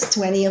 reading lists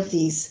to any of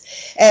these.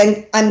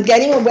 And I'm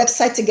getting a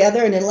website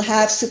together and it'll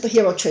have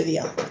superhero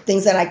trivia,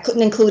 things that I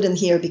couldn't include in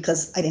here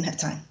because I didn't have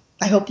time.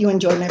 I hope you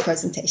enjoyed my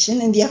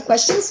presentation. And if you have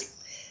questions,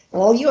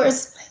 all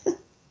yours.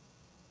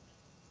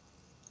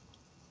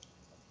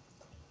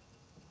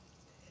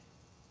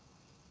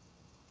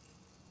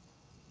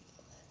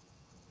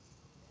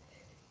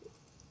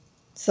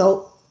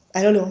 So,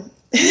 I don't know.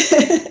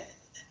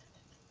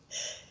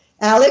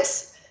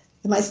 Alex,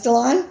 am I still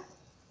on?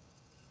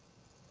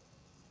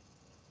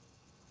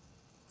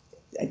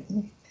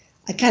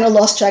 I kind of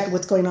lost track of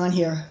what's going on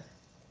here.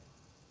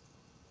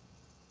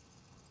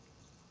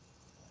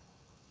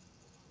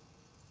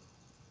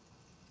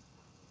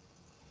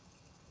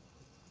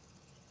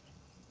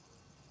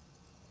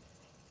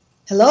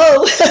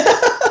 Hello?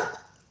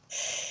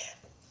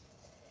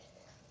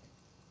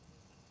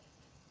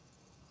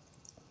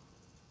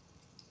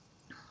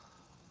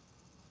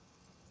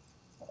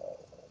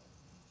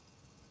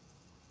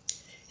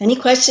 Any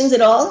questions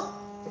at all?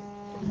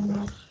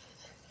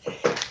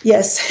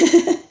 Yes. I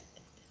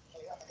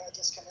got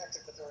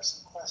disconnected, but there were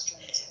some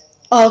questions.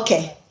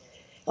 Okay.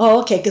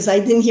 Oh, okay, because I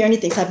didn't hear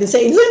anything. So I've been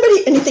saying, is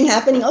anybody, anything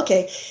happening?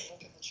 Okay.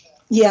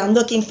 Yeah, I'm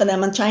looking for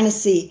them. I'm trying to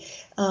see.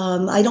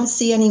 I don't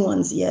see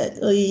anyone's yet.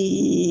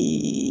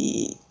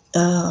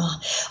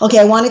 Okay,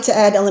 I wanted to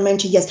add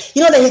elementary. Yes,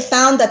 you know, they have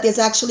found that there's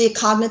actually a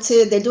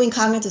cognitive, they're doing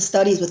cognitive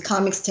studies with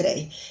comics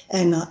today.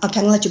 And I'm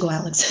going to let you go,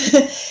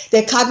 Alex.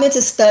 There are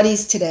cognitive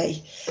studies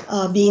today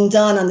being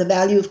done on the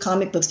value of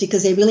comic books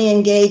because they really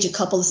engage a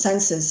couple of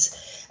senses.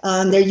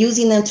 They're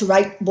using them to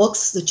write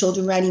books, the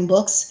children writing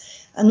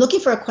books. I'm looking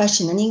for a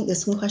question.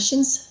 There's some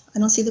questions? I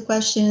don't see the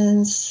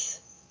questions.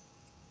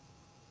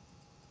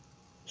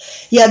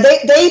 Yeah,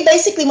 they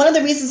basically, one of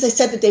the reasons they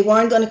said that they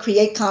weren't going to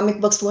create comic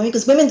books for women,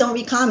 because women don't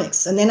read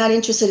comics and they're not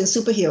interested in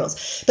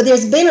superheroes. But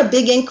there's been a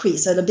big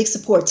increase and a big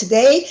support.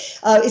 Today,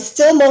 it's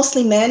still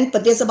mostly men,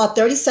 but there's about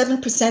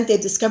 37%,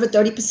 they've discovered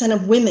 30%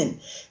 of women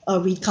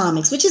read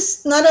comics, which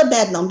is not a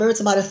bad number.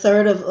 It's about a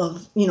third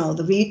of you know,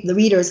 the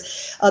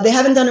readers. They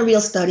haven't done a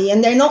real study,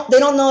 and they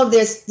don't know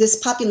if this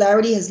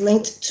popularity is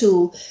linked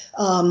to,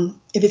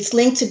 if it's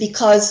linked to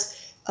because,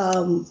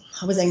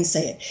 how was I going to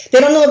say it? They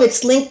don't know if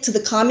it's linked to the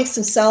comics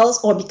themselves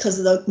or because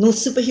of the new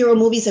superhero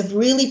movies have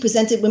really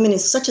presented women in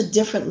such a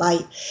different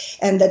light,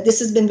 and that this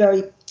has been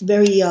very,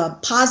 very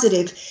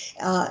positive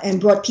and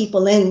brought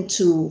people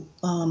into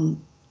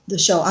the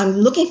show. I'm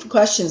looking for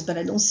questions, but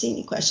I don't see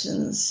any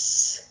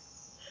questions.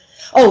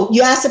 Oh,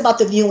 you asked about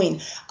the viewing.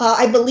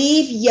 I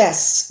believe,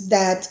 yes,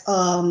 that,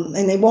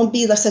 and it won't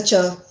be such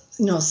a,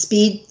 you know,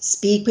 speed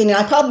queen.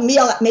 And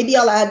maybe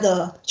I'll add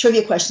the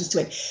trivia questions to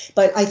it.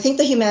 But I think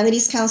the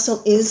Humanities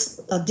Council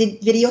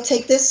did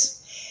videotape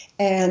this,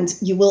 and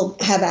you will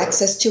have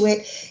access to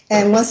it.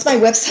 And once my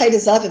website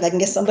is up, if I can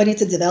get somebody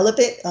to develop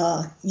it,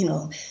 you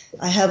know,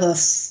 I have a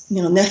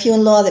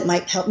nephew-in-law that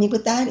might help me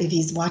with that if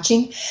he's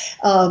watching.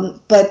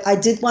 But I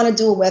did want to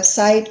do a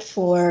website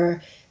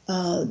for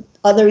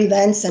other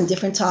events and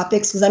different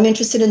topics, because I'm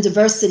interested in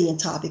diversity in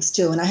topics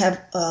too. And I have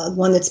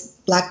one that's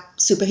Black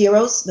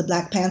superheroes, the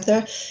Black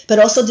Panther, but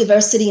also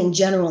diversity in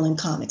general in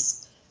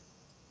comics.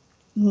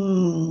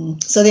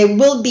 So there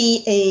will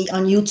be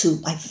on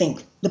YouTube, I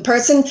think. The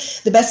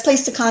best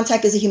place to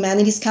contact is the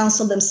Humanities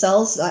Council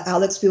themselves,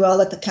 Alex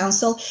Burrell at the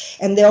council,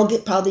 and they'll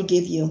probably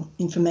give you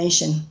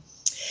information.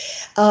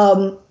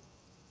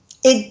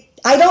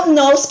 I don't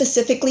know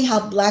specifically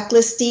how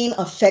blacklisting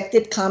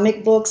affected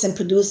comic books and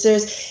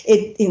producers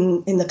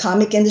in the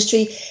comic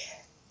industry.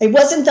 It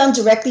wasn't done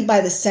directly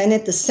by the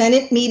Senate. The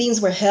Senate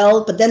meetings were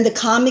held, but then the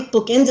comic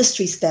book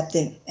industry stepped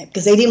in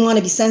because they didn't want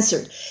to be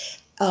censored.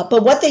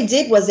 But what they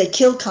did was they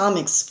killed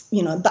comics.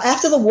 But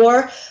after the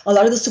war, a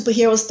lot of the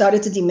superheroes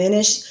started to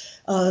diminish.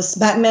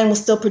 Batman was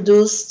still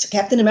produced.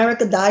 Captain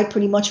America died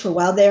pretty much for a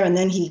while there, and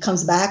then he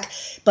comes back.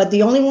 But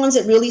the only ones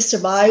that really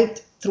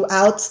survived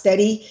throughout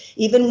steady,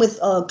 even with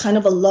kind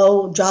of a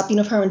low dropping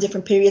of her in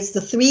different periods,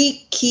 the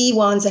three key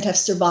ones that have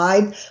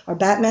survived are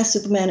Batman,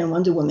 Superman, and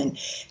Wonder Woman.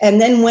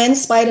 And then when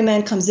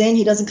Spider-Man comes in,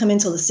 he doesn't come in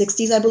until the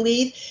 60s, I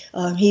believe.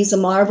 He's a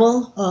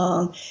Marvel.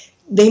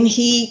 Then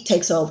he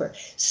takes over.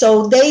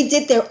 So they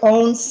did their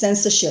own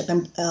censorship,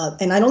 and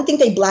I don't think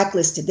they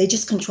blacklisted. They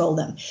just control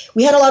them.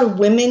 We had a lot of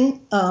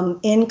women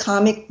in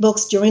comic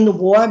books during the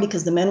war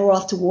because the men were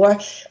off to war.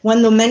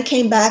 When the men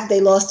came back, they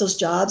lost those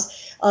jobs.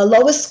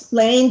 Lois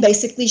Lane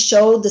basically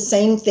showed the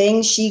same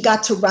thing. She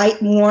got to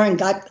write more and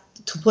got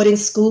to put in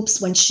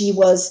scoops when she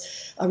was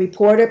a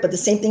reporter, but the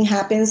same thing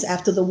happens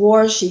after the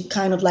war. She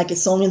kind of like,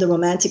 it's only the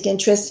romantic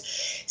interest.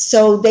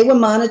 So they were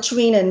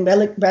monitoring and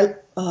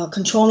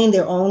controlling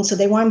their own, so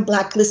they weren't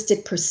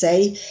blacklisted per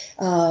se.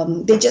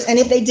 And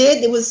if they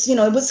did, it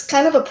was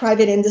kind of a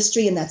private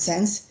industry in that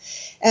sense.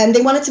 And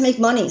they wanted to make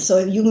money. So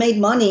if you made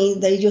money,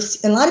 and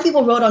a lot of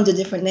people wrote under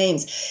different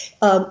names.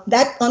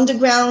 That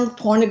underground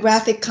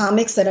pornographic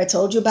comics that I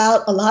told you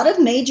about, a lot of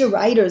major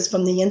writers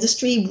from the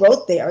industry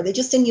wrote there. They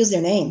just didn't use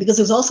their name because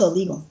it was also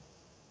illegal.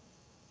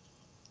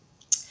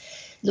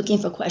 Looking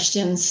for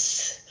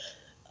questions.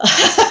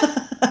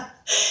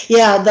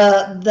 Yeah,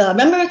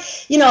 remember,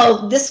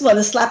 this one,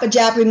 the slap a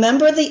jab,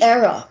 remember the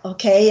era,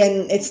 okay?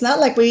 And it's not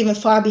like we're even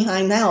far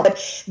behind now, but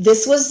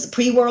this was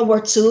pre-World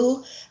War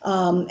II,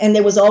 and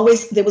there was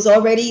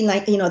already,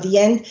 the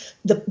end,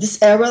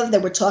 this era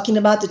that we're talking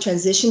about, the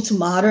transition to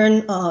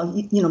modern,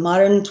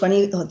 modern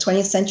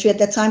 20th century at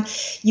that time.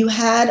 You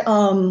had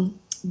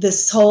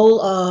this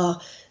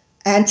whole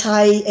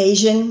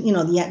anti-Asian,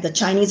 the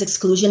Chinese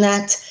Exclusion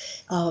Act,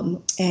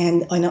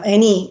 and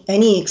any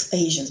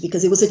Asians,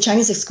 because it was a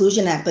Chinese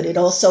Exclusion Act, but it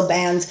also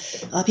banned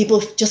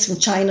people just from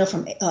China,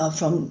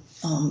 from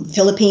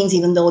Philippines,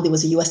 even though there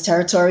was a U.S.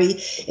 territory.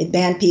 It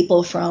banned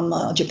people from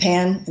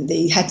Japan, and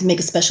they had to make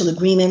a special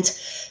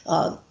agreement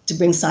to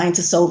bring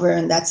scientists over,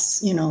 and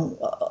that's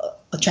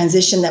a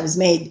transition that was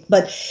made.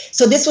 But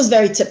so this was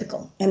very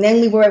typical, and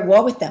then we were at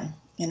war with them,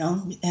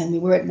 and we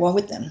were at war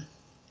with them.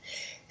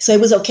 So it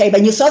was okay,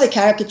 but you saw the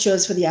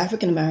caricatures for the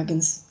African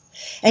Americans.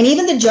 And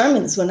even the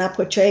Germans were not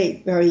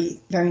portrayed very,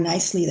 very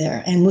nicely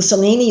there. And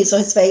Mussolini, you saw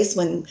his face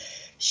when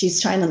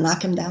she's trying to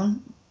knock him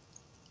down.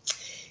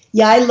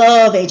 Yeah, I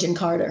love Agent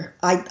Carter.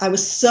 I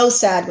was so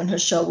sad when her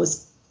show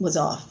was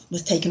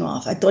taken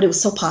off. I thought it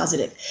was so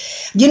positive.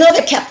 You know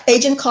that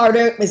Agent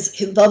Carter is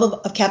his love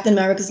of Captain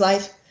America's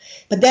life?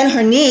 But then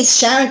her niece,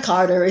 Sharon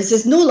Carter, is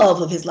his new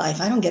love of his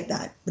life. I don't get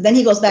that. But then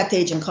he goes back to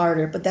Agent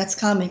Carter. But that's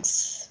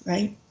comics,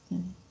 right?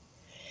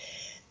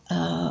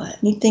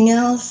 Anything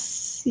else?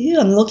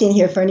 Yeah, I'm looking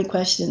here for any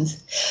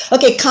questions.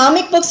 Okay,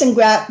 comic books and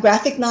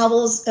graphic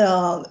novels,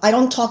 I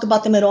don't talk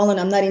about them at all, and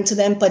I'm not into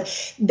them, but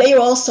they are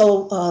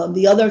also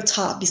the other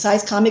top.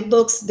 Besides comic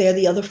books, they're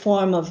the other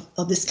form of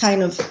this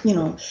kind of,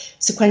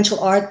 sequential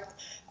art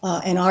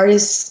and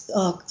artist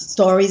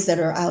stories that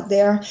are out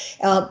there.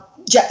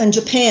 In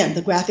Japan,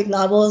 the graphic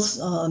novels,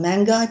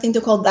 manga, I think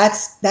they're called,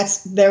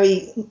 that's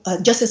very,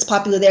 just as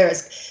popular there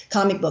as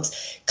comic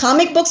books.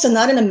 Comic books are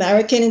not an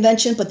American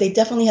invention, but they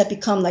definitely have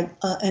become like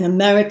an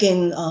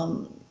American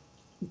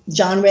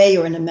genre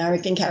or an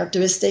American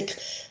characteristic.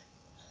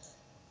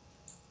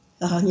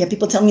 Yeah,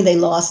 people tell me they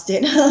lost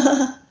it.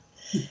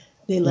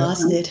 They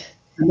lost it.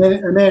 I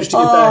managed to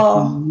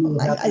get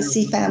back. I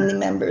see family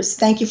members.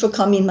 Thank you for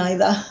coming,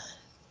 Maida.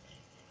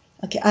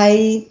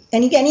 Okay,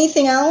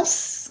 anything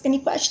else? Any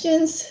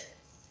questions?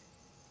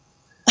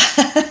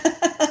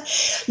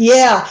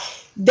 Yeah,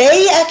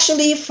 they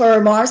actually,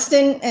 for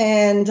Marston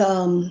and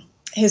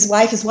his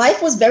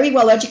wife was very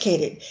well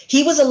educated.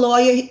 He was a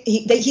lawyer.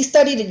 He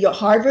studied at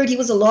Harvard. He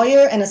was a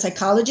lawyer and a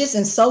psychologist,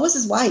 and so was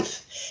his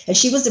wife. And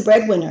she was the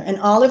breadwinner. And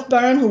Olive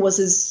Byrne, who was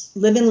his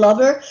live-in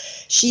lover,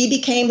 she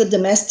became the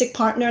domestic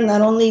partner,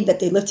 not only that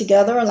they lived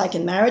together like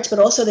in marriage, but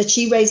also that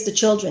she raised the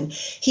children.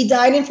 He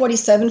died in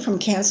 47 from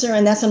cancer,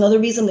 and that's another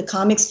reason the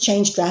comics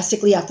changed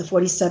drastically after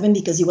 47,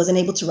 because he wasn't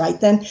able to write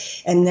them.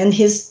 And then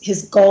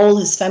his goal,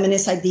 his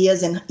feminist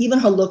ideas, and even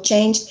her look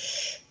changed.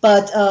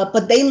 But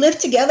they lived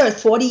together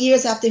 40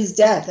 years after his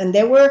death, and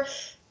there were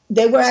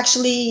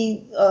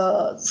actually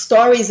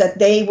stories that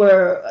they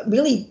were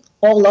really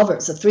all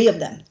lovers, the three of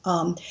them.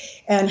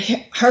 And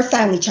her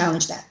family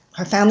challenged that.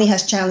 Her family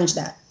has challenged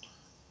that.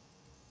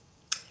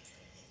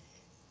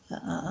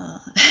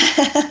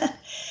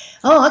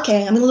 Oh,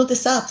 okay. I'm going to look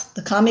this up.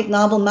 The comic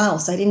novel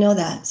Mouse. I didn't know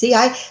that. See,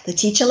 the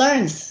teacher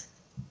learns.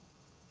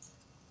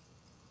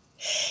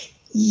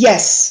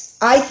 Yes,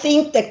 I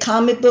think that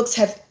comic books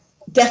have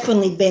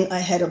definitely been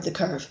ahead of the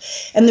curve.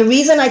 And the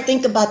reason I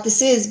think about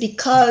this is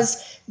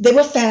because they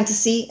were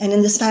fantasy, and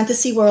in this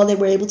fantasy world, they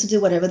were able to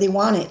do whatever they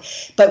wanted.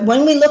 But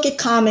when we look at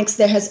comics,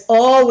 there has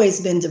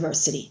always been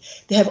diversity.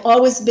 There have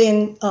always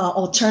been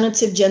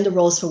alternative gender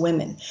roles for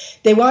women.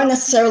 They weren't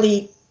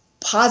necessarily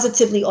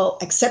positively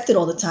accepted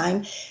all the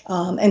time.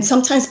 And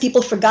sometimes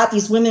people forgot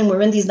these women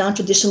were in these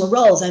non-traditional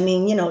roles. I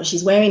mean, you know,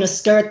 she's wearing a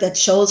skirt that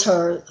shows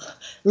her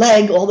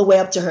leg all the way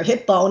up to her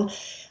hip bone.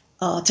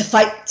 To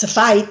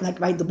fight,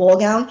 like the ball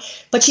gown,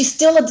 but she's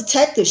still a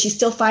detective. She's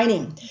still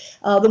fighting.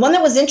 The one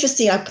that was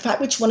interesting, I forgot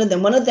which one of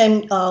them. One of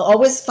them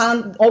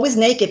always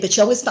naked, but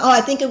she always found,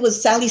 I think it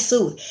was Sally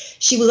Sue.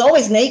 She was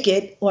always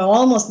naked or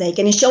almost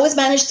naked, and she always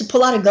managed to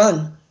pull out a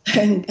gun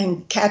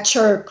and catch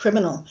her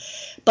criminal.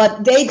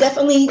 But they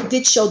definitely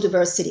did show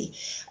diversity,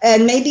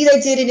 and maybe they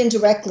did it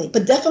indirectly.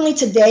 But definitely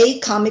today,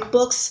 comic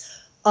books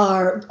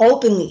are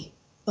openly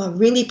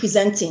really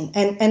presenting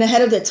and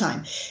ahead of their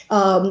time.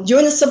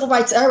 During the civil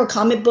rights era,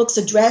 comic books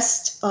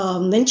addressed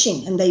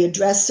lynching, and they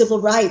addressed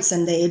civil rights,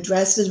 and they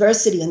addressed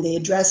diversity, and they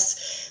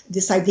addressed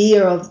this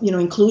idea of, you know,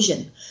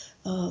 inclusion.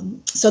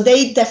 So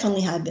they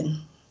definitely have been.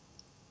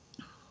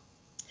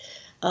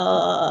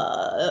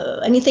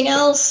 Anything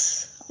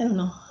else? I don't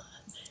know.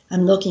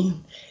 I'm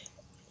looking.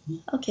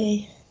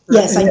 Okay.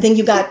 Yes, I think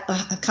you got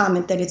a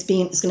comment that it's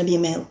going to be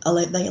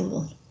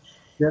available.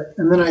 Yeah,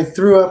 and then I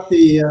threw up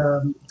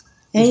the.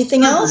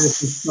 Anything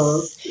else?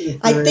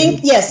 I think,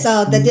 yes,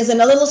 that there's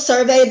another little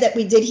survey that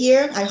we did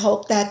here. I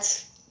hope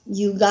that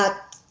you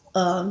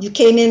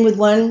came in with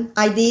one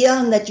idea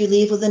and that you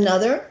leave with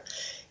another.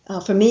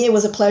 For me, it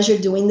was a pleasure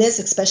doing this,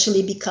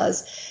 especially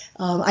because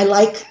I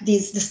like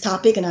this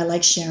topic and I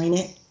like sharing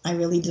it. I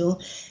really do.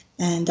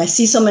 And I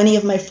see so many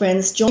of my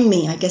friends join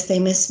me. I guess they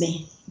miss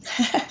me.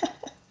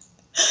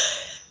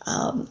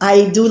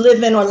 I do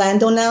live in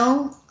Orlando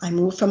now. I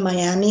moved from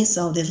Miami,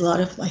 so there's a lot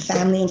of my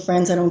family and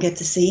friends I don't get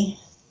to see.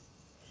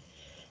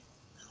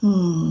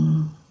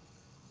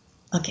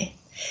 Okay.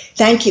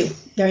 Thank you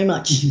very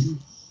much.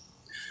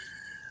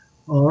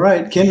 All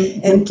right.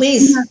 And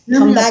please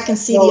come back and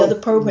see the other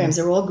programs.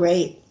 They're all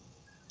great.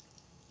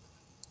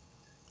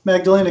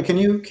 Magdalena, can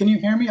you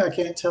hear me? I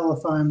can't tell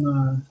if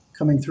I'm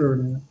coming through or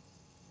not.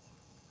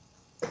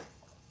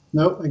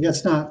 Nope, I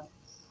guess not.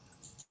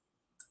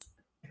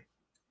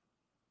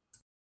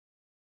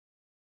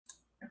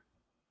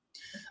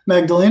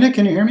 Magdalena,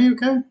 can you hear me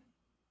okay?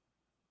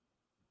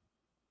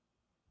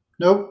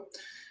 Nope.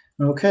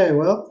 Okay,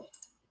 well.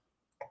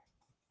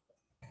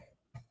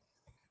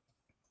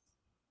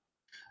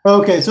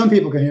 Okay, some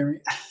people can hear me.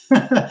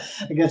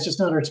 I guess just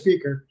not our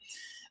speaker.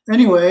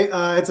 Anyway,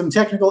 I had some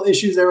technical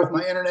issues there with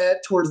my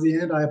internet towards the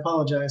end. I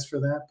apologize for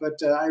that.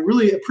 But I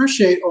really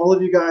appreciate all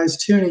of you guys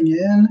tuning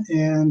in.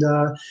 And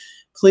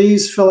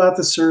please fill out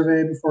the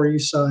survey before you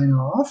sign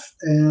off.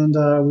 And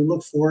we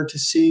look forward to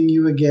seeing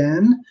you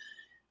again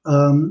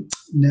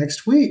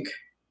next week.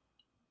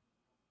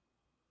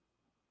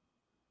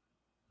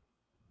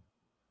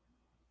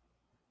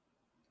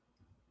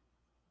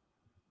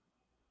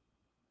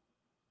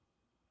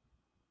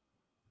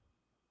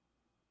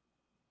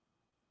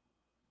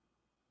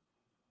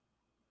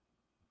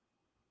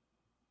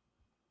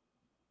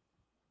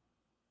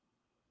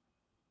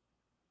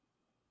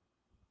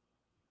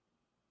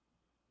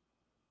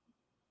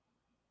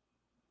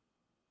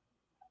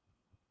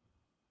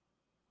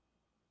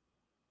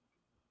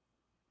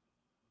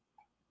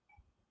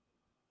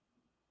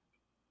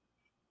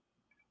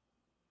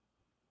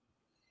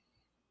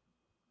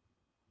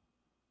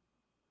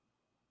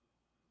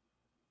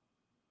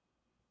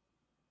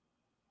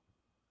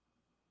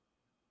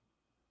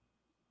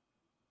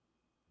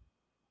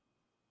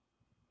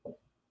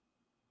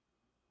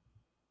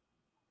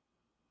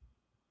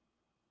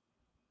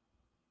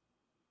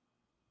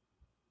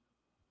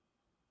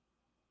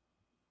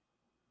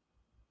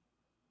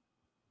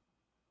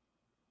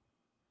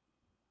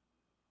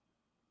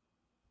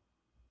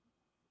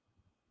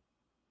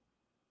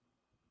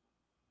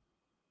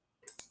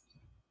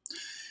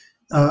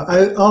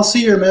 I'll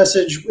see your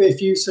message.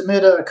 If you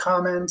submit a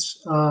comment,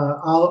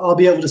 I'll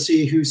be able to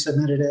see who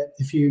submitted it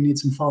if you need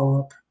some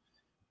follow-up.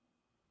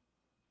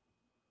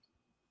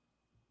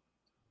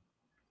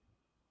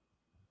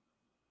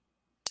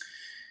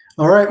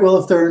 All right, well,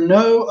 if there are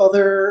no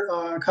other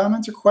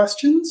comments or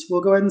questions,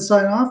 we'll go ahead and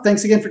sign off.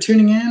 Thanks again for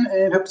tuning in,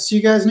 and hope to see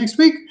you guys next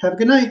week. Have a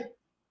good night.